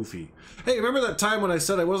goofy. Hey, remember that time when I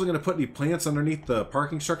said I wasn't going to put any plants underneath the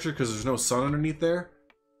parking structure because there's no sun underneath there?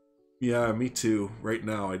 Yeah, me too. Right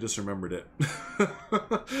now, I just remembered it.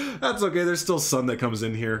 That's okay. There's still sun that comes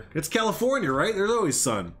in here. It's California, right? There's always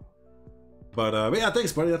sun. But yeah,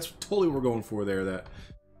 thanks, buddy. That's totally what we're going for there. That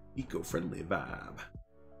eco-friendly vibe.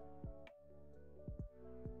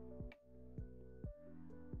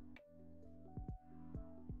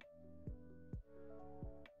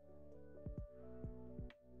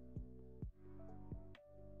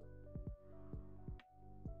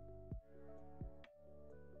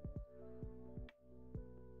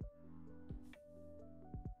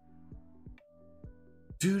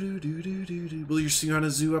 Will your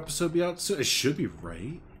Suyana Zoo episode be out soon? It should be,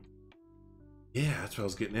 right? Yeah, that's what I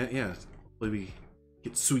was getting at. Yeah, maybe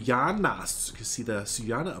get Suyana. You can see the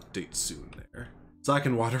Suyana update soon there. It's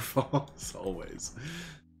lacking waterfalls. Always.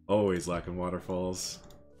 Always lacking waterfalls.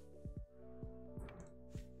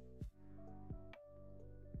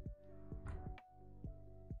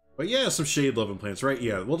 But yeah, some shade-loving plants, right?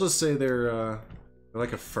 Yeah, we'll just say they're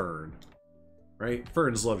like a fern, right?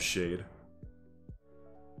 Ferns love shade.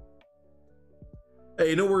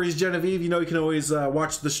 Hey, no worries, Genevieve. You know you can always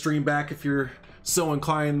watch the stream back if you're so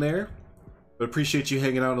inclined there. But appreciate you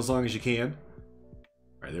hanging out as long as you can.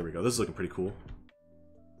 All right, there we go. This is looking pretty cool.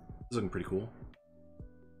 This is looking pretty cool.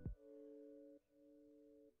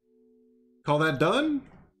 Call that done?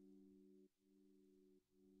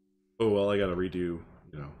 Oh, well, I gotta redo,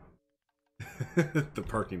 you know, the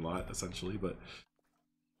parking lot, essentially, but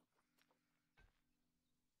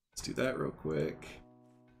let's do that real quick.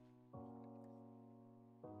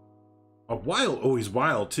 A wild, oh, he's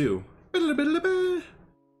wild, too. The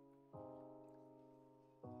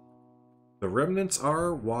remnants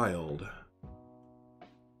are wild.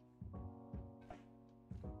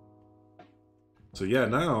 So yeah,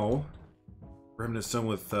 now remnants done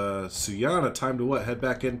with Suyana. Time to what? Head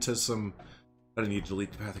back into some. I didn't need to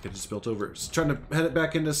delete the path. I could just built over. Just trying to head it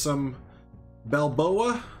back into some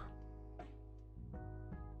Balboa.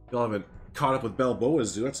 Y'all haven't caught up with Balboa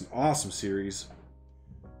Zoo. That's an awesome series.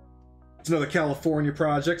 It's another California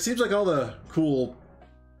project. Seems like all the cool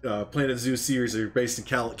Planet Zoo series are based in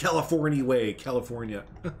California way, California.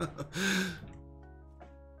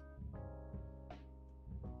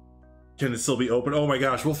 Can it still be open? Oh my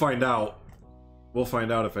gosh, we'll find out. We'll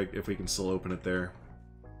find out if we can still open it there.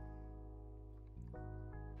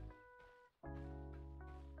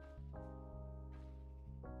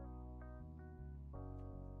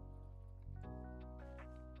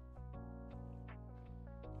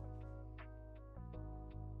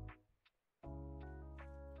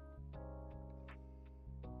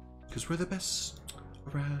 Because we're the best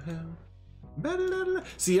around.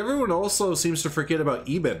 See, everyone also seems to forget about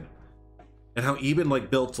Eben. And how Eben, like,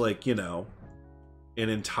 built, like, you know, an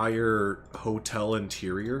entire hotel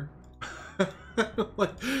interior.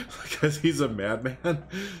 like, because he's a madman.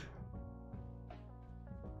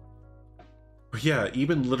 But yeah,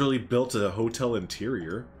 Eben literally built a hotel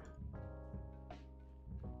interior.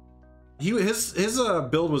 His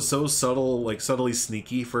build was so subtle, like, subtly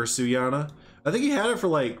sneaky for Suyana. I think he had it for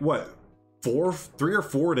like, what, 3 or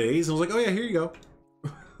 4 days? I was like, oh yeah, here you go.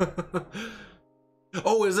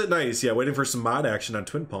 Oh, is it nice? Yeah, waiting for some mod action on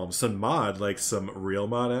Twin Palms. Some mod, like some real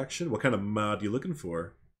mod action? What kind of mod are you looking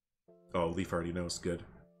for? Oh, Leaf already knows. Good.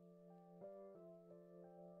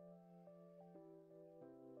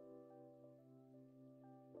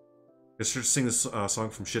 I started to sing this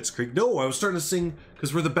song from Schitt's Creek. No, I was starting to sing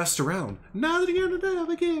because we're the best around. Now that you're gonna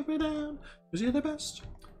never give me down, because you're the best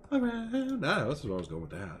around. Ah, that's what I was going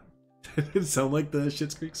with that. Did it sound like the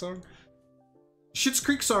Schitt's Creek song? Schitt's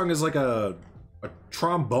Creek song is like a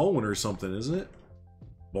trombone or something, isn't it?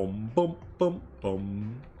 Bum bum bum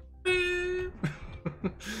bum.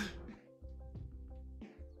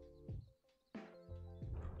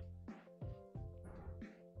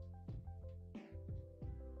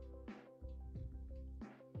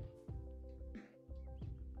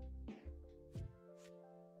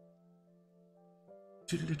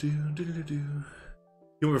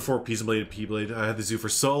 Even before Peace and Blade, P-Blade, I had the zoo for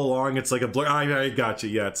so long, it's like a blur. I got you.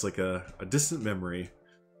 Yeah, it's like a distant memory.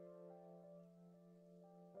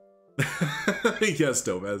 Yes,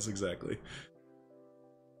 Domez, exactly.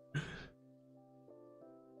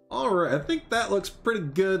 Alright, I think that looks pretty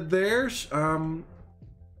good there. Do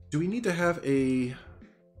we need to have a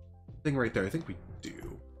thing right there? I think we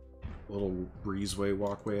do. A little breezeway,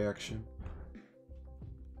 walkway action.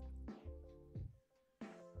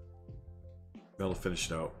 That'll finish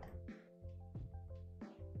it out.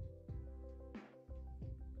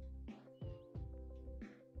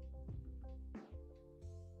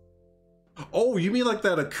 Oh, you mean like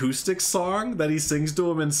that acoustic song that he sings to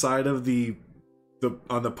him inside of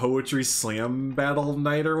on the poetry slam battle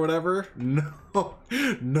night or whatever? No,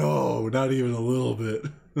 no, not even a little bit.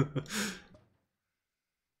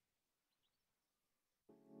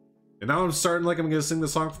 And now I'm starting like I'm gonna sing the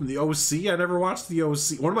song from the OC. I never watched the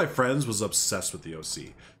OC. One of my friends was obsessed with the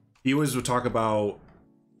OC. He always would talk about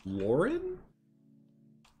Lauren,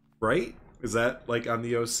 right? Is that like on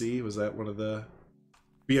the OC? Was that one of the?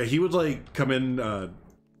 But yeah, he would like come in.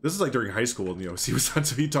 This is like during high school when the OC was on,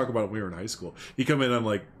 so he'd talk about it when we were in high school. He'd come in on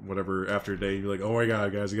like whatever after a day. He'd be like, "Oh my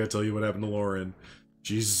god, guys, I gotta tell you what happened to Lauren."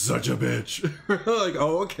 She's such a bitch. Like,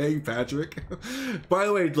 oh, okay, Patrick. By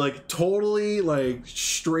the way, like, totally, like,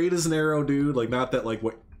 straight as an arrow, dude. Like, not that, like,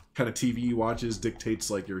 what kind of TV you watches dictates,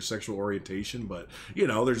 like, your sexual orientation, but, you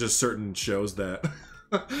know, there's just certain shows that...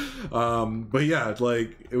 but yeah,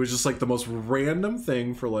 like, it was just, like, the most random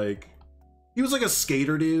thing for, like... He was, like, a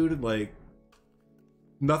skater dude, like...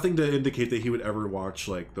 Nothing to indicate that he would ever watch,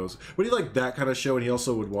 like, those... But he liked that kind of show, and he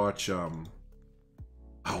also would watch,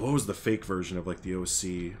 Oh, what was the fake version of, like, the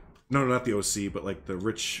OC? No, not the OC, but, like, the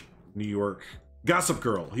rich New York... Gossip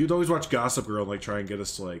Girl. He would always watch Gossip Girl and, like, try and get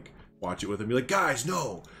us to, like, watch it with him. Be like, guys,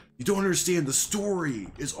 no! You don't understand. The story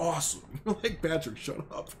is awesome. Like, Patrick, shut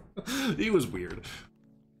up. He was weird.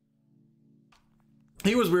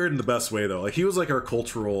 He was weird in the best way, though. Like, he was, like, our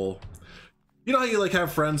cultural... You know how you, like,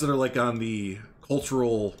 have friends that are, like, on the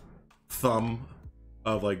cultural thumb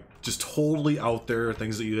of, like, just totally out there,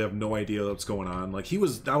 things that you have no idea what's going on. Like,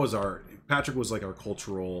 Patrick was, like, our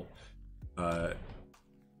cultural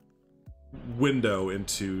window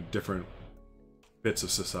into different bits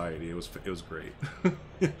of society. It was great.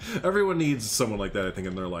 Everyone needs someone like that, I think,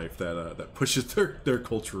 in their life that that pushes their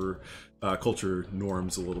culture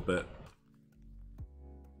norms a little bit.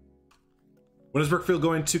 When is Brookfield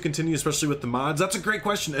going to continue, especially with the mods? That's a great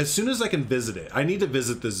question. As soon as I can visit it. I need to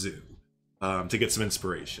visit the zoo to get some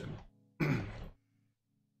inspiration.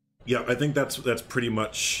 Yeah, I think that's pretty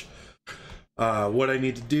much what I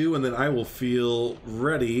need to do, and then I will feel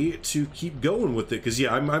ready to keep going with it. Because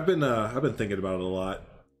yeah, I've been thinking about it a lot.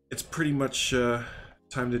 It's pretty much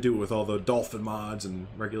time to do it with all the dolphin mods and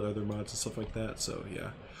regular other mods and stuff like that. So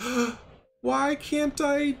yeah. Why can't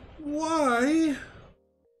I? Why?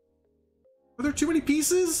 Are there too many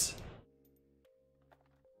pieces?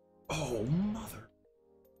 Oh, mother.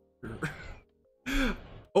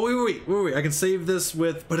 Oh, wait. I can save this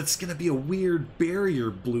with, but it's gonna be a weird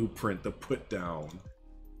barrier blueprint to put down.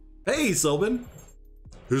 Hey, Sylvan.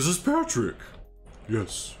 This is Patrick.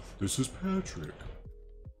 Yes, this is Patrick.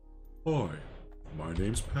 Hi, my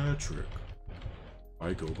name's Patrick.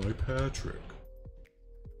 I go by Patrick.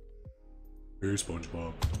 Hey,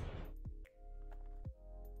 SpongeBob.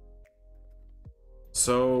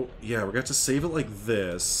 So, yeah, we're going to save it like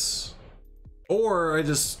this. Or I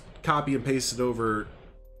just copy and paste it over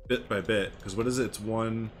bit by bit. Because what is it? It's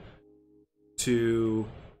 1, 2...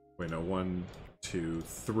 Wait, no. 1, 2,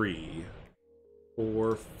 3,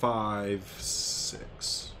 4, 5,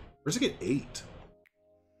 6. Where's it get 8?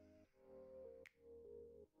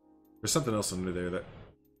 There's something else under there that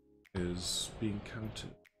is being counted.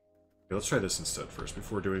 Okay, let's try this instead first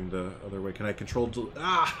before doing the other way. Can I control?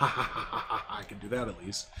 I can do that at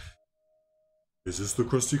least. Is this the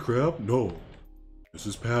Krusty Krab? No, this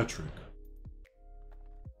is Patrick.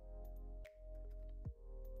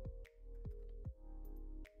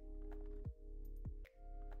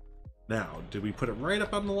 Now, did we put it right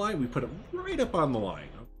up on the line? We put it right up on the line.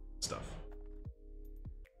 Oh, stuff.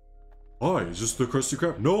 Hi, is this the Krusty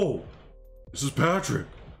Krab? No, this is Patrick.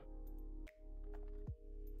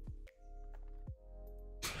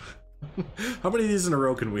 How many of these in a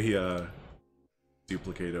row can we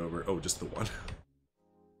duplicate over? Oh, just the one.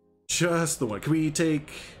 Just the one. Can we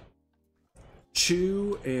take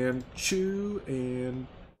Chew and Q and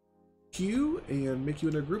make you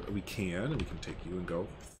in a group? We can, and we can take you and go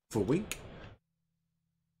for wink.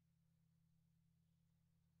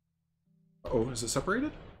 Oh, is it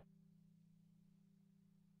separated?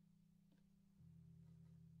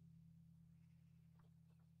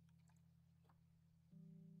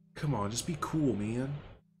 Come on, just be cool, man.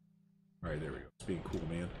 Alright, there we go. It's being cool,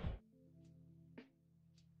 man.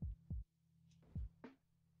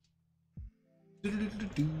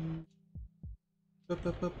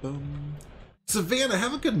 Savannah,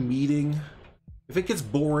 have a good meeting. If it gets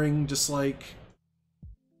boring, just like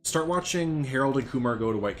start watching Harold and Kumar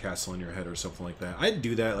Go to White Castle in your head or something like that. I'd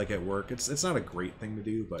do that like at work. It's not a great thing to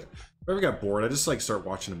do, but if I ever got bored, I just like start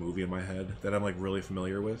watching a movie in my head that I'm like really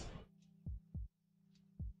familiar with.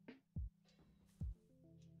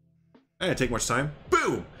 I didn't take much time.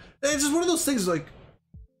 Boom! And it's just one of those things like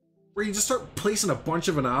where you just start placing a bunch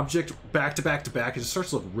of an object back to back to back. It just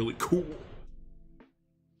starts to look really cool.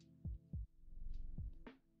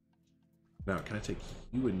 Now, can I take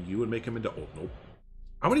you and make them into... Oh, nope.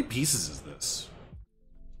 How many pieces is this?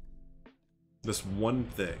 This one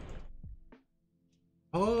thing.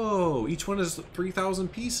 Oh, each one is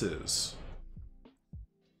 3,000 pieces.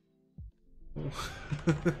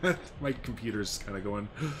 My computer's kind of going,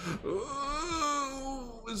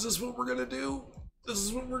 oh, is this what we're gonna do? This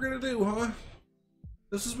is what we're gonna do, huh?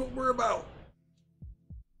 This is what we're about.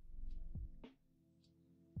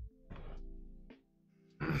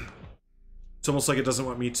 It's almost like it doesn't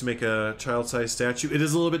want me to make a child-sized statue. It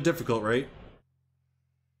is a little bit difficult, right?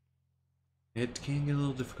 It can get a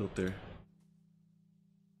little difficult there.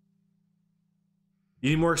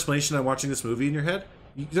 You need more explanation on watching this movie in your head?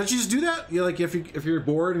 Don't you just do that? You like if you're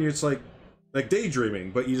bored and you're just like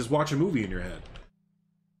daydreaming, but you just watch a movie in your head.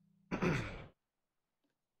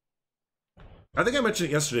 I think I mentioned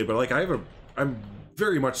it yesterday, but like I'm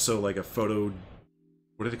very much so like a photo.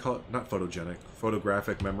 What do they call it? Not photogenic,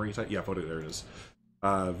 photographic memory type. Yeah, there it is.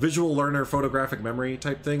 Visual learner, photographic memory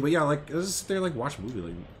type thing. But yeah, like just there, like watch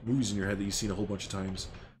movies in your head that you've seen a whole bunch of times.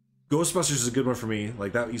 Ghostbusters is a good one for me.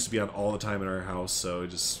 Like that used to be on all the time in our house, so I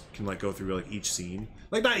just can like go through like each scene,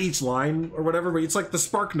 like not each line or whatever, but it's like the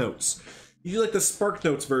Spark Notes. You do like the Spark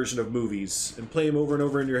Notes version of movies and play them over and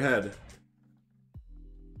over in your head,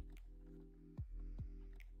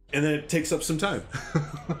 and then it takes up some time.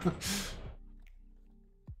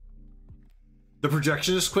 The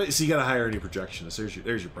projectionist quit, so you gotta hire any projectionist.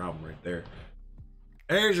 There's your problem right there.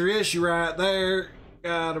 There's your issue right there.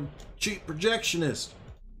 Got a cheap projectionist.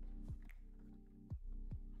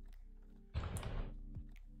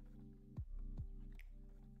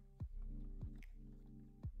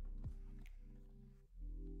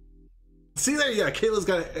 See there, yeah, Kayla's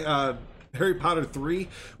got Harry Potter 3,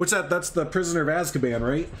 which that's the Prisoner of Azkaban,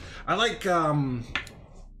 right? I like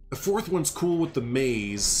the fourth one's cool with the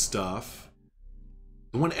maze stuff.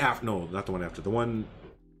 The one after, no, not the one after, the one,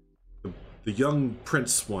 the young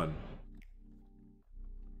prince one.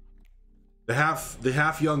 The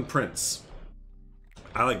half young prince.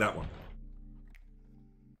 I like that one.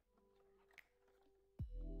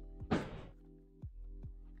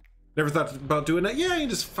 Never thought about doing that? Yeah, you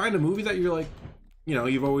just find a movie that you're like, you know,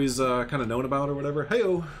 you've always kind of known about or whatever.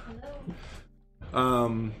 Heyo.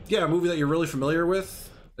 Yeah, a movie that you're really familiar with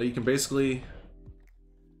that you can basically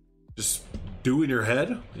just do in your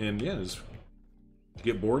head, and yeah, just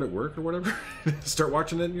get bored at work or whatever, start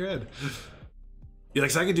watching it in your head. Yeah,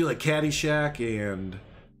 like so I could do like Caddyshack and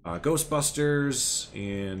Ghostbusters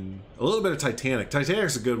and a little bit of Titanic.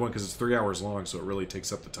 Titanic's a good one because it's 3 hours long, so it really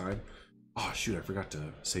takes up the time. Oh shoot, I forgot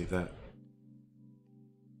to save that.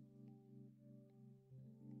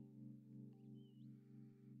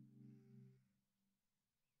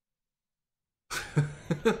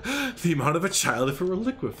 The amount of a child if it were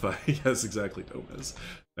liquefied. Yes, exactly, Gomez.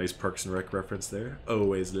 Nice Parks and Rec reference there.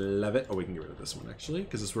 Always love it. Oh, we can get rid of this one actually,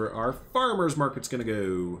 because it's where our farmer's market's gonna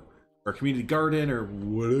go. Our community garden or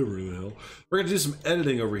whatever the hell. We're gonna do some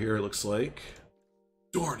editing over here, it looks like.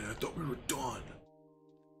 Darn it, I thought we were done.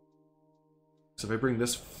 So if I bring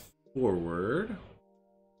this forward,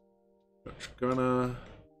 it's gonna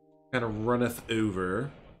kind of runneth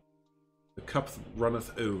over. The cup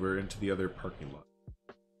runneth over into the other parking lot.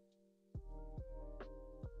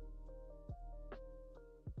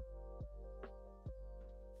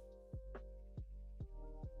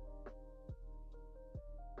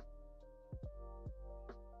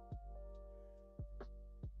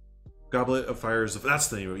 Goblet of Fires. That's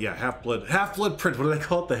the name of it. Yeah, Half Blood Prince. What do they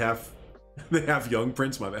call it? The half young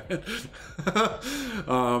prince. My bad.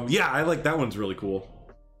 Yeah, I like that one's really cool.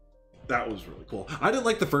 That was really cool. I didn't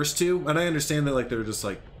like the first two, and I understand that like they're just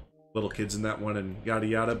like little kids in that one and yada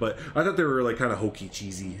yada, but I thought they were like kind of hokey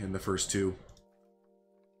cheesy in the first two.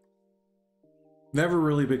 Never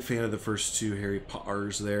really a big fan of the first two Harry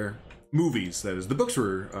Potters there. Movies, that is. The books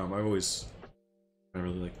were I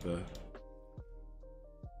really like the.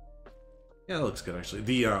 Yeah, that looks good actually.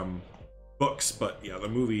 The books, but yeah, the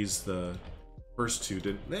movies, the first two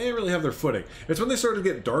they didn't really have their footing. It's when they started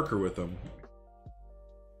to get darker with them.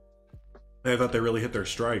 And I thought they really hit their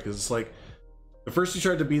stride, because it's like the first two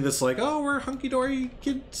tried to be this like, oh, we're hunky-dory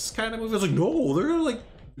kids kind of movie. It's like, no, they're like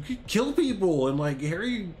kill people, and like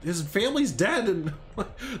Harry, his family's dead, and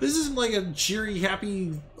this isn't like a cheery,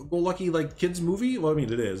 happy-go-lucky like kids movie. Well, I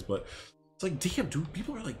mean it is, but it's like, damn, dude,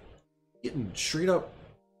 people are like getting straight up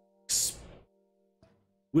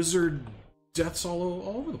wizard deaths all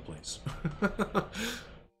over the place.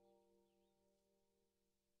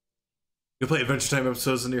 You play Adventure Time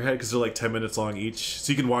episodes in your head because they're like 10 minutes long each,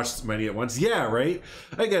 so you can watch as many at once. Yeah, right?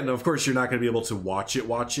 Again, of course, you're not going to be able to watch it,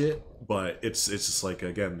 but it's just like,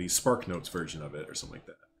 again, the Spark Notes version of it or something like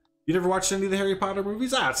that. You never watched any of the Harry Potter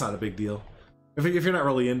movies? Ah, it's not a big deal. If you're not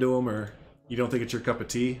really into them or you don't think it's your cup of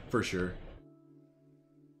tea, for sure.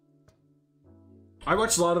 I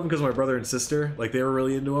watched a lot of them because my brother and sister, like, they were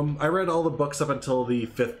really into them. I read all the books up until the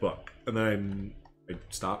 5th book, and then I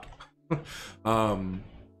stopped.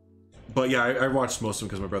 But yeah, I watched most of them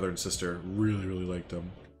because my brother and sister really liked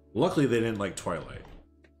them. Luckily, they didn't like Twilight.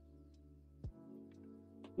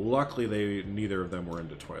 Luckily, neither of them were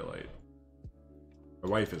into Twilight. My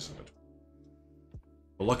wife isn't into Twilight.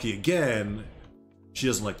 But lucky again, she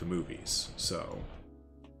doesn't like the movies, so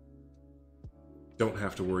don't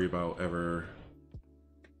have to worry about ever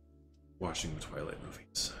watching the Twilight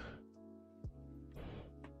movies.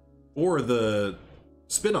 Or the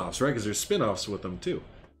spin-offs, right? Because there's spin-offs with them too.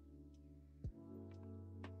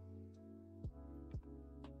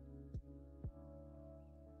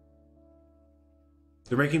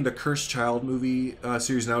 They're making the Cursed Child movie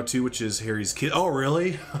series now too, which is Harry's kid. Oh,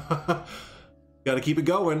 really? Gotta keep it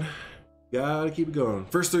going. Gotta keep it going.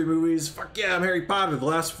 First 3 movies, fuck yeah, I'm Harry Potter. The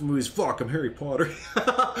last movies, fuck, I'm Harry Potter.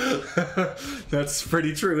 That's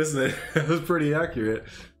pretty true, isn't it? That was pretty accurate.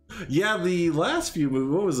 Yeah, the last few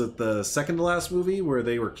movies, what was it? The second to last movie where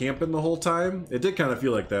they were camping the whole time? It did kind of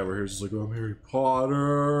feel like that, where he was just like, oh, I'm Harry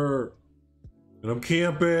Potter. And I'm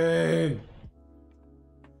camping.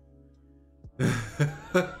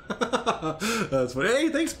 That's funny. Hey,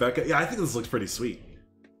 thanks, Becca. Yeah, I think this looks pretty sweet.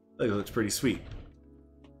 I think it looks pretty sweet.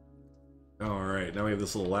 All right, now we have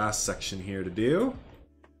this little last section here to do.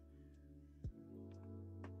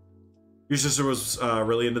 Your sister was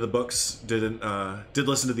really into the books. Did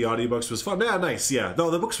listen to the audiobooks. Was fun. Yeah, nice. Yeah, no,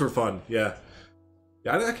 the books were fun. Yeah,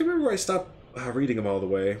 yeah. I can remember I stopped reading them all the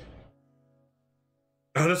way.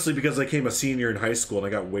 Honestly, because I became a senior in high school and I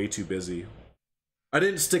got way too busy. I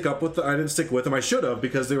didn't stick with them. I should have,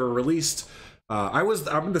 because they were released.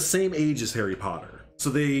 I'm the same age as Harry Potter. So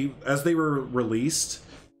as they were released,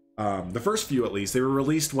 the first few at least, they were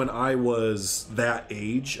released when I was that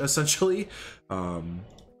age, essentially.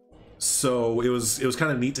 So it was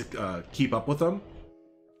kind of neat to keep up with them.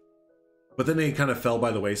 But then they kind of fell by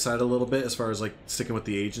the wayside a little bit as far as like sticking with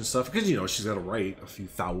the age and stuff. Because, you know, she's got to write a few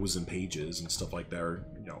thousand pages and stuff like that. Or,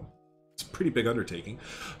 you know, it's a pretty big undertaking.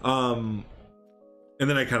 And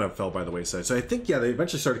then I kind of fell by the wayside. So I think, yeah, they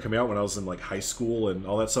eventually started coming out when I was in like high school and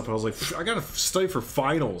all that stuff. And I was like, I gotta study for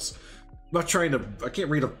finals. I'm not trying to, I can't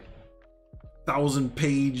read a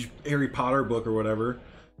 1,000-page Harry Potter book or whatever.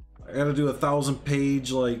 I gotta do a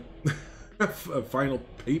 1,000-page, like, a final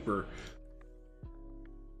paper.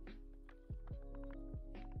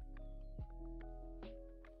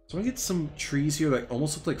 So I get some trees here that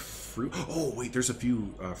almost look like fruit. Oh, wait, there's a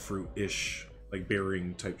few fruit-ish, like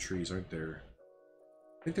bearing type trees, aren't there?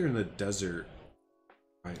 I think they're in the desert.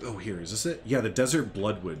 Oh, here, is this it? Yeah, the desert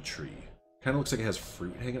bloodwood tree. Kind of looks like it has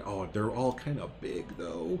fruit hanging. Oh, they're all kind of big,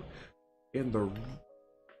 though. And the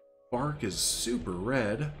bark is super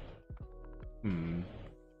red. You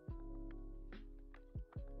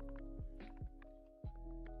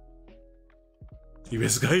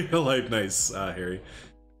basically got your life nice, Harry.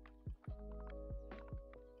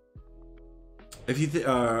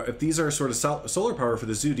 If these are sort of solar power for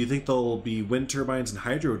the zoo, do you think there'll be wind turbines and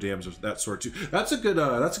hydro dams of that sort too? That's a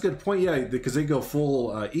good point. Yeah, because they go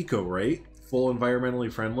full eco, right? Full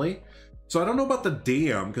environmentally friendly. So I don't know about the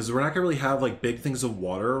dam because we're not gonna really have like big things of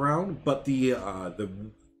water around, but the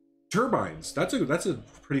turbines. That's a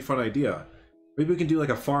pretty fun idea. Maybe we can do like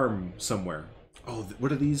a farm somewhere. Oh,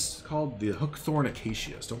 what are these called? The hookthorn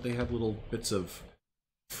acacias. Don't they have little bits of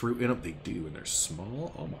fruit in them? They do, and they're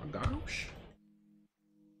small. Oh my gosh.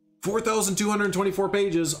 4,224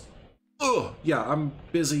 pages. Oh, yeah, I'm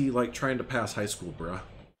busy like trying to pass high school, bruh.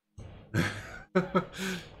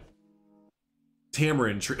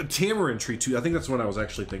 Tamarind tree too. I think that's what I was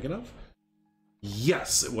actually thinking of.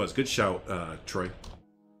 Yes, it was. Good shout, Troy.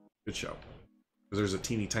 Good shout. Because there's a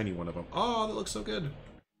teeny tiny one of them. Oh, that looks so good.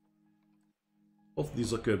 Both of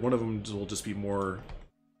these look good. One of them will just be more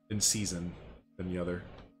in season than the other.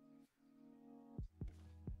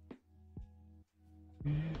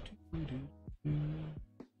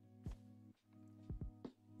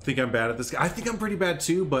 Think I'm bad at this? I think I'm pretty bad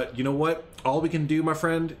too, but you know what? All we can do, my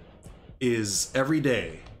friend, is every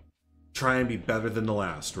day try and be better than the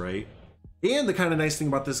last, right? And the kind of nice thing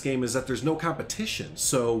about this game is that there's no competition.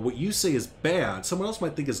 So what you say is bad, someone else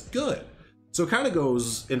might think is good. So it kind of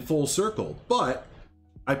goes in full circle, but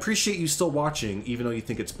I appreciate you still watching even though you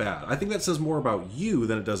think it's bad. I think that says more about you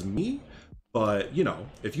than it does me. But, you know,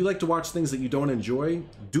 if you like to watch things that you don't enjoy,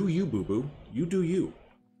 do you, boo-boo. You do you.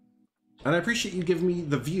 And I appreciate you giving me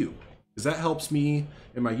the view, because that helps me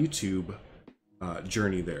in my YouTube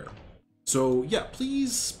journey there. So, yeah,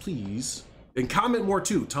 please, please, and comment more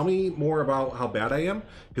too. Tell me more about how bad I am,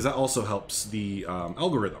 because that also helps the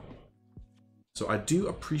algorithm. So I do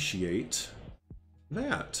appreciate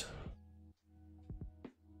that.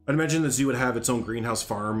 I'd imagine the zoo would have its own greenhouse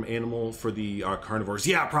farm animal for the carnivores.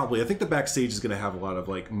 Yeah, probably. I think the backstage is going to have a lot of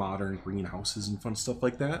like modern greenhouses and fun stuff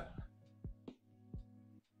like that.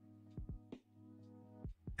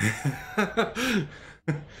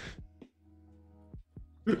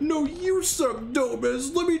 No, you suck,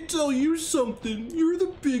 dumbass. Let me tell you something. You're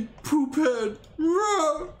the big poop head.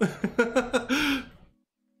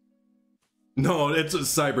 No, it's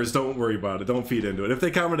Cybers. Don't worry about it. Don't feed into it. If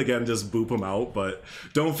they comment again, just boop them out. But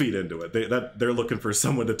don't feed into it. They're looking for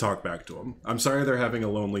someone to talk back to them. I'm sorry they're having a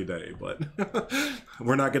lonely day, but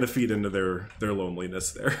we're not going to feed into their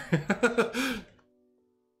loneliness there.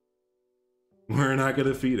 We're not going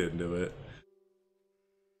to feed into it.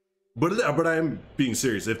 But I'm being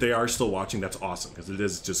serious. If they are still watching, that's awesome, because it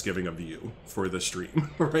is just giving a view for the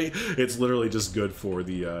stream, right? It's literally just good for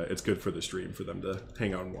the it's good for the stream for them to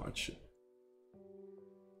hang out and watch.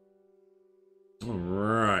 All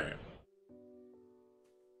right.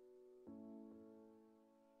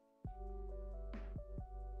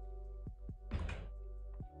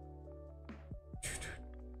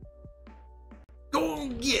 Go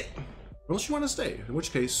on, get. Unless you want to stay, in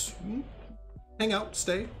which case, hang out,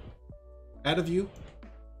 stay. Add a view.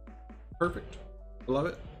 Perfect. Love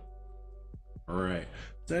it. All right.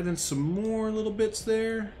 Let's add in some more little bits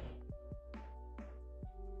there.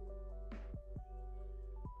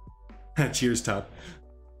 Cheers, Todd.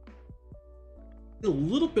 A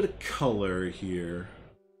little bit of color here.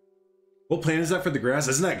 What plan is that for the grass?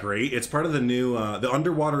 Isn't that great? It's part of the new, the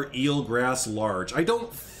underwater eel grass large. I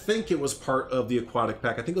don't think it was part of the aquatic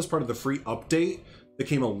pack. I think it was part of the free update that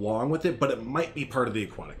came along with it, but it might be part of the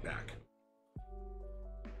aquatic pack.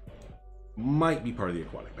 Might be part of the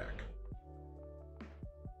aquatic pack.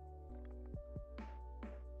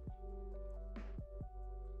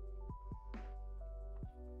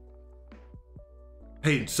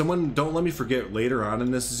 Hey, someone, don't let me forget later on in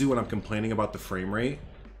this zoo when I'm complaining about the frame rate.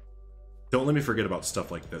 Don't let me forget about stuff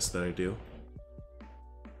like this that I do.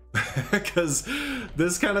 Because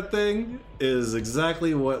this kind of thing is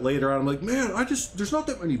exactly what later on I'm like, man, there's not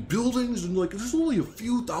that many buildings and like there's only a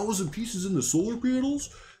few thousand pieces in the solar panels.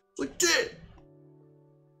 It's like, shit,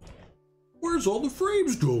 where's all the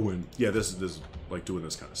frames going? Yeah, this is like doing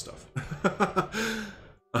this kind of stuff.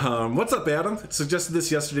 What's up, Adam? Suggested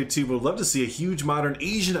this yesterday too, but would love to see a huge modern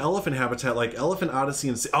Asian elephant habitat like Elephant Odyssey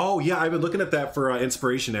and oh yeah, I've been looking at that for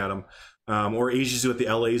inspiration, Adam. Or Asia Zoo at the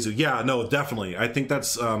LA Zoo. Yeah, no, definitely. I think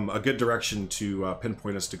that's a good direction to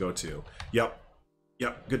pinpoint us to go to. Yep,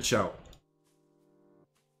 good shout.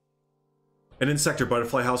 An insect or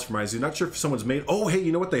butterfly house for my zoo. Not sure if someone's made. Oh, hey,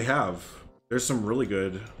 you know what they have? There's some really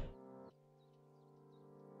good.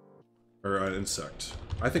 Or insect.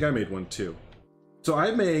 I think I made one too. So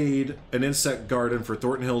I made an insect garden for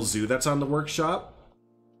Thornton Hills Zoo. That's on the workshop.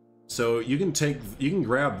 So you can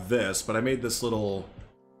grab this, but I made this little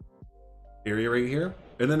area right here.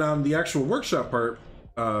 And then on the actual workshop part,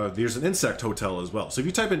 there's an insect hotel as well. So if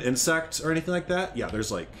you type in insect or anything like that, yeah,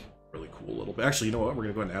 there's like really cool little bit. Actually, you know what? We're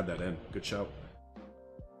gonna go ahead and add that in. Good shout.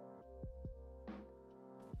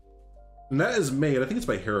 And that is made, I think it's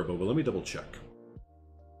by Haribo, but let me double check.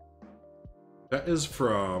 That is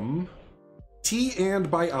from T and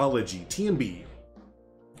Biology, T and B.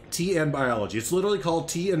 T and Biology. It's literally called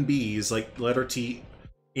T and B's, like letter T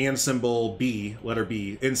and symbol B, letter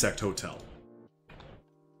B, Insect Hotel.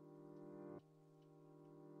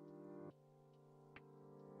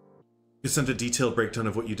 You sent a detailed breakdown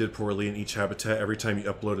of what you did poorly in each habitat every time you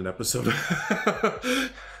upload an episode.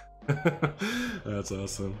 That's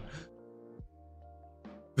awesome.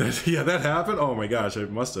 Yeah, that happened? Oh my gosh, I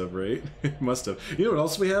must have, right? It must have. You know what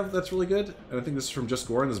else we have that's really good? And I think this is from Just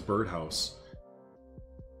Gore and this birdhouse.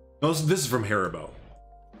 No, this is from Haribo.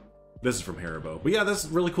 This is from Haribo. But yeah, that's a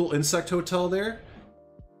really cool insect hotel there.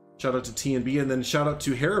 Shout out to T&B, and then shout out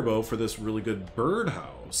to Haribo for this really good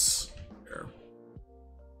birdhouse. There.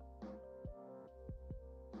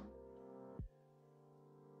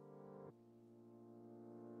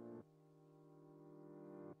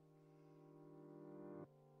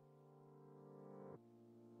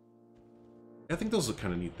 I think those look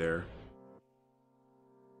kind of neat there.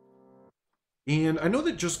 And I know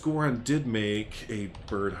that Just Goron did make a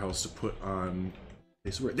birdhouse to put on.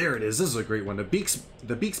 There it is. This is a great one. The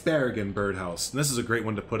Beaksbergen birdhouse. And this is a great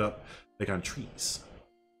one to put up like on trees.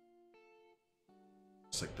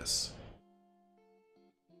 Just like this.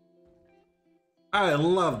 I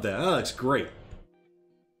love that. That looks great.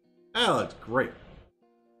 That looks great.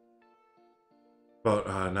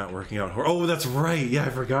 About not working out. Oh, that's right. Yeah, I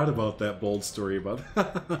forgot about that bold story about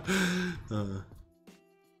that.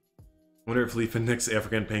 Wonder if Leaf and Nick's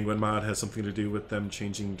African Penguin mod has something to do with them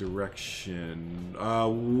changing direction.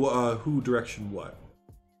 Who direction what?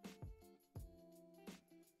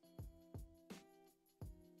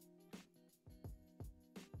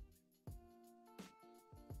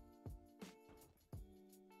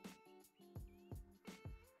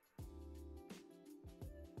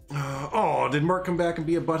 Oh, did Mark come back and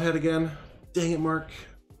be a butthead again? Dang it, Mark.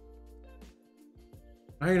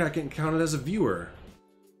 Now you're not getting counted as a viewer.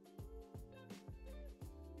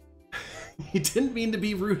 He didn't mean to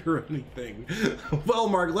be rude or anything. Well,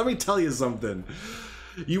 Mark, let me tell you something.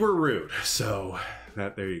 You were rude, so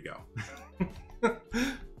there you go.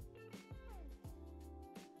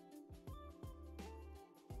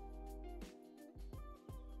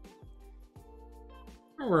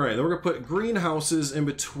 All right, then we're gonna put greenhouses in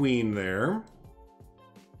between there.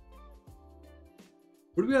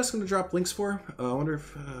 What are we asking to drop links for? I wonder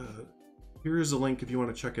if here's a link if you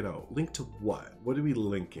want to check it out. Link to what? What are we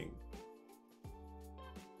linking?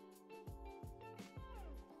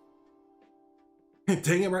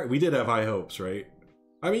 Dang it, right? We did have high hopes, right?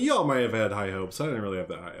 I mean, y'all might have had high hopes. I didn't really have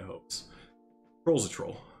that high hopes. Troll's a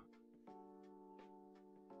troll.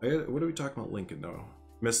 What are we talking about linking? No,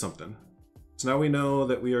 missed something. So now we know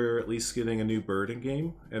that we are at least getting a new bird in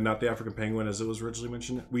game, and not the African penguin as it was originally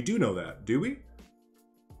mentioned. We do know that, do we?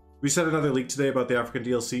 We said another leak today about the African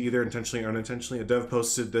DLC, either intentionally or unintentionally. A dev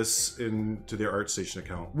posted this into their ArtStation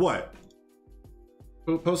account. What?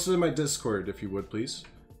 Post it in my Discord, if you would, please.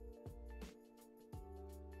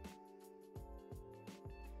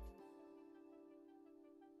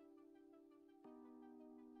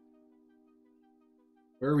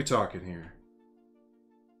 Where are we talking here?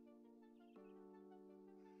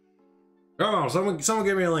 Oh, someone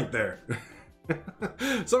give me a link there.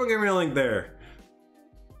 Someone give me a link there.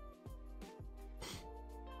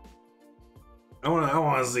 I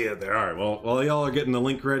want to see it there. All right. Well, while y'all are getting the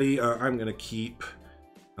link ready, I'm gonna keep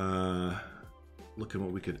looking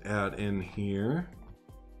what we could add in here.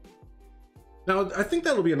 Now, I think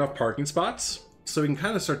that'll be enough parking spots, so we can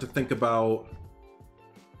kind of start to think about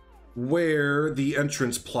where the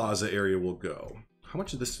entrance plaza area will go. How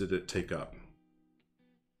much of this did it take up?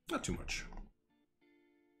 Not too much.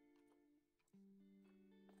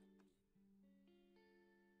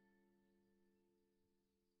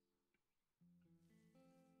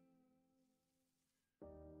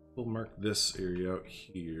 We'll mark this area out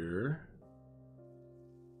here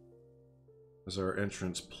as our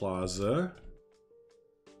entrance plaza.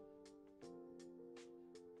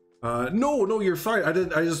 No, you're fine. I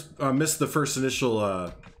just missed the first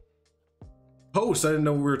initial post. I didn't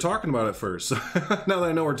know we were talking about it first. Now that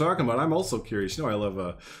I know what we're talking about, I'm also curious. You know, I love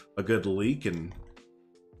a good leak, and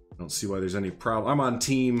I don't see why there's any problem. I'm on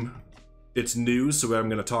team. It's news, so I'm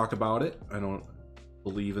going to talk about it. I don't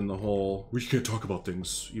believe in the whole we can't talk about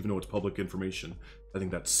things even though it's public information. I think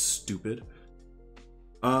that's stupid.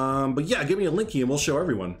 But yeah, give me a linky and we'll show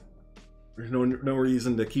everyone. There's no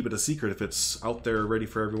reason to keep it a secret if it's out there ready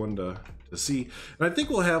for everyone to see. And I think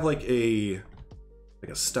we'll have like a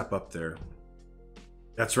step up there.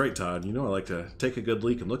 That's right, Todd. You know I like to take a good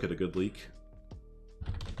leak and look at a good leak.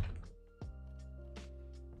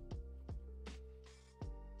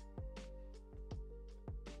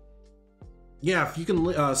 Yeah, if you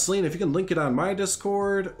can, Celine, if you can link it on my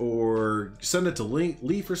Discord or send it to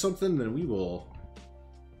Leaf or something, then we will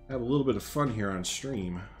have a little bit of fun here on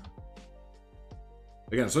stream.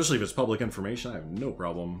 Again, especially if it's public information, I have no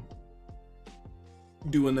problem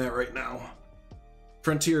doing that right now.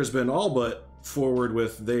 Frontier has been all but forward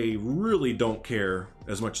with they really don't care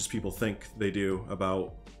as much as people think they do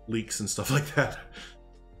about leaks and stuff like that.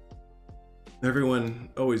 Everyone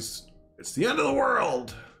always, it's the end of the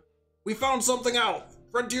world! We found something out!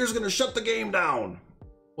 Frontier's gonna shut the game down!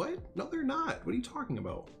 What? No, they're not. What are you talking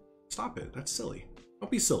about? Stop it. That's silly. Don't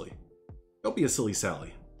be silly. Don't be a silly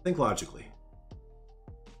Sally. Think logically.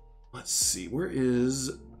 Let's see. Where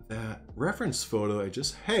is that reference photo I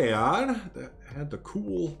just had that had the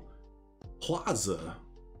cool plaza?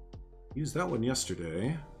 Used that one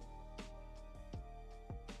yesterday.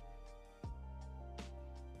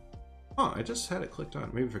 Huh, I just had it clicked on.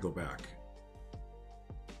 Maybe if I go back.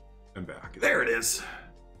 I'm back. There it is.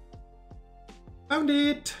 Found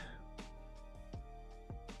it.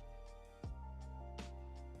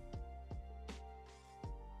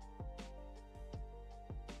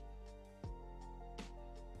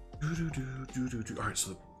 All right,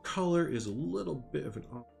 so the color is a little bit of an.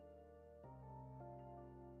 There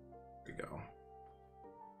we go.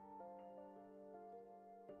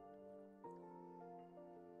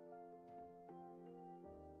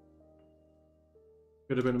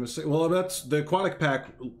 Could have been a mistake. Well, that's the aquatic pack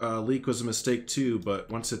leak was a mistake too, but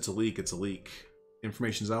once it's a leak, it's a leak.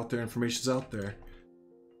 Information's out there, information's out there.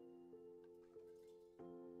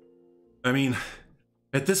 I mean,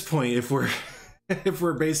 at this point, if we're if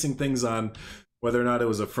we're basing things on whether or not it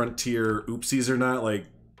was a Frontier oopsies or not, like,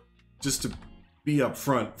 just to be up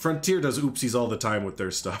front. Frontier does oopsies all the time with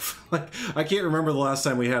their stuff. Like, I can't remember the last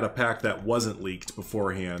time we had a pack that wasn't leaked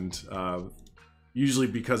beforehand. Usually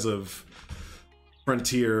because of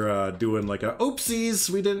Frontier doing like a oopsies,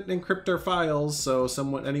 we didn't encrypt our files, so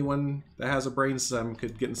anyone that has a brainstem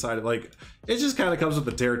could get inside it. Like, it just kind of comes with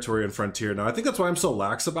the territory in Frontier now. I think that's why I'm so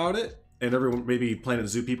lax about it, and everyone, maybe Planet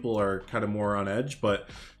Zoo people, are kind of more on edge. But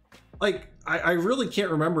like, I really can't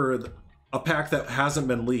remember a pack that hasn't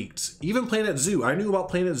been leaked. Even Planet Zoo, I knew about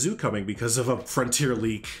Planet Zoo coming because of a Frontier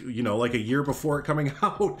leak, you know, like a year before it coming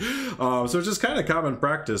out. So it's just kind of common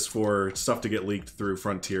practice for stuff to get leaked through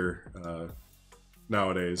Frontier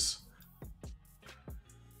nowadays.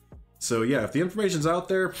 So yeah, if the information's out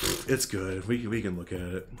there, it's good. We can look at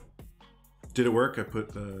it. Did it work? I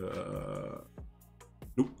put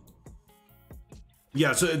nope.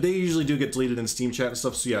 Yeah, so they usually do get deleted in Steam chat and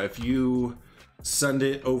stuff. So yeah, if you send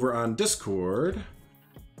it over on Discord,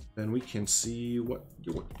 then we can see what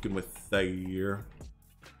you're working with there.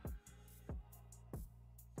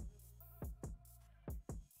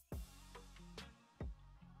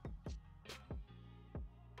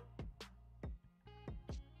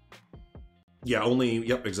 Yeah, only,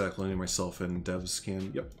 yep, exactly. Only myself and devs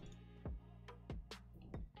can, yep.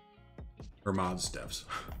 Or mods, devs.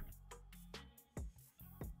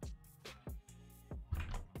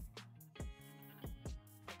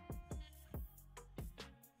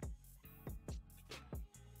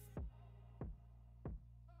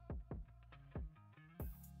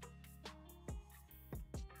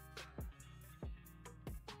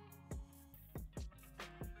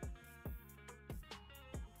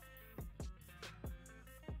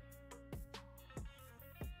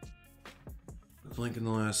 Link in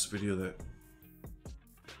the last video that,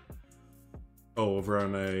 oh, over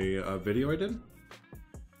on a video I did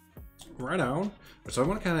right on. So I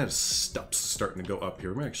want to kind of have steps starting to go up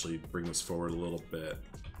here. Let me actually bring this forward a little bit.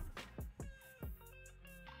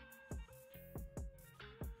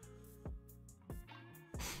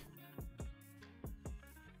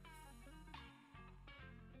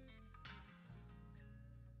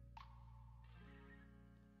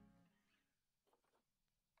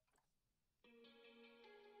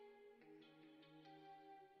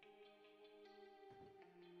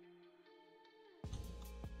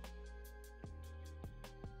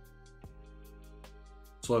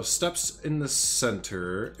 So I'll have steps in the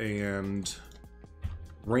center and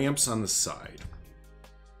ramps on the side.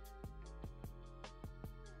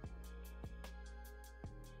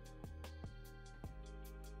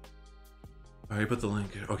 I put the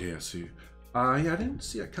link. Okay, I see. Yeah, I didn't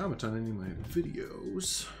see a comment on any of my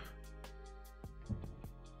videos.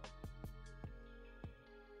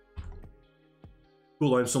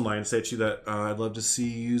 Cool limestone lion statue that I'd love to see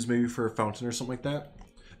used maybe for a fountain or something like that.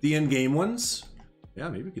 The in-game ones. Yeah,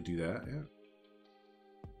 maybe we could do that, yeah.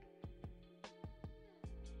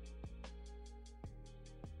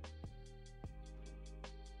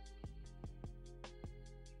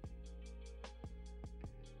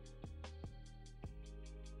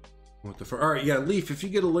 What the fuck? All right, yeah, Leaf, if you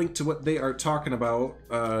get a link to what they are talking about,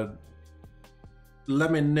 let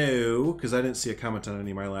me know, because I didn't see a comment on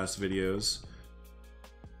any of my last videos.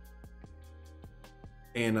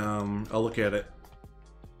 And I'll look at it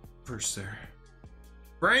first there.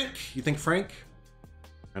 Frank? You think Frank?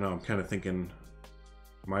 I know, I'm kind of thinking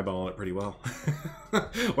I'm eyeballing it pretty well.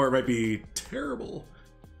 Or it might be terrible.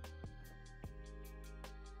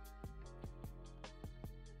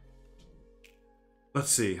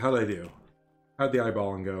 Let's see, how'd I do? How'd the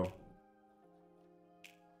eyeballing go?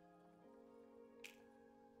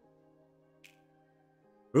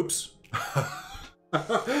 Oops.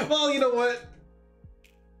 Well, you know what?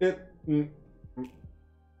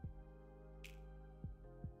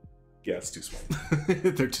 Yeah, it's too small.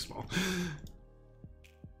 They're too small.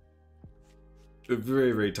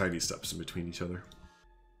 Very, very tiny steps in between each other.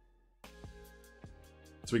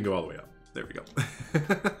 So we can go all the way up. There we go.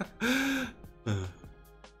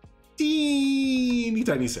 Teeny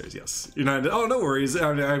tiny stairs, yes. You're not, oh, no worries.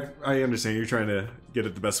 I understand. You're trying to get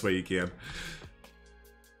it the best way you can.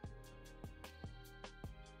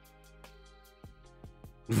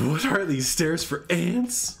 What are these stairs for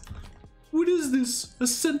ants? What is this? A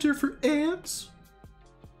center for ants?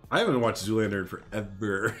 I haven't watched Zoolander in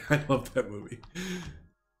forever. I love that movie.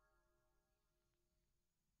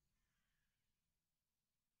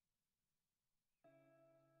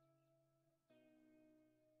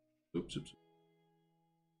 Oops, oops.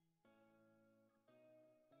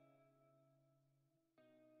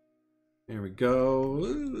 There we go.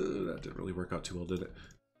 That didn't really work out too well, did it?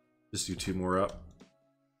 Just do two more up.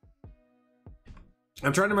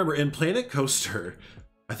 I'm trying to remember, in Planet Coaster,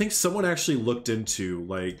 I think someone actually looked into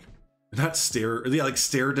like not stair, yeah, like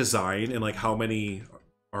stair design and like how many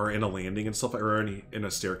are in a landing and stuff, or in a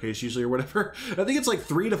staircase usually or whatever. I think it's like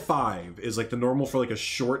 3 to 5 is like the normal for like a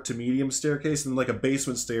short to medium staircase, and like a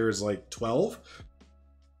basement stair is like 12.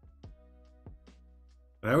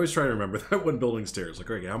 I always try to remember that when building stairs. Like,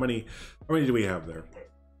 okay, how many do we have there?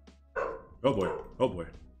 Oh boy, oh boy,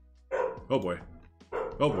 oh boy,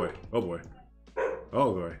 oh boy, oh boy,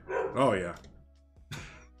 oh boy, oh yeah.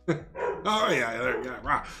 Oh yeah,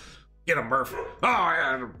 yeah. Get him, Murph. Oh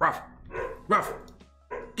yeah, rough, rough.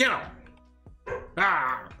 Get him.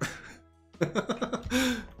 Ah.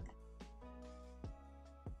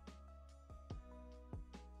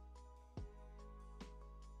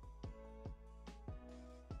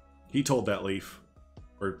 He told that leaf,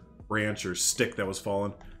 or branch, or stick that was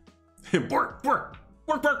falling. Bark, bark,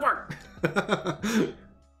 bark, bark, bark.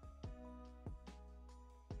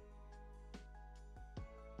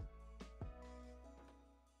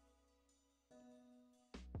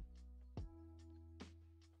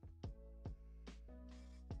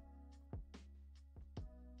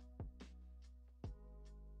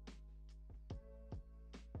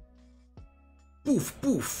 Boof,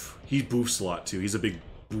 boof. He boofs a lot too. He's a big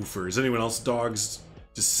boofer. Is anyone else dogs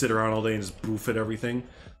just sit around all day and just boof at everything?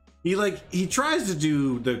 He tries to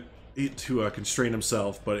do constrain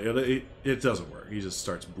himself, but it doesn't work. He just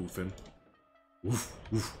starts boofing. Woof,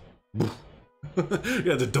 woof, woof.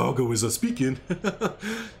 Yeah, the doggo is speaking.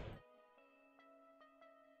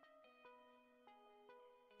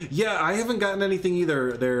 Yeah, I haven't gotten anything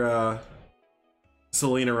either. They're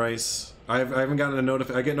Selena Rice. I haven't gotten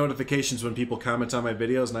a I get notifications when people comment on my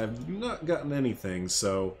videos, and I've not gotten anything,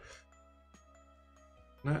 so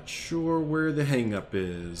not sure where the hang-up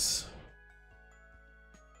is.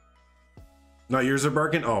 No, yours are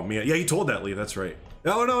barking? Oh, man. Yeah, you told that, Lee. That's right.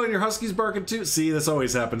 Oh, no, and your husky's barking, too? See, this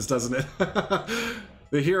always happens, doesn't it?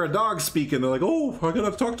 They hear a dog speak, and they're like, oh, I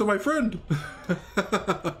gotta talk to my friend.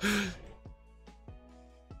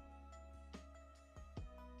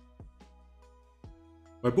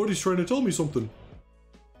 My buddy's trying to tell me something.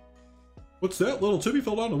 What's that? Little Timmy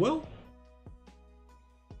fell down a well?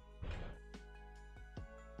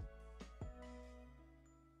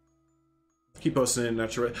 Keep posting it,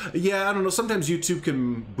 not sure. Yeah, I don't know. Sometimes YouTube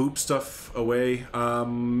can boop stuff away.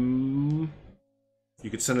 You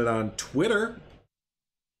could send it on Twitter.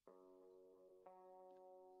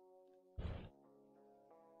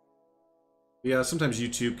 Yeah, sometimes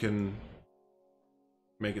YouTube can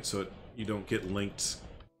make it so you don't get linked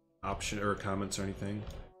option or comments or anything.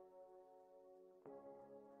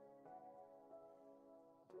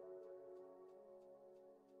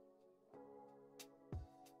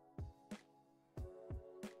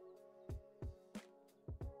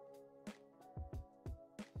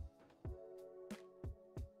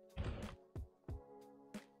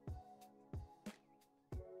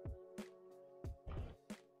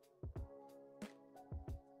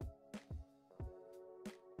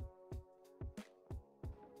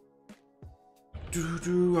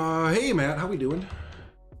 Hey Matt, how we doing?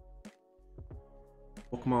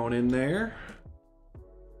 Welcome on in there.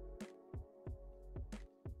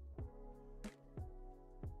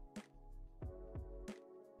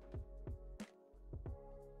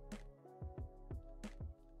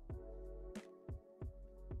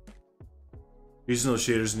 Using those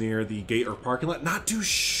shaders near the gate or parking lot? Not too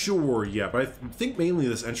sure yet, but I think mainly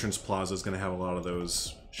this entrance plaza is going to have a lot of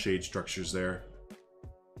those shade structures there.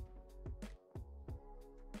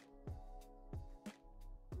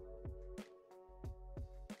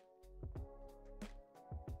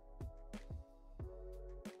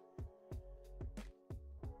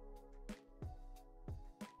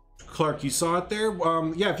 Clark, you saw it there?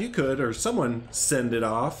 Yeah, if you could, or someone send it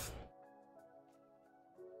off.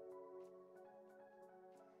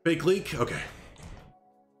 Fake leak? Okay.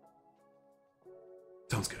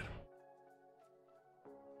 Sounds good.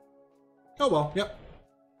 Oh well, yep.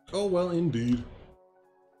 Oh well, indeed.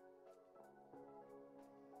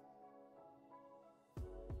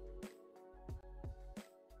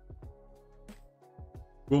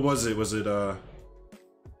 What was it? Was it, the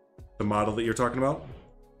model that you're talking about?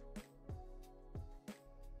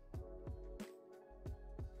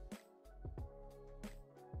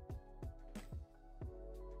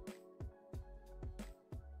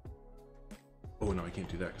 Oh no, I can't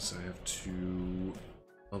do that because I have to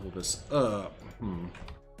level this up.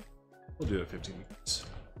 We'll do it at 15 minutes.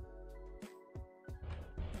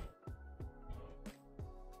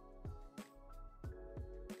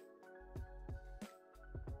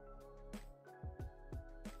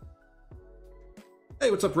 Hey,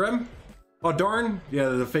 what's up, Rem? Oh darn, yeah,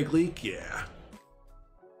 the fake leak, yeah.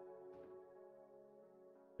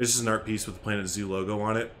 It's just an art piece with the Planet Zoo logo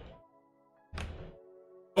on it.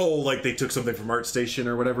 Oh, like they took something from ArtStation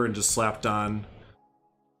or whatever and just slapped on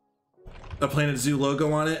a Planet Zoo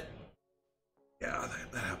logo on it. Yeah,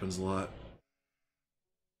 that happens a lot.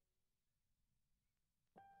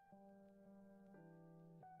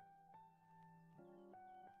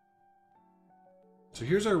 So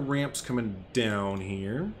here's our ramps coming down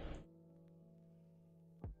here.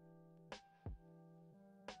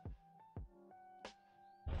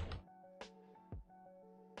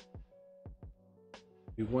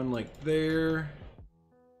 Do one like there.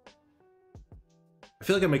 I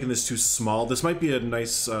feel like I'm making this too small. This might be a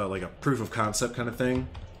nice, like a proof of concept kind of thing.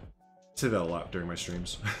 I say that a lot during my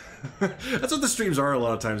streams. That's what the streams are a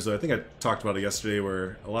lot of times, though. I think I talked about it yesterday,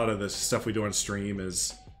 where a lot of the stuff we do on stream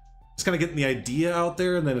is just kind of getting the idea out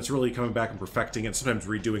there, and then it's really coming back and perfecting it, sometimes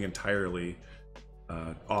redoing entirely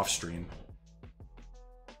off stream.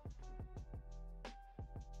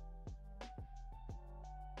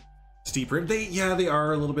 Steep rim. Yeah, they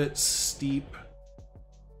are a little bit steep,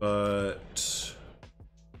 but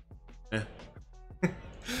it's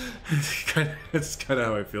kind of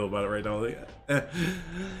how I feel about it right now. Like,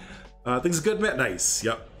 things good, Matt. Nice.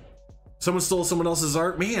 Yep. Someone stole someone else's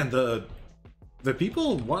art. Man, the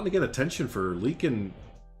people wanting to get attention for leaking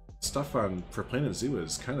stuff for Planet Zoo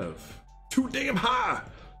is kind of too damn high.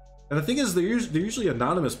 And the thing is, they're usually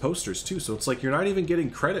anonymous posters too, so it's like you're not even getting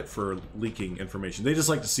credit for leaking information. They just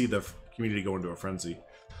like to see the community go into a frenzy.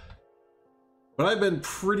 But I've been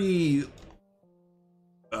pretty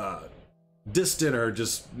distant, or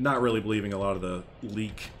just not really believing a lot of the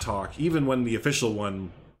leak talk. Even when the official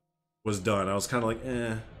one was done, I was kind of like,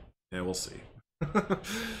 yeah, we'll see. Because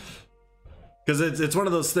it's one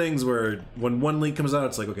of those things where when one leak comes out,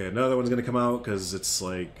 it's like, okay, another one's gonna come out, because it's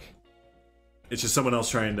like, it's just someone else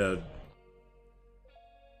trying to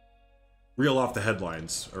reel off the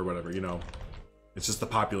headlines or whatever, you know. It's just the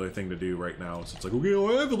popular thing to do right now. So it's like, okay,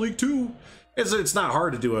 well, I have a leak too. It's not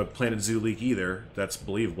hard to do a Planet Zoo leak either. That's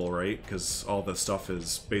believable, right? Because all the stuff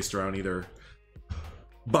is based around either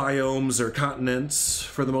biomes or continents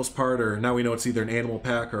for the most part, or now we know it's either an animal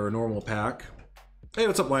pack or a normal pack. Hey,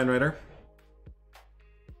 what's up, Lion Rider?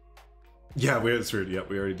 Yeah, it's weird. Yep,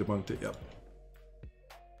 we already debunked it. Yep.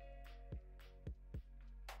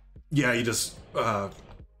 Yeah, you just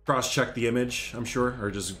cross-check the image, I'm sure,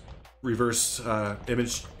 or just reverse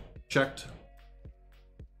image checked.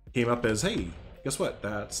 Came up as, hey, guess what?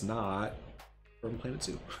 That's not from Planet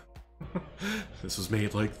Zoo. This was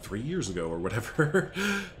made like 3 years ago or whatever.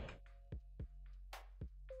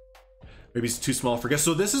 Maybe it's too small for guests.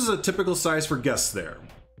 So this is a typical size for guests there.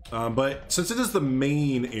 But since it is the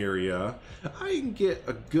main area, I can get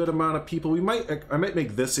a good amount of people. I might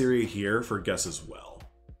make this area here for guests as well.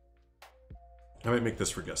 I might make this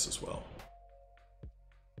for guests as well.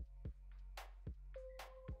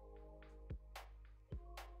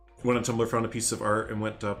 Went on Tumblr, found a piece of art, and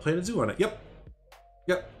went Planet Zoo on it. Yep.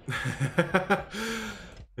 Yep.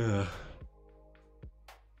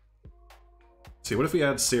 See, what if we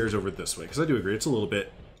add stairs over this way? Because I do agree, it's a little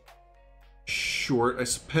bit short, I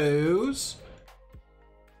suppose.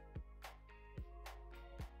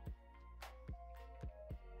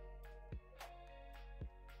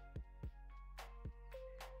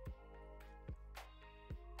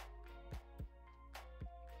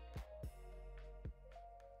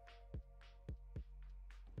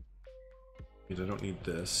 I don't need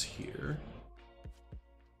this here.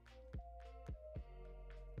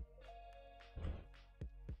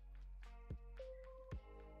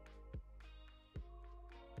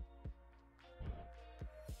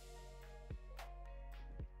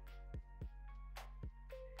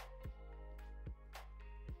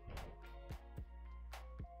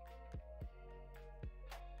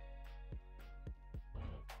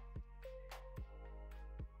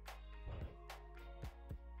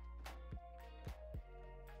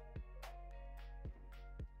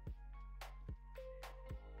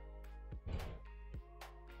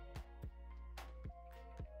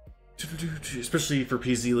 Especially for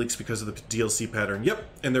PZ leaks because of the DLC pattern. Yep,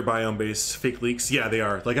 and they're biome-based fake leaks. Yeah, they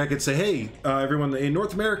are. Like, I could say, hey, everyone, a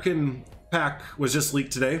North American pack was just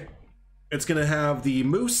leaked today. It's gonna have the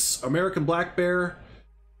moose, American black bear.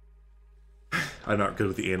 I'm not good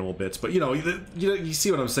with the animal bits, but you know, you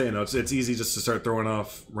see what I'm saying. Though. It's easy just to start throwing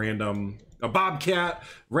off random a bobcat,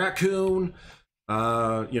 raccoon,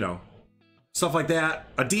 you know, stuff like that.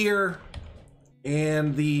 A deer,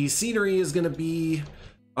 and the scenery is gonna be.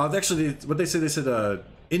 Actually, what they said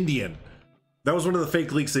Indian. That was one of the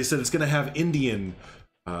fake leaks. They said it's going to have Indian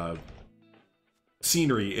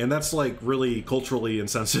scenery, and that's like really culturally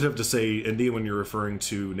insensitive to say India when you're referring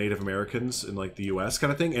to Native Americans in like the US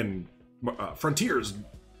kind of thing. And Frontier's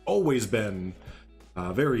always been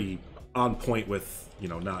very on point with, you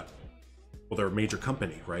know, not, well, they're a major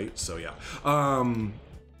company, right? So yeah.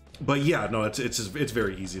 But yeah, no, it's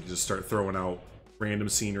very easy to just start throwing out random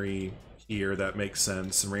scenery here that makes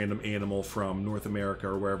sense, and random animal from North America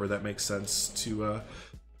or wherever that makes sense to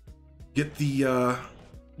get the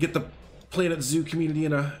Planet Zoo community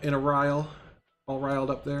in a rile, all riled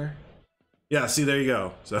up there. Yeah, see, there you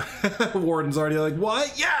go. So Warden's already like,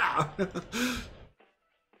 what? Yeah.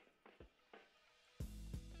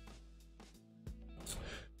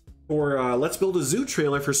 Or Let's Build a Zoo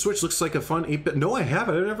trailer for Switch looks like a fun 8-bit. No, I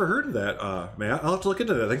haven't. I've never heard of that. Man, I'll have to look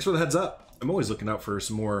into that. Thanks for the heads up. I'm always looking out for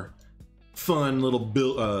some more fun little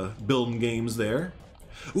building games there.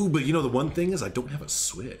 Ooh, but you know, the one thing is I don't have a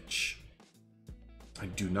Switch. I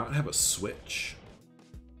do not have a Switch.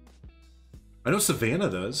 I know Savannah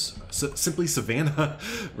does. Simply Savannah,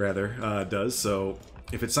 rather, does. So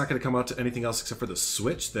if it's not going to come out to anything else except for the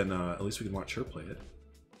Switch, then at least we can watch her play it.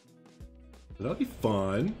 So that'll be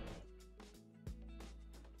fun.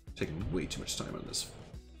 Taking way too much time on this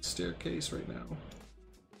staircase right now.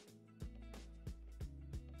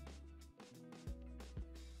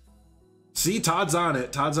 See, Todd's on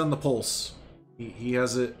it. Todd's on the pulse. He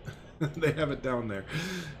has it. They have it down there.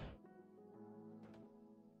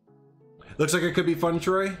 Looks like it could be fun,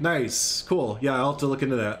 Troy. Nice. Cool. Yeah, I'll have to look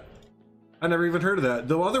into that. I never even heard of that.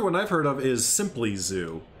 The other one I've heard of is Simply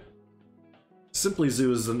Zoo. Simply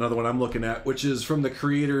Zoo is another one I'm looking at, which is from the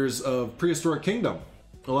creators of Prehistoric Kingdom.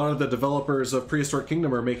 A lot of the developers of Prehistoric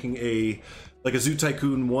Kingdom are making a Zoo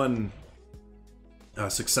Tycoon 1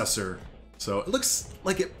 successor. So it looks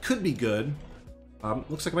like it could be good.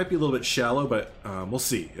 Looks like it might be a little bit shallow, but we'll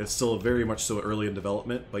see. It's still very much so early in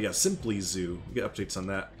development. But yeah, Simply Zoo. We get updates on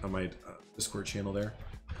that on my Discord channel there.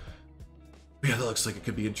 But yeah, that looks like it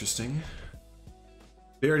could be interesting.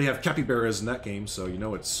 They already have capybaras in that game, so you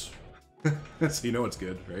know it's so you know it's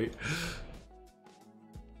good, right?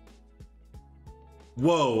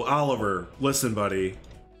 Whoa, Oliver, listen, buddy.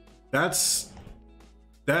 That's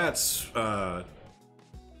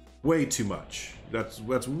way too much. That's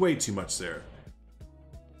way too much there.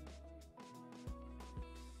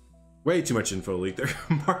 Way too much info leak there.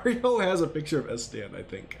 Mario has a picture of S-Stan, I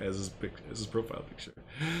think, as his profile picture.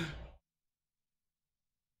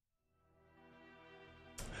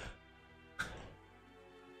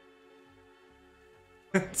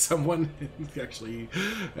 Someone actually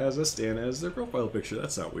has S-Stan as their profile picture.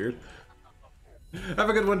 That's not weird. Have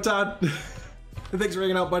a good one, Todd. Thanks for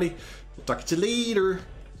hanging out, buddy. We'll talk to you later.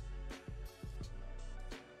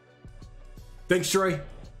 Thanks, Troy.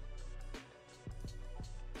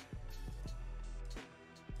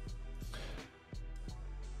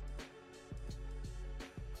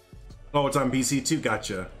 Oh, it's on PC too.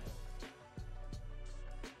 Gotcha.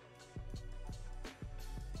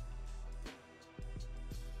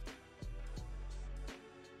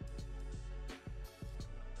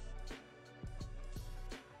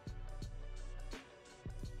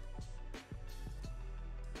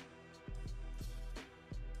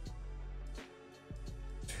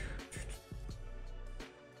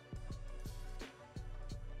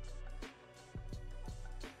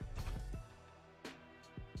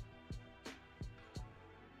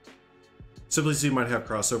 Simply Zoo might have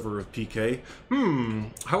crossover with PK.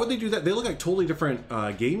 How would they do that? They look like totally different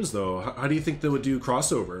games, though. How do you think they would do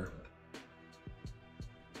crossover?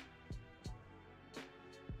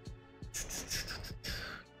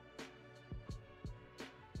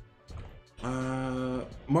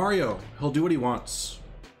 Mario, he'll do what he wants.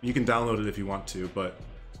 You can download it if you want to, but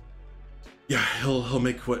yeah, he'll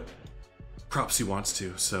make what props he wants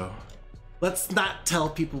to. So let's not tell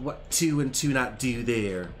people what to and to not do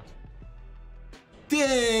there.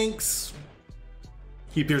 Thanks!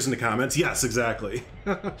 He appears in the comments. Yes, exactly.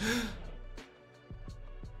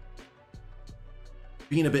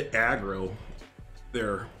 Being a bit aggro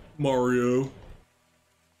there, Mario.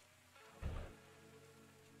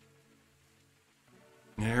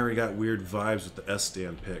 There we got weird vibes with the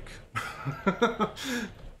S-Stan pick.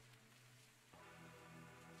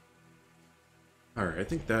 Alright, I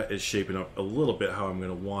think that is shaping up a little bit how I'm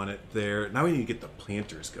going to want it there. Now we need to get the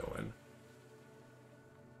planters going.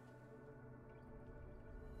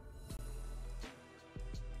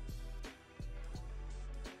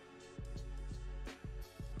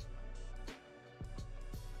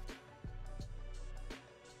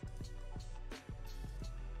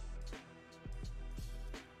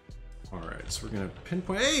 Alright, so we're gonna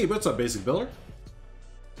pinpoint. Hey, what's up, Basic Builder?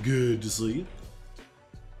 Good to see you.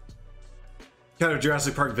 Kind of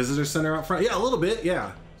Jurassic Park Visitor Center out front. Yeah, a little bit,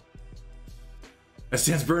 yeah. That's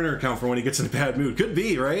Dan's burner account for when he gets in a bad mood. Could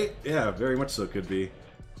be, right? Yeah, very much so could be.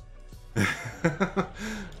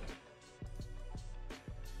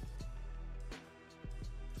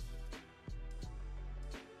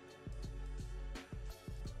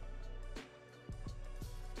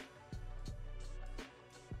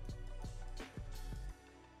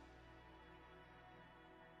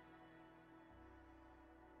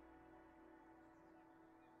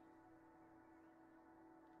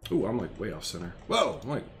 Ooh, I'm like way off center. Whoa, I'm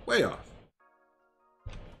like way off.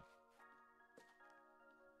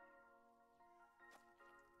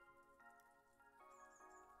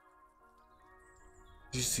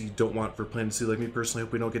 DC don't want for Planet C. Like me personally,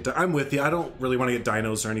 hope we don't get. I'm with you. I don't really want to get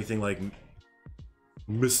dinos or anything like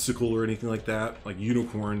mystical or anything like that, like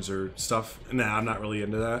unicorns or stuff. Nah, I'm not really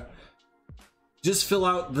into that. Just fill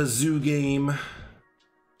out the zoo game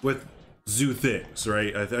with zoo things,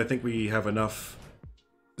 right? I think we have enough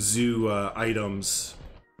zoo items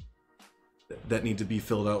that need to be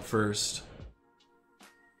filled out first.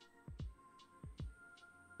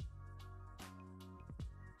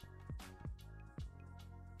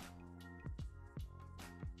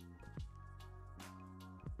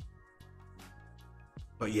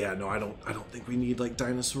 But yeah, no, I don't think we need like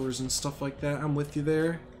dinosaurs and stuff like that. I'm with you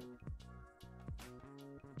there.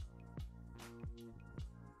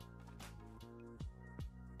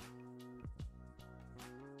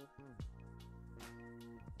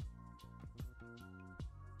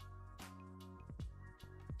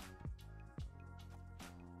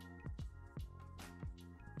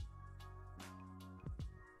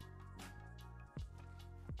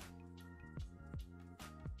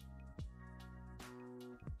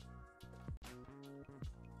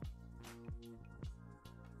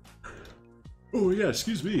 Oh yeah,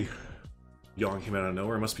 excuse me. Yawn came out of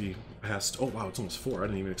nowhere. It must be past. Oh wow, it's almost 4. I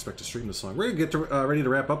didn't even expect to stream this long. We're gonna get to, ready to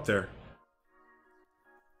wrap up there.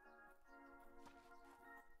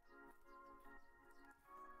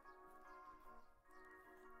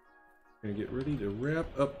 Gonna get ready to wrap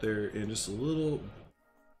up there in just a little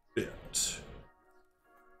bit.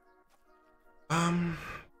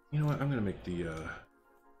 You know what? I'm gonna make the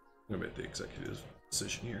executive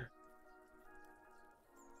decision here.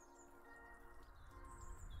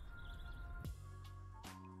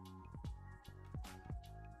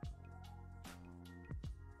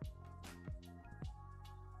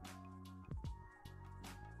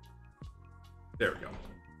 There we go.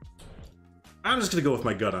 I'm just gonna go with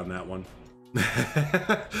my gut on that one.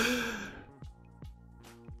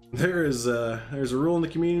 There's a rule in the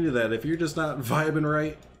community that if you're just not vibing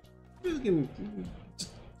right, you can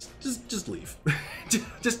just leave.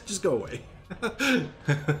 just go away.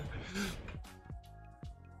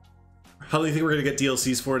 How do you think we're gonna get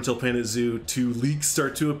DLCs for until Planet Zoo 2 leaks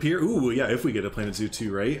start to appear? Ooh, yeah, if we get a Planet Zoo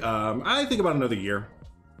 2, right? I think about another year.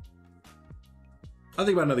 I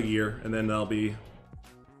think about another year, and then I'll be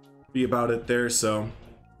about it there. So,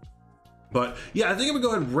 but yeah, I think I'm gonna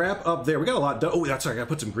go ahead and wrap up there. We got a lot done. Oh, that's right. I gotta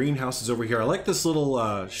put some greenhouses over here. I like this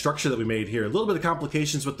little structure that we made here. A little bit of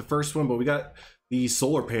complications with the first one, but we got the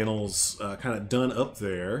solar panels kind of done up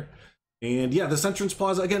there. And yeah, this entrance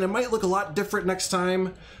plaza again. It might look a lot different next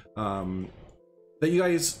time that you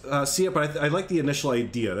guys see it, but I like the initial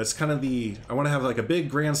idea. That's kind of the, I want to have like a big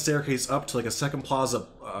grand staircase up to like a second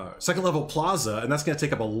level plaza, and that's going to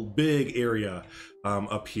take up a big area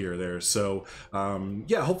up here there. So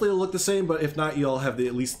yeah, hopefully it'll look the same, but if not, you'll have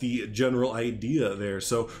at least the general idea there.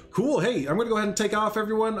 So cool. Hey, I'm going to go ahead and take off,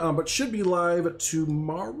 everyone, but should be live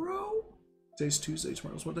tomorrow. Today's Tuesday,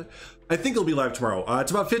 tomorrow's Monday. I think it'll be live tomorrow.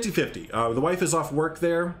 It's about 50-50. The wife is off work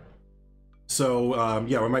there. So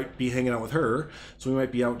yeah, we might be hanging out with her, so we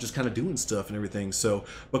might be out just kind of doing stuff and everything. So,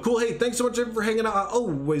 but cool. Hey, thanks so much for hanging out. I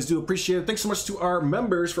always do appreciate it. Thanks so much to our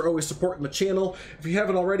members for always supporting the channel. If you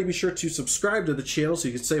haven't already, be sure to subscribe to the channel so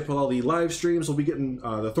you can stay up with all the live streams. We'll be getting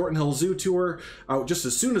the Thornton Hill Zoo tour out just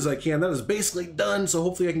as soon as I can. That is basically done, so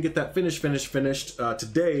hopefully I can get that finished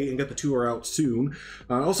today and get the tour out soon.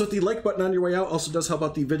 Also, hit the like button on your way out. Also does help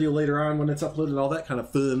out the video later on when it's uploaded and all that kind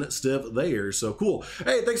of fun stuff there. So cool.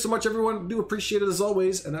 Hey, thanks so much, everyone. Do appreciate it as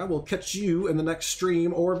always, and I will catch you in the next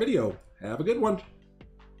stream or video. Have a good one.